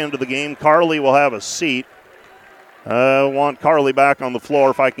Verbeek into the game. Carly will have a seat. I want Carly back on the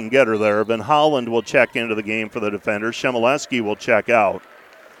floor if I can get her there. Then Holland will check into the game for the defenders. Shemileski will check out.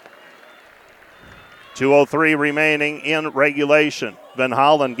 2:03 remaining in regulation. Van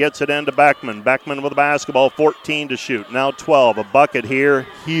Holland gets it into Beckman. Beckman with the basketball, 14 to shoot. Now 12. A bucket here,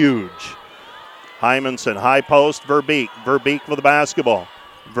 huge. Hymanson, high post, Verbeek. Verbeek with the basketball.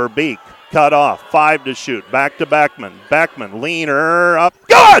 Verbeek cut off, 5 to shoot. Back to Beckman. Beckman, leaner, up.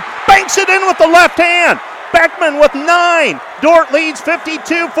 Good! Banks it in with the left hand. Beckman with 9. Dordt leads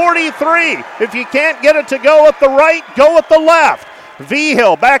 52-43. If you can't get it to go with the right, go with the left.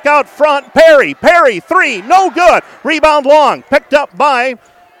 Vigil back out front. Perry, 3, no good. Rebound long, picked up by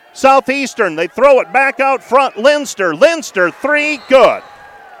Southeastern. They throw it back out front. Linster, 3, good.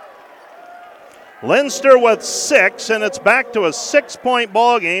 Linster with 6, and it's back to a 6-point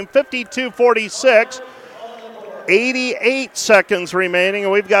ball game, 52-46. 88 seconds remaining,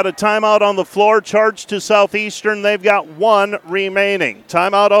 and we've got a timeout on the floor charged to Southeastern. They've got 1 remaining.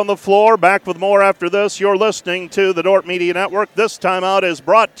 Timeout on the floor. Back with more after this. You're listening to the Dordt Media Network. This timeout is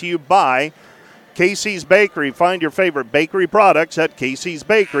brought to you by Casey's Bakery. Find your favorite bakery products at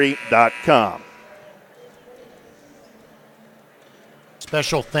caseysbakery.com.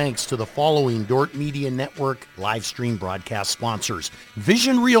 Special thanks to the following Dordt Media Network live stream broadcast sponsors.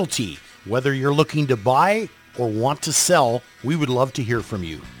 Vision Realty. Whether you're looking to buy or want to sell, we would love to hear from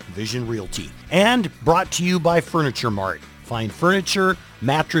you. Vision Realty. And brought to you by Furniture Mart. Find furniture,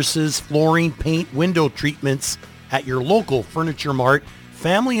 mattresses, flooring, paint, window treatments at your local Furniture Mart,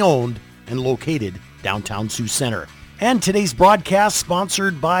 family owned and located downtown Sioux Center. And today's broadcast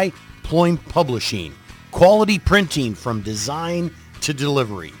sponsored by Ployne Publishing. Quality printing from design to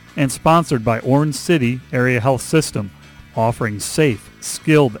delivery. And sponsored by Orange City Area Health System, offering safe,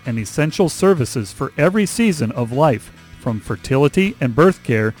 skilled, and essential services for every season of life, from fertility and birth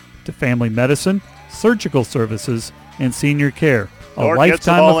care to family medicine, surgical services, and senior care. A Dordt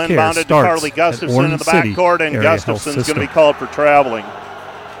lifetime of care starts Carly Gustafson at Orange in the City backcourt, and Area Gustafson's Health going to be System. called for traveling.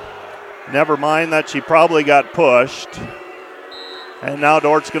 Never mind that she probably got pushed. And now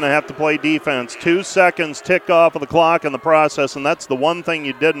Dordt's going to have to play defense. 2 seconds tick off of the clock in the process, and that's the one thing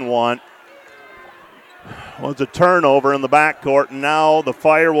you didn't want. Was a turnover in the backcourt, and now the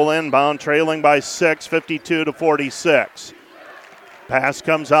Fire will inbound, trailing by 6, 52-46. Pass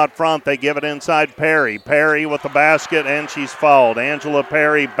comes out front. They give it inside Perry. Perry with the basket, and she's fouled. Angela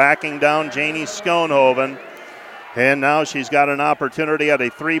Perry backing down Janie Schoenhoven. And now she's got an opportunity at a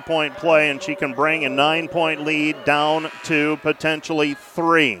 3-point play, and she can bring a 9-point lead down to potentially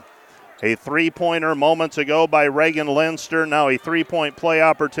 3. A 3-pointer moments ago by Reagan Linster. Now a 3-point play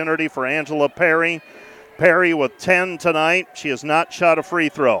opportunity for Angela Perry. Perry with 10 tonight. She has not shot a free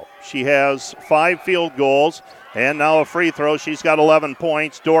throw. She has 5 field goals and now a free throw. She's got 11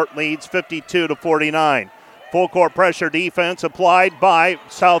 points. Dordt leads 52-49. Full court pressure defense applied by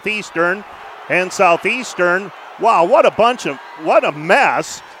Southeastern. And Southeastern Wow, what a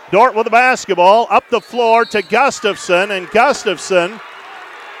mess. Dordt with the basketball, up the floor to Gustafson, and Gustafson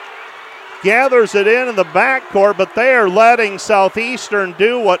gathers it in the backcourt, but they are letting Southeastern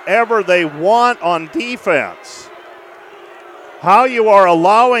do whatever they want on defense. How you are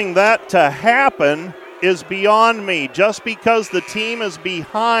allowing that to happen is beyond me. Just because the team is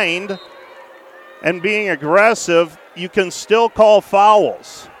behind and being aggressive, you can still call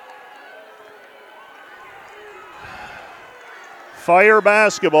fouls. Fire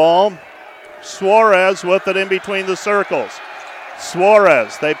basketball. Suarez with it in between the circles.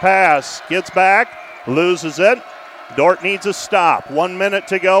 Suarez, they pass, gets back, loses it. Dordt needs a stop. 1 minute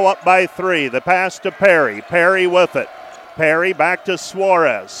to go, up by 3. The pass to Perry. Perry with it. Perry back to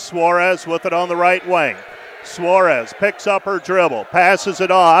Suarez. Suarez with it on the right wing. Suarez picks up her dribble, passes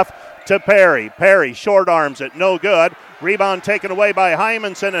it off to Perry. Perry short arms it, no good. Rebound taken away by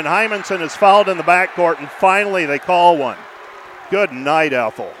Hymanson, and Hymanson is fouled in the backcourt, and finally they call one. Good night,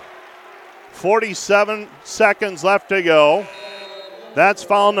 Ethel. 47 seconds left to go. That's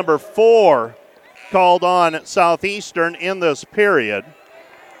foul number 4 called on at Southeastern in this period.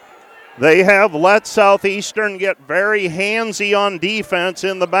 They have let Southeastern get very handsy on defense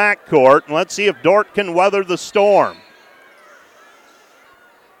in the backcourt. Let's see if Dordt can weather the storm.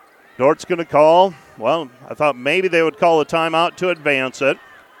 Dort's going to call, well, I thought maybe they would call a timeout to advance it.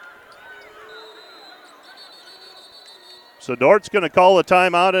 So Dort's going to call a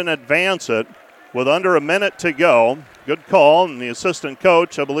timeout and advance it with under a minute to go. Good call, and the assistant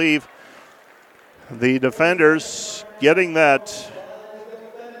coach, I believe, the defenders getting that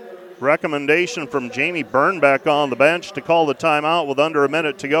recommendation from Jamie Byrne back on the bench to call the timeout with under a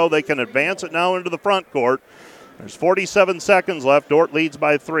minute to go. They can advance it now into the front court. There's 47 seconds left. Dordt leads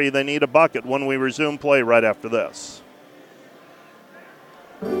by 3. They need a bucket when we resume play right after this.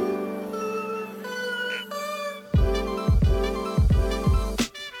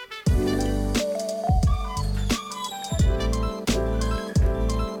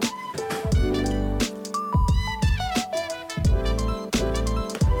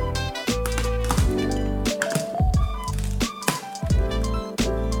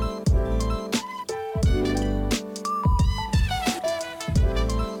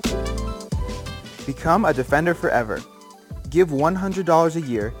 Become a Defender forever. Give $100 a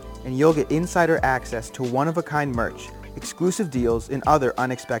year and you'll get insider access to one-of-a-kind merch, exclusive deals, and other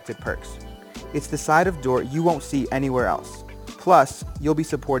unexpected perks. It's the side of Dordt you won't see anywhere else. Plus, you'll be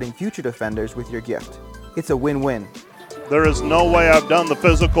supporting future Defenders with your gift. It's a win-win. There is no way I've done the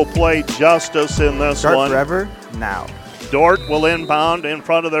physical play justice in this Start one. forever, now. Dordt will inbound in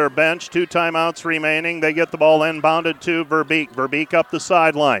front of their bench. 2 timeouts remaining. They get the ball inbounded to Verbeek. Verbeek up the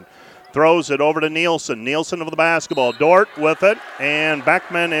sideline. Throws it over to Nielsen. Nielsen with the basketball. Dordt with it. And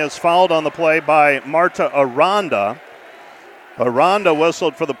Beckman is fouled on the play by Marta Aranda. Aranda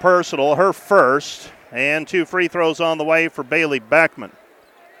whistled for the personal, her first. And 2 free throws on the way for Bailey Beckman.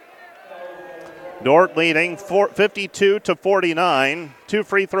 Dordt leading 52-49. 2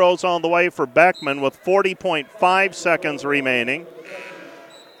 free throws on the way for Beckman with 40.5 seconds remaining.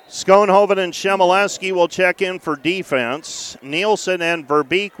 Schoenhoven and Shemileski will check in for defense. Nielsen and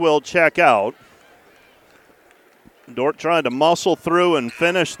Verbeek will check out. Dordt trying to muscle through and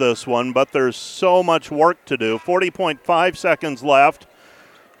finish this one, but there's so much work to do. 40.5 seconds left.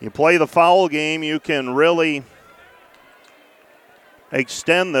 You play the foul game, you can really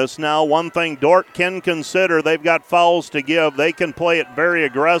extend this. Now, one thing Dordt can consider, they've got fouls to give. They can play it very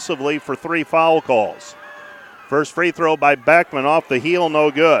aggressively for 3 foul calls. First free throw by Beckman off the heel,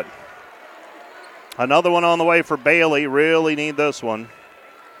 no good. Another one on the way for Bailey. Really need this one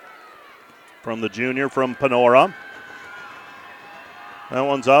from the junior from Panora. That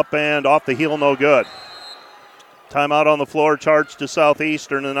one's up and off the heel, no good. Timeout on the floor, charged to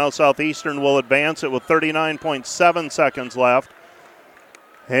Southeastern, and now Southeastern will advance it with 39.7 seconds left.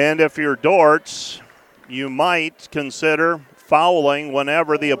 And if you're Dort's, you might consider fouling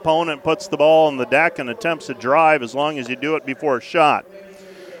whenever the opponent puts the ball on the deck and attempts to drive, as long as you do it before a shot.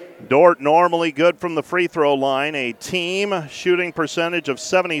 Dordt normally good from the free throw line, a team shooting percentage of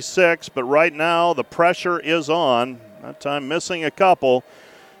 76, but right now the pressure is on. That time missing a couple,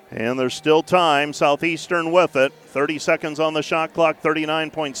 and there's still time. Southeastern with it. 30 seconds on the shot clock,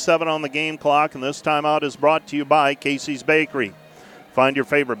 39.7 on the game clock, and this timeout is brought to you by Casey's Bakery. Find your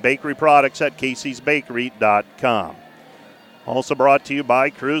favorite bakery products at caseysbakery.com. Also brought to you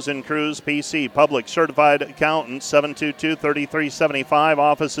by Cruz & Cruz PC, Public Certified Accountant, 722-3375.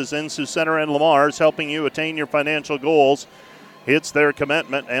 Offices in Sioux Center and Lamar's, helping you attain your financial goals. It's their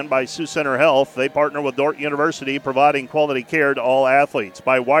commitment, and by Sioux Center Health, they partner with Dordt University, providing quality care to all athletes.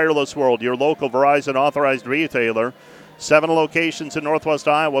 By Wireless World, your local Verizon authorized retailer. 7 locations in Northwest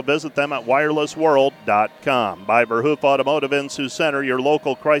Iowa. Visit them at wirelessworld.com. By Verhoof Automotive in Sioux Center, your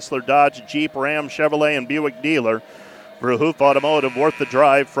local Chrysler, Dodge, Jeep, Ram, Chevrolet, and Buick dealer. Verhoof Automotive, worth the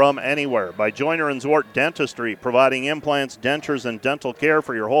drive from anywhere. By Joyner and Zwart Dentistry, providing implants, dentures, and dental care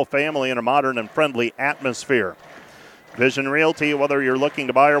for your whole family in a modern and friendly atmosphere. Vision Realty, whether you're looking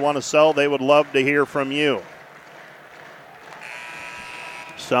to buy or want to sell, they would love to hear from you.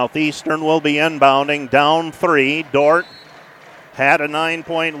 Southeastern will be inbounding, down 3. Dordt had a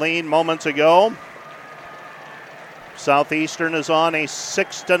 9-point lead moments ago. Southeastern is on a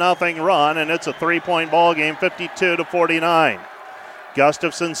 6-0 run, and it's a 3-point ball game, 52-49.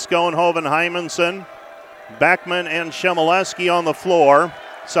 Gustafson, Schoenhoven, Hymanson, Beckman, and Shemileski on the floor.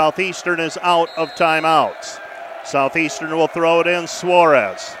 Southeastern is out of timeouts. Southeastern will throw it in.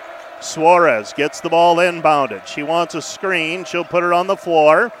 Suarez. Suarez gets the ball inbounded. She wants a screen. She'll put it on the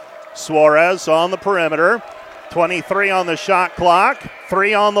floor. Suarez on the perimeter. 23 on the shot clock.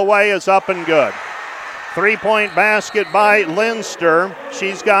 3 on the way is up and good. 3-point basket by Linster.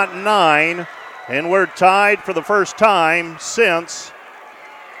 She's got 9, and we're tied for the first time since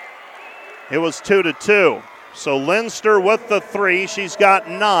it was 2-2. So Linster with the 3, she's got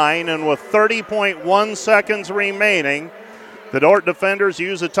 9, and with 30.1 seconds remaining, the Dordt defenders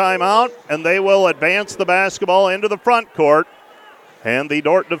use a timeout, and they will advance the basketball into the front court, and the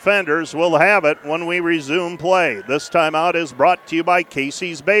Dordt defenders will have it when we resume play. This timeout is brought to you by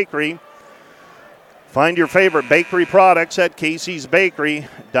Casey's Bakery. Find your favorite bakery products at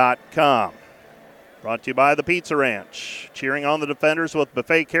caseysbakery.com. Brought to you by the Pizza Ranch, cheering on the defenders with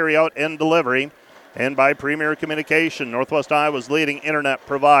buffet carryout and delivery. And by Premier Communication, Northwest Iowa's leading internet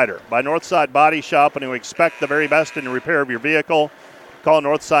provider. By Northside Body Shop, and you expect the very best in the repair of your vehicle. Call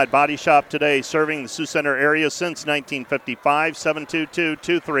Northside Body Shop today, serving the Sioux Center area since 1955,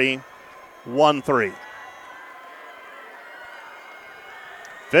 722-2313.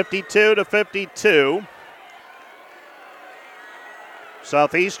 52-52.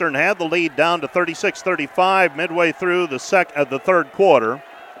 Southeastern had the lead down to 36-35 midway through the third quarter.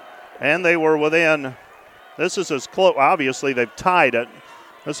 And they were within, this is as close, obviously they've tied it.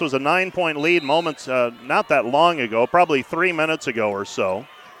 This was a 9-point lead moments, not that long ago, probably 3 minutes ago or so.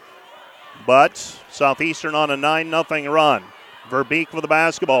 But Southeastern on a 9-0 run. Verbeek with the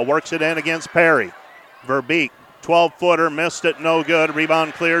basketball, works it in against Perry. Verbeek, 12-footer, missed it, no good.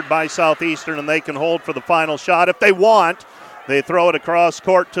 Rebound cleared by Southeastern, and they can hold for the final shot if they want. They throw it across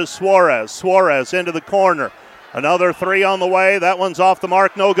court to Suarez. Suarez into the corner. Another 3 on the way. That one's off the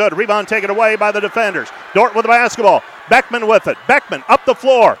mark. No good. Rebound taken away by the defenders. Dordt with the basketball. Beckman with it. Beckman up the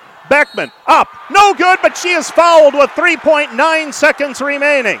floor. Beckman up. No good, but she is fouled with 3.9 seconds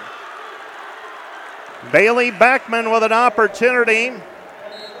remaining. Bailey Beckman with an opportunity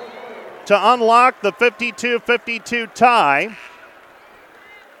to unlock the 52-52 tie.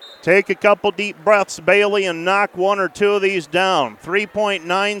 Take a couple deep breaths, Bailey, and knock 1 or 2 of these down.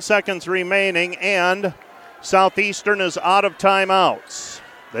 3.9 seconds remaining, and Southeastern is out of timeouts.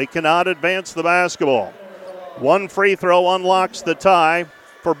 They cannot advance the basketball. 1 free throw unlocks the tie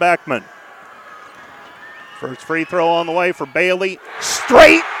for Beckman. First free throw on the way for Bailey.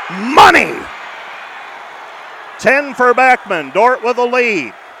 Straight money! 10 for Beckman. Dordt with a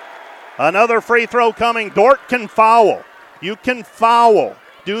lead. Another free throw coming. Dordt can foul. You can foul.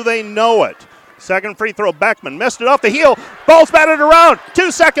 Do they know it? Second free throw, Beckman missed it off the heel. Ball's batted around.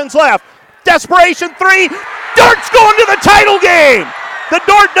 2 seconds left. Desperation 3. Dort's going to the title game. The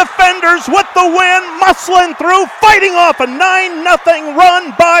Dordt defenders with the win, muscling through, fighting off a 9-0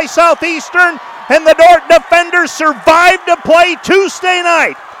 run by Southeastern, and the Dordt defenders survived to play Tuesday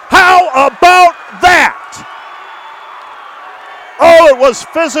night. How about that? Oh, it was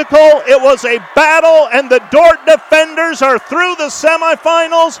physical. It was a battle, and the Dordt defenders are through the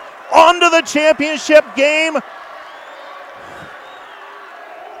semifinals, onto the championship game.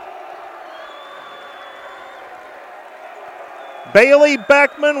 Bailey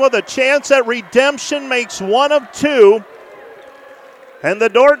Beckman with a chance at redemption makes 1 of 2. And the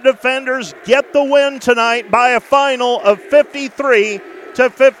Dordt defenders get the win tonight by a final of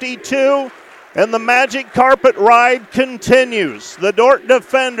 53-52. And the magic carpet ride continues. The Dordt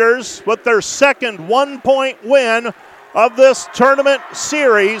defenders with their second 1-point win of this tournament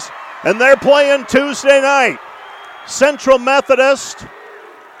series. And they're playing Tuesday night. Central Methodist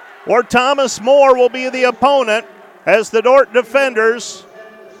or Thomas More will be the opponent, as the Dordt defenders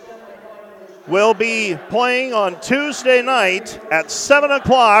will be playing on Tuesday night at 7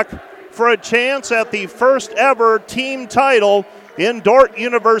 o'clock for a chance at the first ever team title in Dordt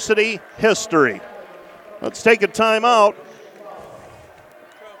University history. Let's take a timeout,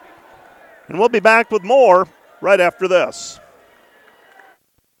 and we'll be back with more right after this.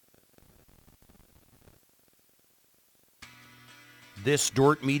 This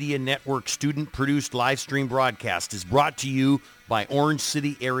Dordt Media Network student-produced live stream broadcast is brought to you by Orange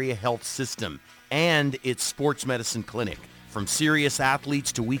City Area Health System and its sports medicine clinic. From serious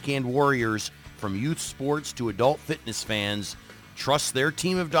athletes to weekend warriors, from youth sports to adult fitness fans, trust their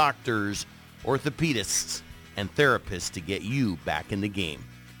team of doctors, orthopedists, and therapists to get you back in the game.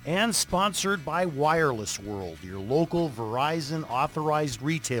 And sponsored by Wireless World, your local Verizon authorized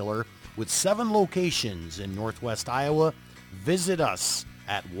retailer with 7 locations in Northwest Iowa. Visit us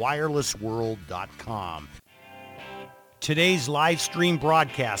at wirelessworld.com. Today's live stream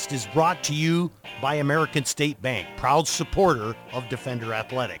broadcast is brought to you by American State Bank, proud supporter of Defender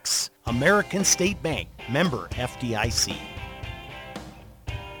Athletics. American State Bank, member FDIC.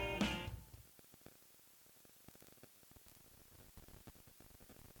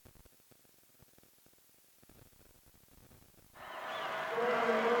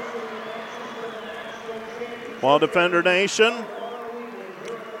 Well, Defender Nation,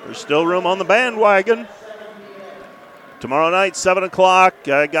 there's still room on the bandwagon. Tomorrow night, 7 o'clock,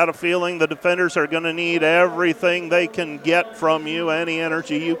 I got a feeling the Defenders are going to need everything they can get from you, any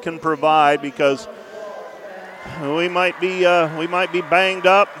energy you can provide, because we might be banged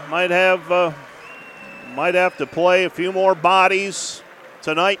up, might have to play a few more bodies.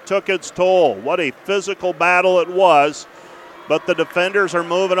 Tonight took its toll. What a physical battle it was, but the Defenders are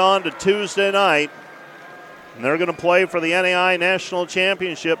moving on to Tuesday night. And they're going to play for the NAI National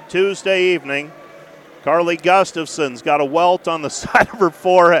Championship Tuesday evening. Carly Gustafson's got a welt on the side of her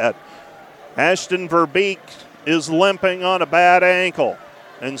forehead. Ashton Verbeek is limping on a bad ankle.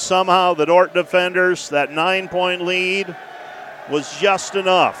 And somehow the Dordt Defenders, that 9-point lead was just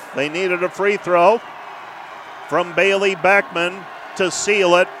enough. They needed a free throw from Bailey Beckman to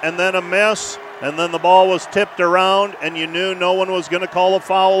seal it, and then a miss, and then the ball was tipped around, and you knew no one was going to call a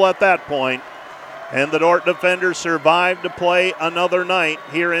foul at that point. And the Dordt Defenders survived to play another night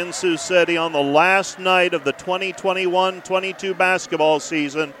here in Sioux City on the last night of the 2021-22 basketball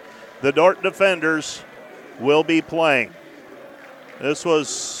season. The Dordt Defenders will be playing. This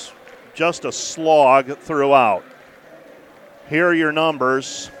was just a slog throughout. Here are your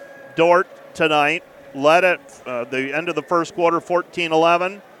numbers. Dordt tonight led at the end of the first quarter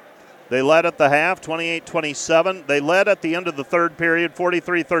 14-11. They led at the half, 28-27. They led at the end of the third period,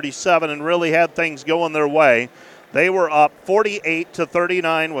 43-37, and really had things going their way. They were up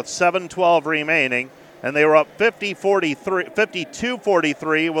 48-39 with 7:12 remaining, and they were up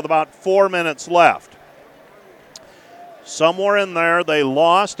 52-43 with about 4 minutes left. Somewhere in there, they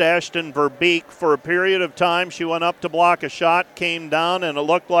lost Ashton Verbeek for a period of time. She went up to block a shot, came down, and it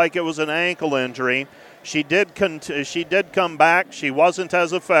looked like it was an ankle injury. She did come back. She wasn't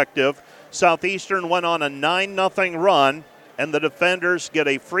as effective. Southeastern went on a 9-0 run, and the Defenders get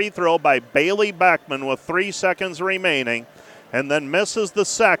a free throw by Bailey Beckman with 3 seconds remaining, and then misses the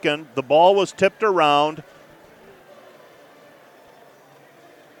second. The ball was tipped around.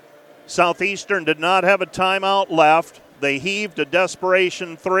 Southeastern did not have a timeout left. They heaved a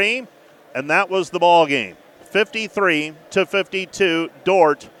desperation three, and that was the ball game. 53-52,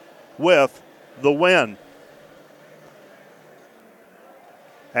 Dordt with the win.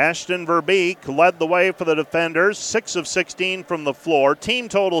 Ashton Verbeek led the way for the Defenders, 6 of 16 from the floor. Team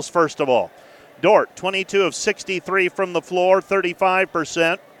totals first of all. Dordt, 22 of 63 from the floor,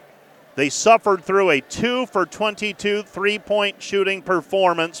 35%. They suffered through a 2 for 22 three-point shooting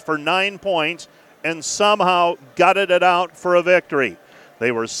performance for 9 points and somehow gutted it out for a victory.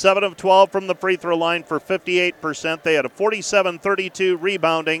 They were 7 of 12 from the free throw line for 58%. They had a 47-32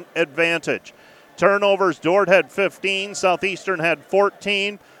 rebounding advantage. Turnovers, Dordt had 15, Southeastern had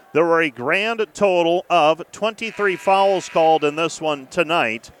 14. There were a grand total of 23 fouls called in this one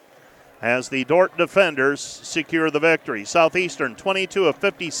tonight as the Dordt Defenders secure the victory. Southeastern, 22 of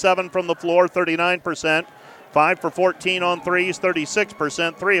 57 from the floor, 39%. 5 for 14 on threes,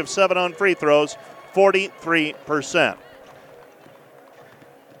 36%. 3 of 7 on free throws, 43%.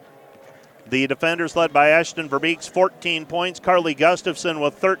 The Defenders led by Ashton Verbeek's 14 points. Carly Gustafson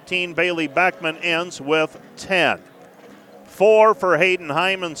with 13. Bailey Beckman ends with 10. 4 for Hayden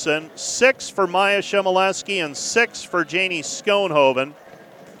Hymanson, 6 for Maya Shemileski, and 6 for Janie Schoenhoven.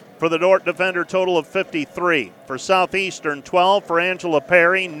 For the Dordt Defender, total of 53. For Southeastern, 12 for Angela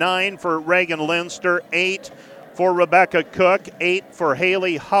Perry, 9 for Reagan Linster, 8 for Rebecca Cook, 8 for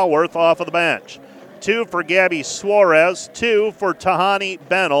Haley Howarth off of the bench. 2 for Gabby Suarez, 2 for Tahani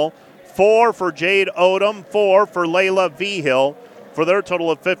Bennell, 4 for Jade Odom, 4 for Layla Vigil, for their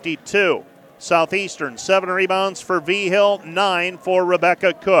total of 52. Southeastern, 7 rebounds for Vigil, 9 for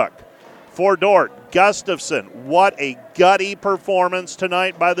Rebecca Cook. For Dordt, Gustafson, what a gutty performance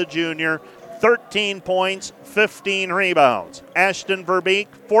tonight by the junior. 13 points, 15 rebounds. Ashton Verbeek,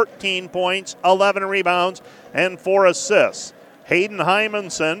 14 points, 11 rebounds, and 4 assists. Hayden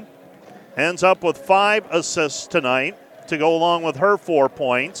Hymanson ends up with 5 assists tonight to go along with her 4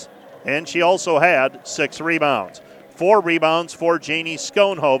 points, and she also had 6 rebounds. 4 rebounds for Janie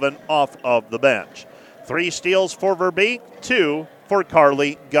Schoenhoven off of the bench. 3 steals for Verbeek, 2 for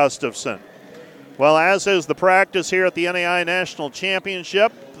Carly Gustafson. Well, as is the practice here at the NAI National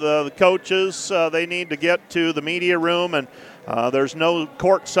Championship, the coaches, they need to get to the media room, and there's no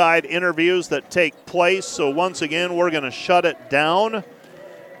courtside interviews that take place. So once again, we're going to shut it down,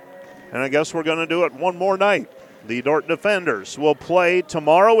 and I guess we're going to do it one more night. The Dordt Defenders will play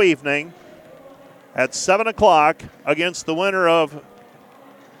tomorrow evening at 7 o'clock against the winner of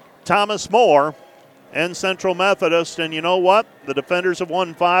Thomas More and Central Methodist. And you know what? The Defenders have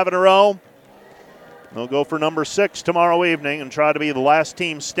won 5 in a row. They'll go for number 6 tomorrow evening and try to be the last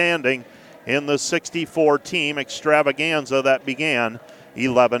team standing in the 64-team extravaganza that began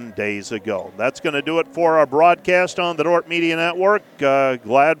 11 days ago. That's going to do it for our broadcast on the Dordt Media Network. Glad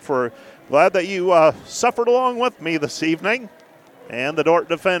that you suffered along with me this evening. And the Dordt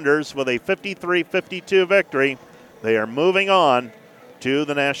Defenders with a 53-52 victory. They are moving on to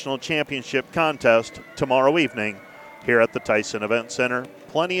the National Championship contest tomorrow evening here at the Tyson Event Center.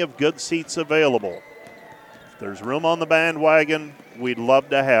 Plenty of good seats available. If there's room on the bandwagon, we'd love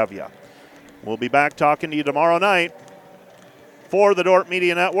to have you. We'll be back talking to you tomorrow night. For the Dordt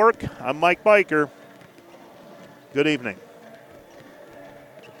Media Network, I'm Mike Biker. Good evening.